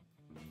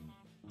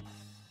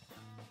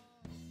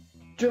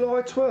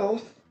 July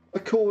 12th,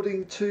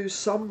 according to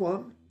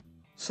someone,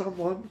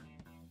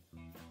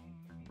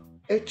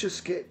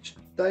 Etch-a-Sketch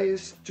Day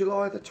is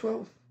July the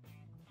 12th.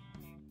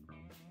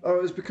 Oh,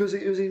 it was because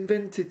it was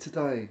invented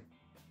today.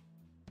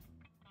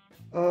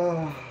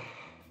 Oh,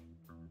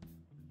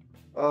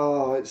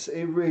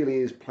 it really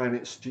is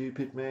planet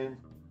stupid, man.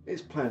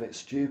 It's planet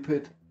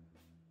stupid.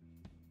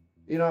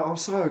 I'm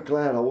so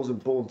glad I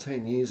wasn't born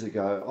 10 years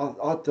ago.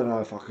 I don't know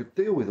if I could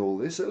deal with all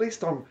this. At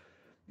least I'm,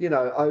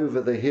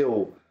 over the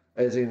hill,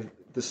 as in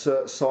the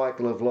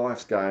cycle of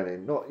life's going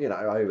in. Not,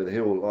 over the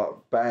hill like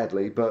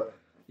badly, but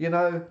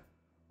I'm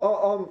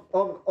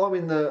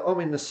in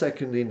the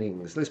second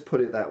innings. Let's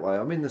put it that way.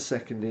 I'm in the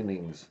second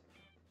innings.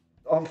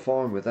 I'm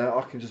fine with that.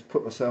 I can just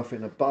put myself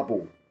in a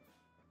bubble.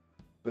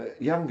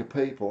 But younger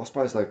people, I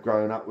suppose they've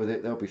grown up with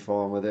it. They'll be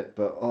fine with it.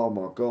 But oh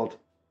my God.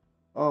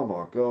 Oh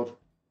my God.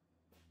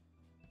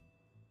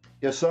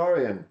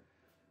 Yossarian.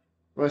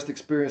 Most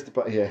experienced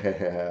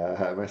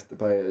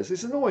masturbators.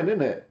 It's annoying,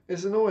 isn't it?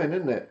 It's annoying,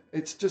 isn't it?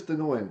 It's just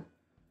annoying.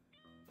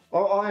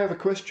 I have a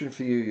question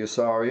for you,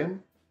 Yossarian.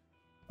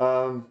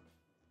 I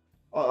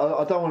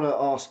don't want to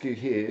ask you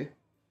here,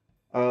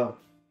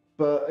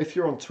 but if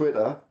you're on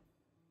Twitter,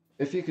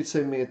 if you could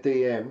send me a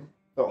DM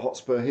at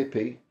Hotspur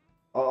Hippie,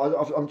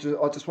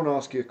 I just want to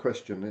ask you a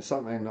question. It's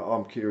something that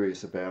I'm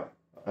curious about.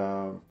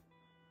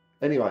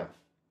 Anyway,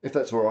 if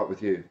that's all right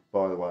with you,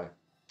 by the way.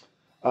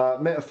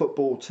 Meta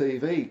Football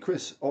TV,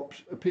 Chris,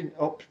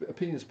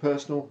 opinions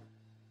personal.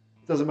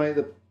 Doesn't make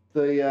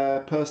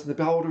the person the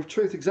beholder of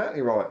truth.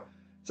 Exactly right.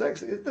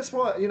 That's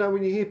why, you know,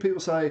 when you hear people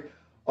say,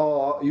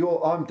 "Oh,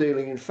 I'm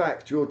dealing in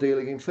fact, you're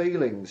dealing in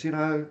feelings," you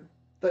know,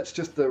 that's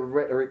just a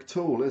rhetoric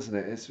tool, isn't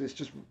it? It's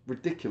just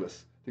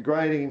ridiculous,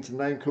 degrading into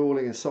name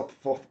calling and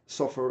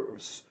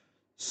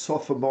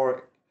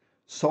sophomoric.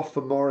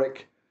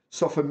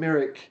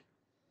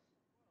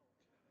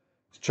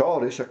 It's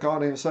childish. I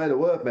can't even say the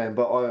word, man,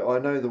 but I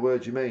know the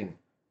word you mean.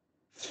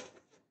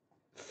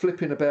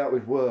 Flipping about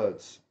with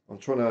words. I'm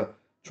trying to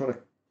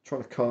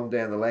calm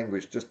down the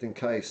language just in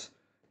case,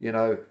 you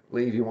know,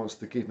 Levy wants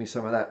to give me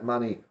some of that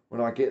money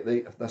when I get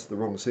that's the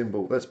wrong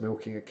symbol. That's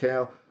milking a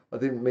cow. I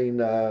didn't mean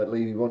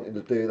Levy wanting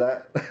to do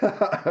that.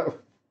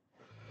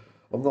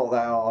 I'm not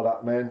that hard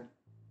up, man.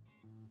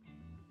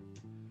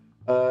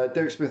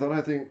 Derek Smith, I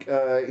don't think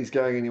he's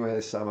going anywhere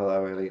this summer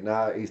though, really.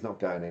 No, he's not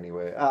going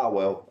anywhere. Oh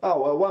well,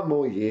 one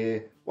more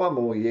year.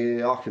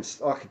 I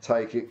could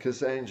take it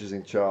because Ange is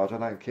in charge. I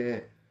don't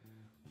care.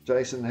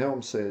 Jason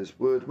Helm says,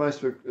 would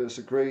most of us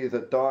agree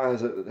that Dier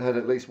has had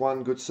at least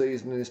one good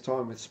season in his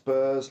time with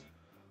Spurs?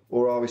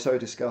 Or are we so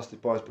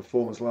disgusted by his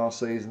performance last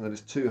season that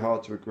it's too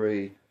hard to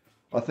agree?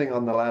 I think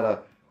on the latter.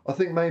 I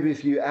think maybe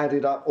if you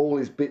added up all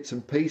his bits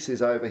and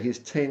pieces over his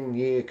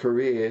 10-year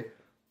career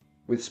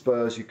with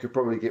Spurs, you could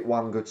probably get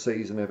one good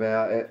season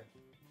about it.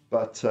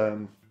 But,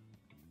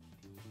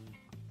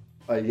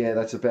 yeah,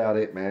 that's about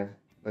it, man.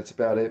 That's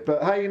about it.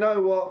 But, hey, you know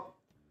what?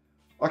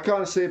 I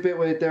kind of see a bit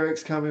where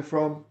Derek's coming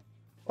from.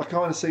 I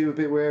kind of see a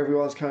bit where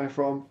everyone's coming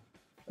from.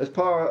 As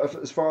far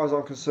as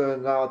I'm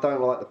concerned, no, I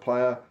don't like the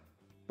player.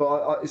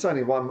 But it's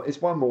only one.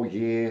 It's one more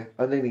year,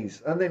 and then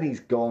he's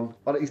gone.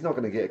 He's not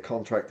going to get a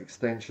contract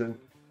extension.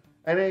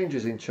 And Ange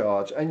is in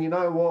charge. And you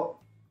know what?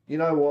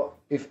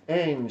 If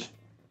Ange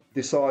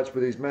decides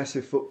with his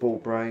massive football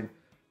brain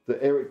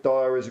that Eric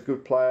Dier is a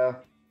good player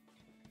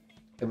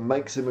and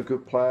makes him a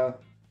good player,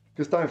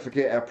 because don't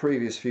forget, our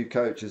previous few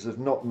coaches have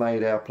not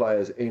made our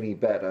players any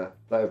better.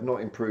 They have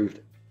not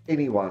improved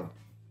anyone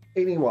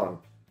in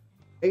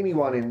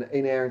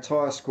our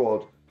entire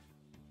squad.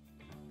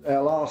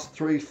 Our last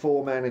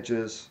 3-4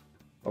 managers,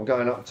 I'm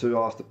going up to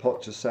after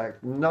Potter's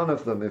sacked, none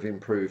of them have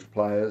improved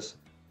players.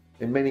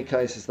 In many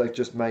cases, they've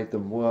just made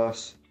them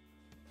worse.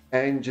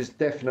 Ange is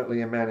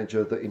definitely a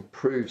manager that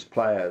improves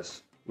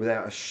players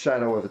without a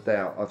shadow of a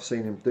doubt. I've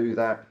seen him do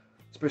that,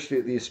 especially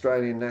at the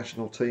Australian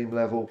national team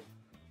level.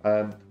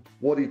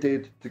 What he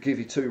did, to give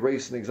you two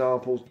recent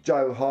examples,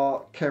 Joe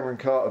Hart, Cameron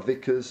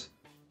Carter-Vickers,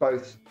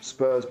 both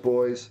Spurs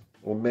boys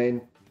or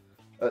men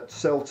at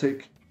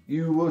Celtic,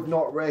 you would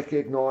not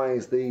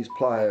recognise these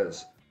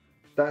players.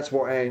 That's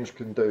what Ange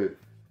can do.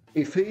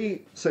 If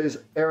he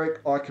says,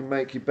 Eric, I can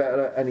make you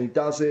better, and he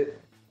does it,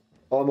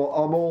 I'm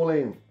all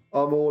in.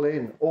 I'm all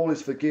in. All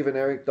is forgiven,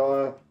 Eric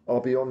Dier.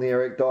 I'll be on the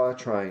Eric Dier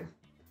train.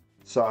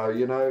 So,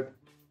 you know,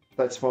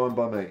 that's fine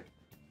by me.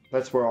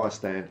 That's where I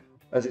stand.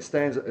 As it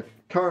stands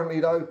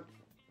currently, though,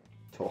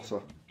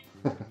 tosser.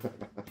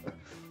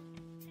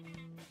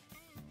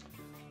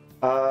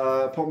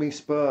 Put me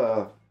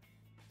Spur.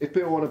 If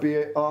people want to be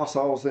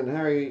arseholes, then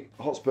Harry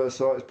Hotspur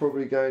site is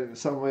probably going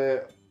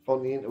somewhere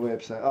on the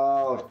interweb saying,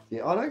 oh,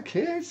 yeah, I don't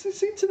care.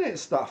 It's internet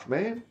stuff,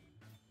 man.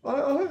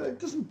 It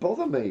doesn't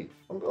bother me.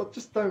 I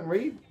just don't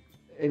read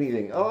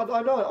anything. I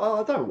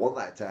don't want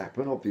that to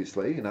happen,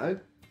 obviously, you know.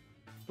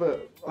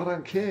 But I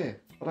don't care.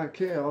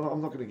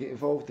 I'm not going to get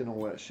involved in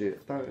all that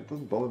shit. It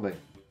doesn't bother me.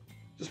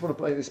 Just want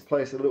to make this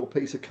place a little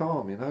piece of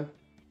calm, you know.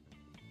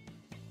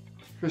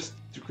 Chris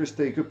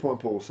D, good point,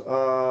 Paul.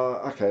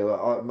 Okay,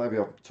 maybe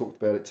I've talked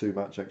about it too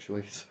much,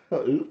 actually.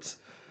 So, oops.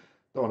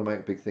 Don't want to make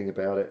a big thing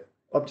about it.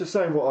 I'm just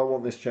saying what I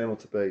want this channel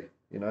to be,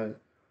 you know.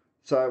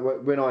 So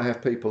when I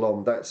have people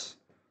on, that's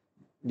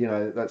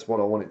what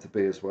I want it to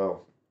be as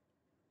well.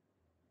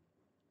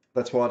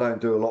 That's why I don't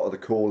do a lot of the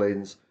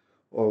call-ins,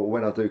 or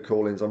when I do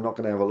call-ins, I'm not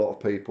going to have a lot of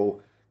people.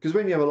 Because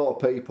when you have a lot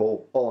of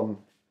people on,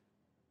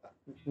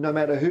 no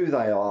matter who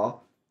they are,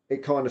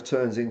 it kind of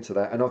turns into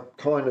that. And I've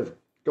kind of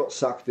got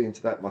sucked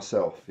into that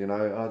myself, you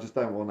know. I just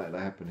don't want that to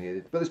happen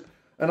here.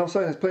 And I'm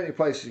saying there's plenty of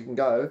places you can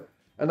go,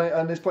 and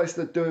there's places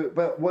that do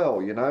it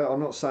well, you know.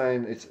 I'm not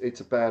saying it's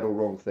a bad or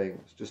wrong thing.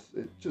 It's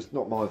just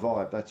not my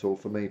vibe. That's all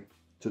for me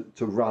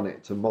to run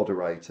it, to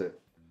moderate it.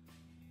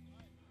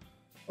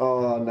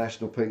 Oh,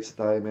 National Pizza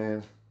Day,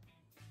 man.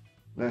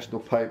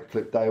 National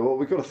Paperclip Day. Well,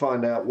 we've got to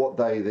find out what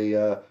day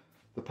the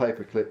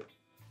paperclip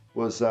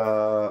was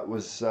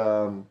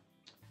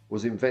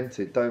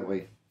invented, don't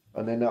we?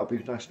 And then that'll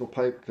be National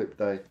Paperclip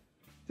Day.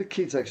 The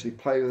kids actually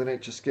play with an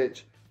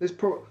Etch-a-Sketch. I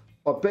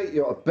bet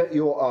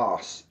your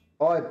ass.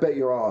 I'm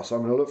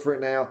going to look for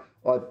it now.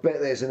 I bet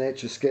there's an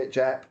Etch-a-Sketch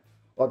app.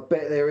 I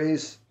bet there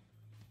is.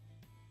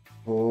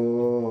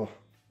 Oh,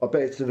 I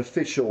bet it's an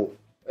official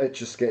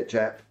Etch-a-Sketch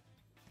app.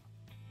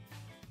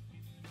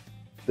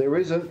 There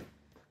isn't.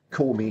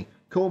 Call me,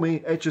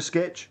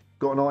 Etch-a-Sketch.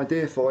 Got an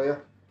idea for you.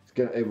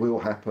 It will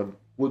happen.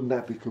 Wouldn't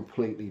that be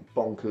completely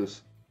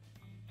bonkers?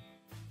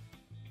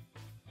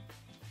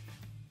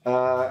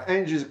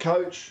 Ange is a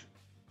coach.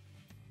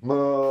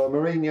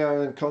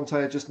 Mourinho and Conte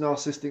are just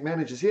narcissistic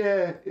managers.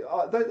 Yeah,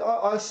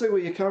 I see where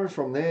you're coming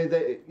from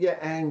there. Yeah,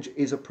 Ange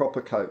is a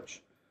proper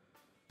coach.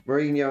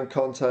 Mourinho and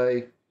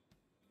Conte.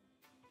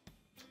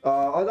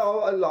 I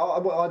don't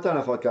know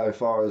if I'd go as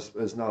far as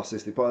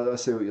narcissistic, but I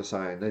see what you're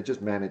saying. They're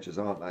just managers,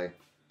 aren't they?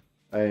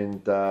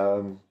 And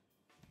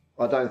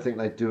I don't think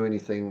they do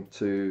anything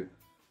to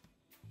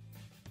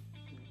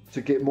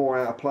get more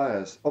out of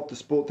players. Optus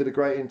Sport did a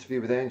great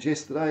interview with Ange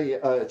yesterday.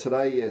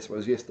 Today, yes, it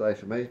was yesterday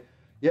for me.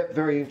 Yep,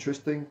 very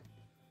interesting.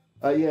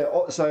 Yeah,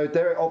 so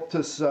they're at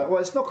Optus. Well,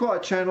 it's not quite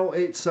a channel.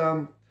 It's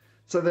so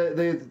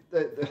they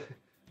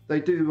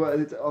do.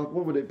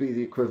 What would it be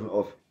the equivalent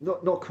of?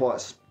 Not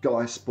quite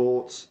Sky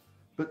Sports,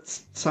 but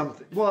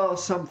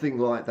something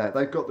like that.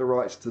 They've got the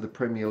rights to the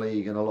Premier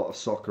League and a lot of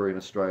soccer in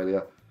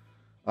Australia,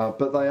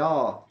 but they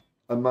are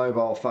a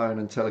mobile phone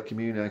and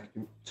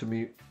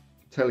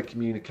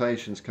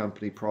telecommunications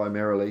company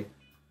primarily.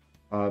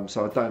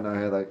 So I don't know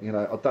how I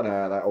don't know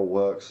how that all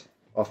works.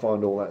 I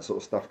find all that sort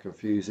of stuff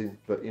confusing,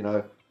 but you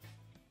know.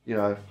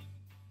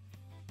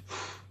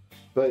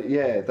 But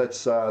yeah,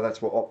 that's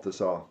what Optus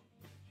are.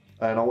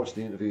 And I watched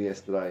the interview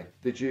yesterday.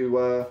 What do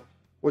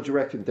you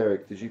reckon,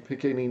 Derek? Did you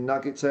pick any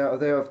nuggets out of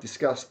there? I've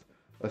discussed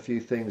a few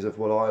things of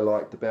what I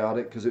liked about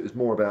it because it was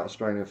more about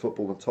Australian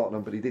football than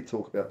Tottenham, but he did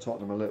talk about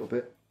Tottenham a little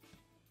bit.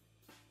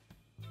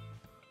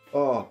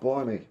 Oh,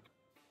 blimey.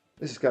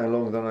 This is going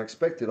longer than I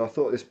expected. I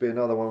thought this would be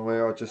another one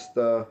where I just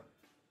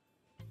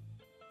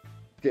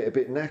get a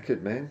bit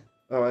knackered, man.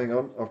 Oh, hang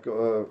on. I've got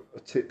a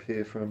tip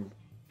here from...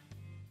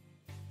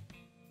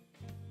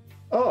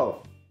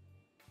 Oh,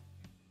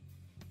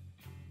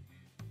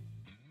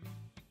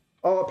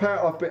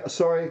 apparently,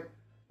 sorry.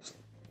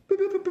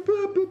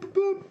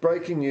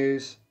 Breaking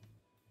news.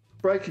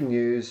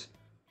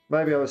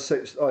 Maybe I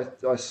searched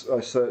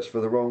for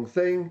the wrong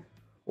thing,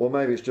 or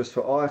maybe it's just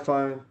for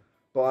iPhone.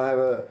 But I have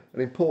an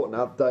important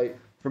update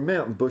from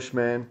Mountain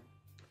Bushman.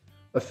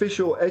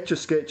 Official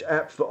Etch-a-Sketch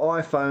app for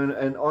iPhone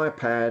and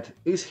iPad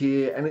is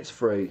here and it's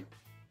free.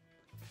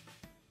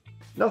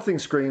 Nothing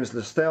screams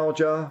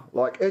nostalgia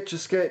like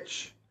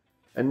Etch-a-Sketch,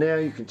 and now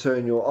you can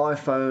turn your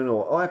iPhone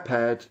or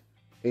iPad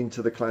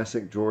into the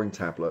classic drawing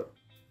tablet,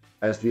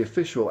 as the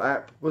official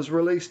app was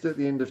released at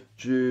the end of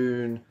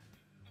June,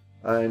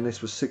 and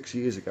this was 6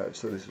 years ago,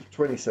 so this was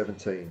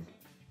 2017.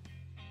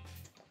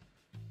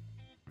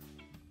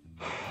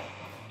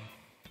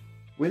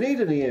 We need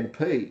an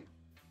EMP,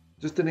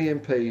 just an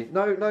EMP.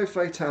 No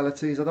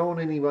fatalities. I don't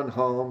want anyone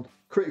harmed.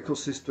 Critical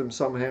systems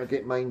somehow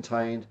get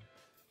maintained,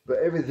 but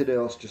everything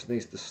else just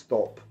needs to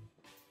stop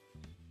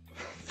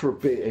for a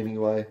bit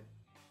anyway.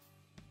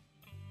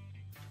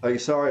 Are you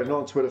sorry? I'm not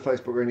on Twitter,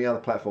 Facebook, or any other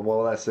platform.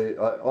 Well, that's it.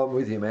 I'm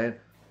with you, man.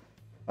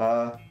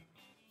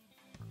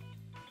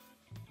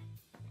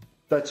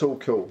 That's all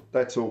cool.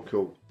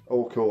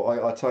 All cool.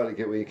 I totally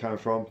get where you're coming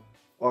from.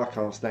 I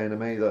can't stand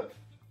them either.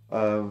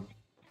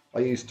 I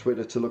use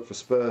Twitter to look for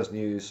Spurs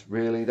news.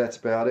 Really, that's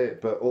about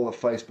it. But all the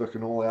Facebook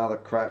and all the other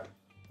crap,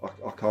 I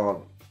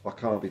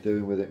can't be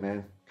doing with it,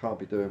 man. Can't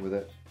be doing with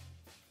it.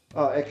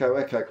 Oh,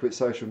 Echo, quit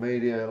social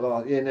media.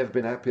 Yeah, never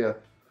been happier.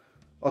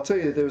 I'll tell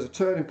you, there was a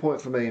turning point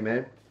for me,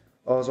 man.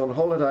 I was on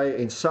holiday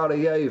in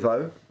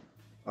Sarajevo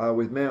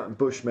with Mountain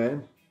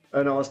Bushman,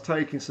 and I was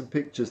taking some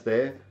pictures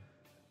there,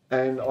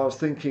 and I was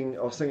thinking,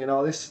 oh,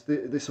 this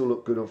will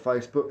look good on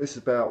Facebook. This is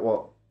about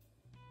what?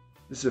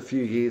 This is a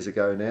few years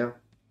ago now.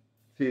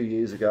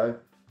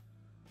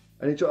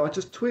 And I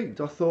just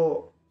twigged. I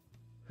thought,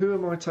 who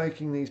am I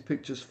taking these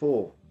pictures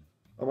for?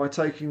 Am I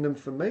taking them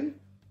for me,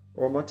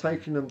 or am I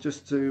taking them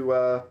just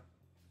to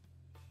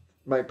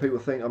make people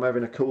think I'm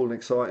having a cool and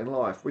exciting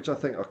life, which I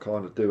think I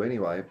kind of do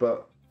anyway,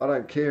 but I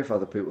don't care if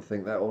other people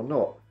think that or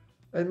not.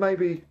 And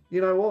maybe,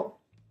 you know what?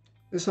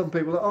 There's some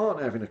people that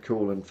aren't having a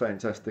cool and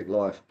fantastic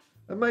life,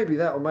 and maybe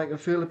that will make them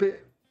feel a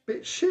bit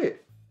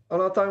shit, and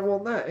I don't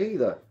want that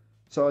either.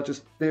 So I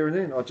just, there and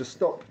then, I just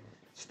stopped.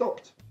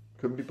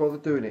 Couldn't be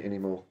bothered doing it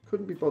anymore.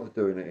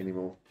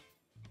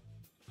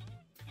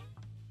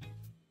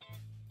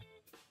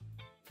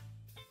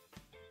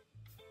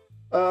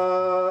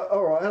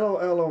 All right,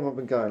 how long have I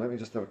been going? Let me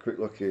just have a quick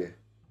look here.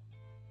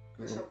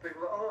 There's some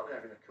people that aren't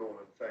having a cool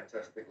and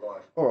fantastic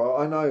life. All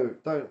right, I know.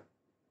 Don't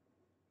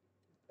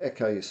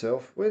echo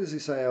yourself. Where does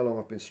it say how long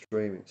I've been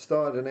streaming?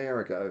 Started an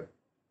hour ago.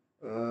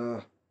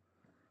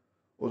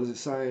 What does it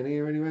say in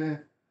here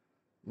anywhere?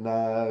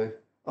 No.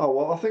 Oh,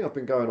 well, I think I've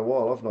been going a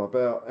while, haven't I?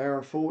 About an hour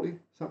and 40,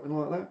 something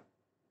like that.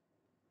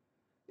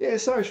 Yeah,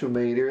 social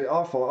media,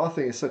 I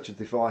think it's such a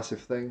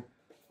divisive thing.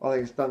 I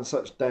think it's done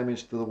such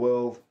damage to the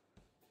world.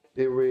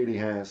 It really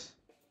has.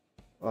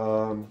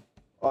 Um,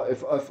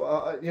 if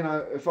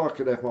I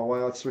could have my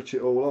way, I'd switch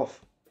it all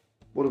off.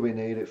 What do we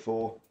need it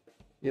for?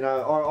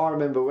 I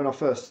remember when I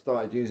first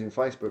started using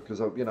Facebook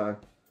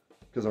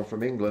because I'm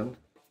from England.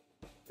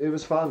 It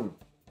was fun.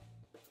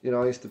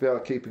 I used to be able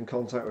to keep in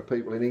contact with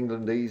people in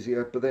England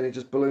easier, but then it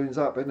just balloons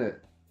up, isn't it?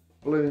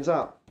 Balloons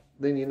up.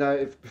 Then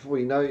before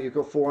you know it, you've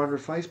got 400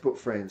 Facebook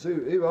friends.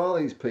 Who are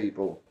these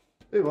people?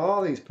 Who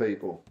are these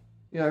people?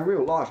 In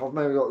real life, I've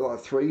maybe got like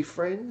 3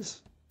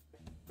 friends.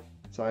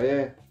 So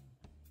yeah,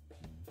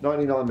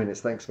 99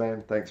 minutes. Thanks,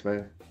 man. Thanks,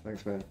 man.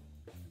 Thanks, man.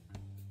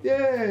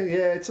 Yeah,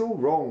 it's all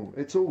wrong.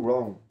 It's all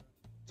wrong.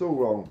 It's all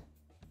wrong.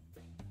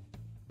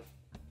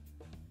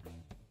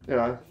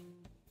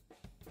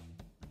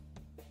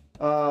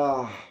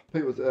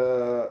 People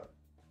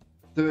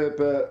do it,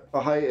 but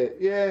I hate it.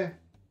 Yeah,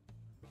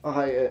 I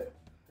hate it.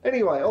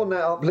 Anyway, on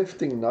that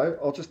uplifting note,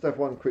 I'll just have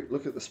one quick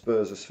look at the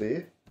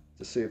Spursosphere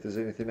to see if there's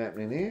anything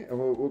happening here, and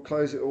we'll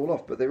close it all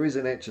off. But there is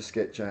an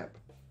Etch-a-Sketch app.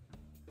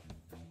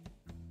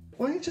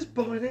 Why don't you just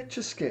buy an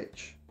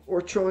Etch-a-Sketch or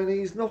a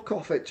Chinese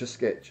knockoff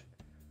Etch-a-Sketch?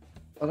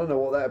 I don't know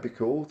what that'd be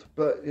called,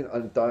 but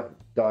and don't.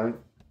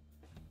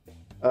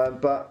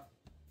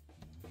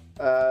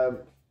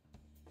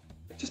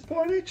 Just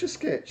buy an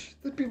Etch-a-Sketch.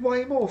 That'd be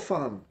way more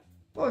fun.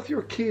 Like if you're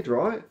a kid,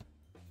 right?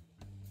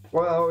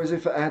 Well, or is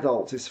it for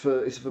adults? It's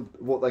for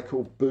what they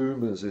call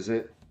boomers, is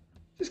it?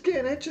 Just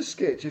get an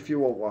Etch-a-Sketch if you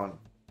want one.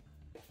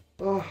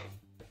 Oh,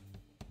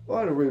 I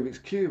had a Rubik's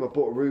Cube. I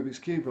bought a Rubik's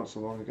Cube not so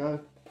long ago.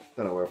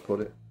 Don't know where I put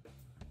it.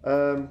 I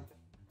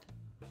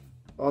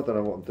don't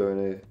know what I'm doing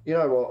here. You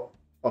know what?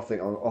 I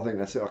think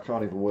that's it. I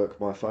can't even work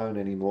my phone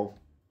anymore.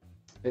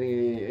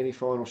 Any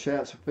final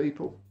shouts for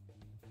people?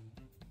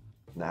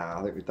 Nah,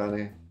 I think we've done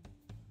here.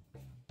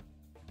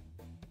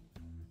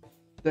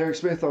 Derek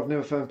Smith, I've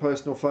never found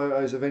personal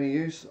photos of any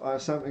use. I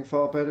have something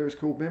far better. It's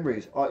called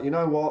memories. You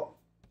know what?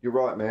 You're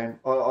right, man.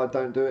 I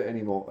don't do it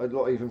anymore.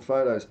 Not even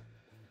photos.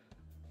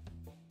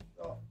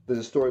 There's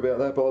a story about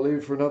that, but I'll leave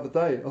it for another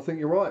day. I think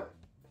you're right.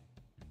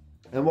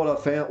 And what I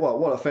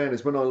found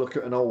is when I look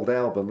at an old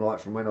album, like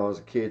from when I was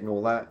a kid and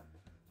all that,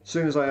 as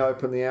soon as I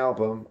open the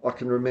album, I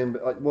can remember.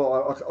 I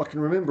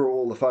can remember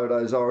all the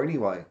photos are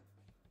anyway.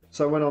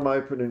 So when I'm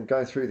opening and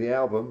going through the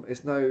album,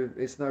 it's no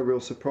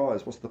real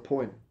surprise. What's the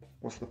point?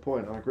 What's the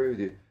point? I agree with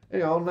you.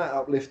 Anyway, on that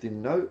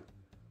uplifting note,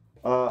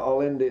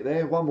 I'll end it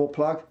there. One more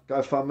plug,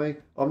 GoFundMe.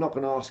 I'm not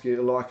going to ask you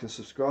to like and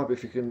subscribe.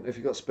 If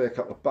you've got a spare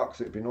couple of bucks,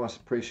 it'd be nice to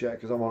appreciate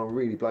because I'm on a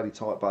really bloody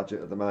tight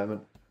budget at the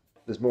moment.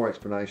 There's more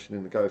explanation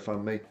in the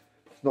GoFundMe.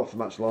 It's not for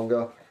much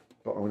longer,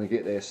 but I'm going to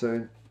get there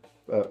soon.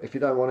 If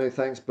you don't want to,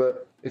 thanks.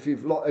 But if you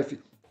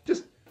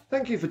just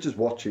thank you for just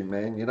watching,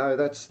 man.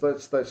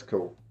 That's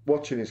cool.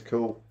 Watching is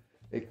cool.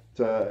 It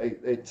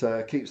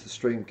keeps the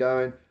stream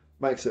going,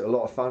 makes it a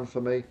lot of fun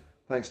for me.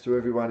 Thanks to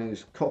everyone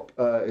who's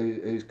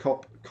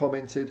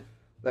commented.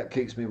 That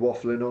keeps me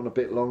waffling on a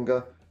bit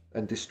longer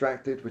and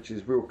distracted, which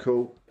is real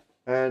cool.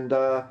 And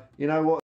you know what?